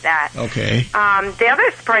past that. Okay. The other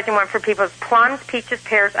surprising one for people is plums, peaches,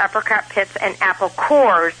 pears, apricot pits, and apple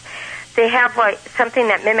cores. They have something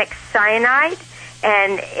that mimics cyanide,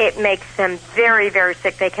 and it makes them very, very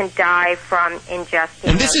sick. They can die from ingesting.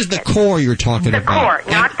 And this is the core you're talking about. The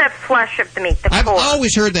core, not the flesh of the meat. I've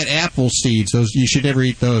always heard that apple seeds, those you should never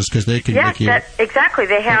eat those because they can make you. Exactly.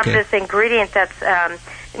 They have this ingredient that's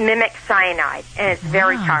mimics cyanide, and it's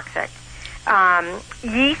very toxic.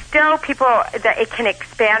 Yeast dough, it can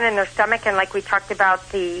expand in their stomach, and like we talked about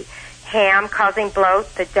the ham causing bloat,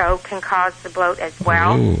 the dough can cause the bloat as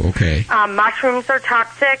well. Oh, okay. Mushrooms are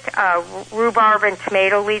toxic. Rhubarb and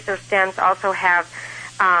tomato leaves or stems also have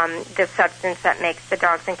the substance that makes the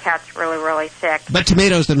dogs and cats really, really sick. But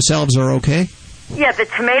tomatoes themselves are okay? Yeah, the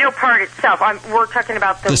tomato part itself. We're talking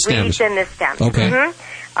about the leaves and the stems. Okay.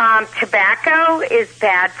 Mm-hmm. Tobacco is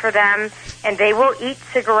bad for them, and they will eat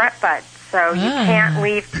cigarette butts. So you can't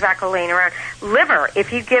leave tobacco laying around. Liver,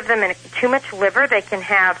 if you give them too much liver, they can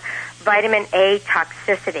have vitamin A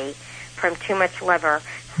toxicity from too much liver.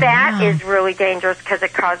 Fat is really dangerous because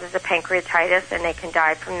it causes a pancreatitis, and they can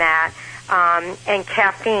die from that. And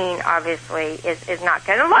caffeine, obviously, is not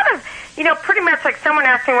good. A lot of, pretty much like someone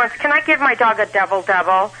asked me once, can I give my dog a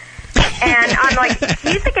double-double? And I'm like,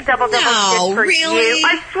 do you think a double-double is good for you?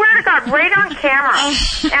 I swear to God, right on camera.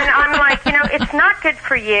 And I'm like, it's not good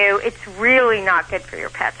for you. It's really not good for your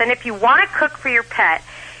pets. And if you want to cook for your pet,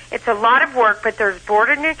 it's a lot of work, but there's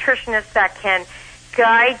boarded nutritionists that can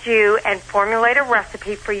guide you and formulate a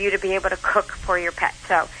recipe for you to be able to cook for your pet.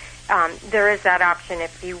 So there is that option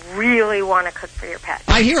if you really want to cook for your pet.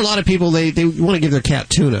 I hear a lot of people, they want to give their cat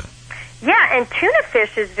tuna. Yeah, and tuna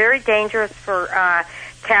fish is very dangerous for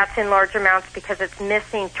cats in large amounts because it's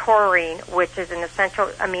missing taurine, which is an essential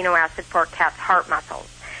amino acid for a cat's heart muscles.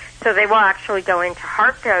 So they will actually go into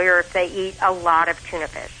heart failure if they eat a lot of tuna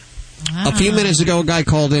fish. A few minutes ago, a guy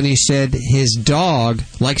called in. He said his dog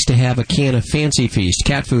likes to have a can of Fancy Feast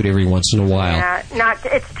cat food every once in a while. Yeah,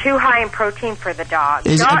 it's too high in protein for the dog.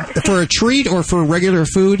 Is it for a treat or for regular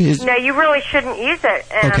food? No, you really shouldn't use it.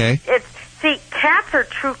 Okay. Cats are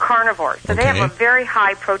true carnivores, so they have a very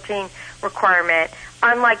high protein requirement,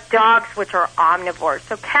 unlike dogs, which are omnivores.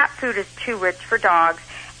 So cat food is too rich for dogs,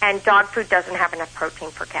 and dog food doesn't have enough protein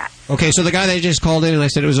for cats. Okay, so the guy that just called in and I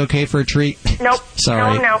said it was okay for a treat? Nope.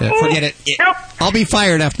 Sorry. No. Forget it. Nope. I'll be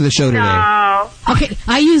fired after the show today. No. Okay,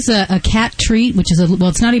 I use a cat treat, which is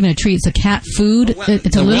it's not even a treat, it's a cat food.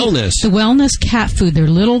 It's a little wellness. The wellness cat food. They're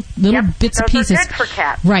little bits and pieces. Those are good for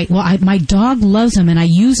cats. Right. Well, my dog loves them, and I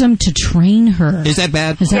use them to train her. Is that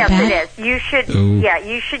bad? Yes, it is. You should. Yeah,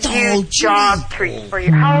 you should use dog treats for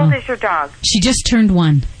your. How old is your dog? She just turned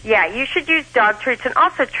 1. Yeah, you should use dog treats, and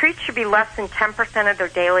also treats should be less than 10% of their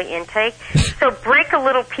daily intake. So break a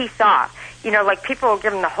little piece off. Like people will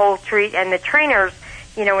give them the whole treat, and the trainers,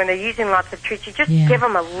 when they're using lots of treats, you just give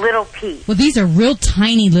them a little piece. Well, these are real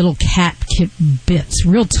tiny little cat bits,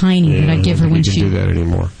 real tiny that I give her when she. Do that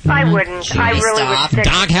anymore. I wouldn't. I really would stick.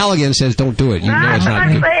 Doc Halligan says don't do it. You know it's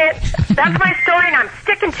not good. That's my story, and I'm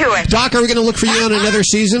sticking to it. Doc, are we going to look for you on another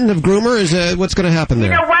season of Groomer? What's going to happen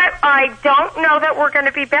there? You know what? I don't know that we're going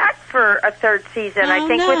to be back for a third season. I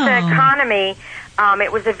think with the economy,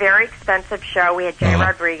 it was a very expensive show. We had Jay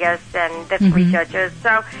Rodriguez and the 3 judges.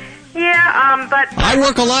 So, Yeah, but I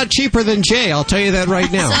work a lot cheaper than Jay. I'll tell you that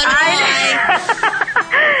right now.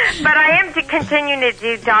 But I am continuing to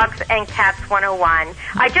do Dogs and Cats 101.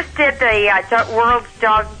 I just did the World's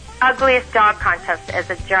Ugliest Dog Contest as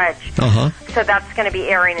a judge. So that's going to be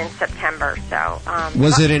airing in September. So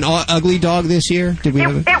was it an ugly dog this year? Did we?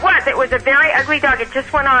 It was a very ugly dog. It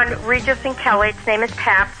just went on Regis and Kelly. Its name is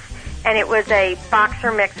Paps. And it was a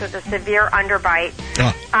boxer mix with a severe underbite.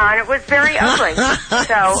 And it was very ugly.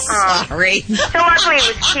 So, sorry. So ugly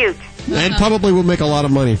it was cute. And probably will make a lot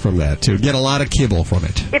of money from that, too. Get a lot of kibble from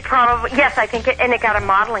it. It probably, yes, I think it got a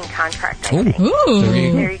modeling contract. I think. Ooh.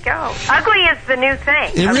 There you go. Ugly is the new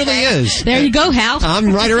thing. It really is. There you go, Hal.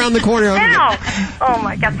 I'm right around the corner. Oh,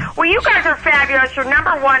 my God. Well, you guys are fabulous. You're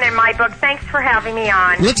number one in my book. Thanks for having me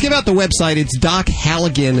on. Let's give out the website. It's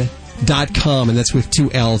DocHalligan.com, and that's with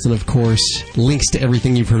 2 L's, and of course links to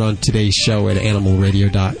everything you've heard on today's show at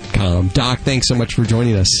animalradio.com. Doc, thanks so much for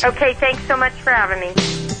joining us. Okay, thanks so much for having me.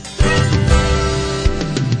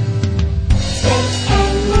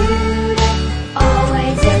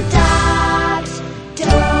 Always adopt,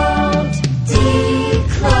 don't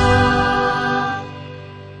declaw.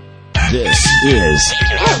 This is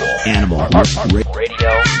Animal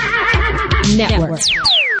Radio Network.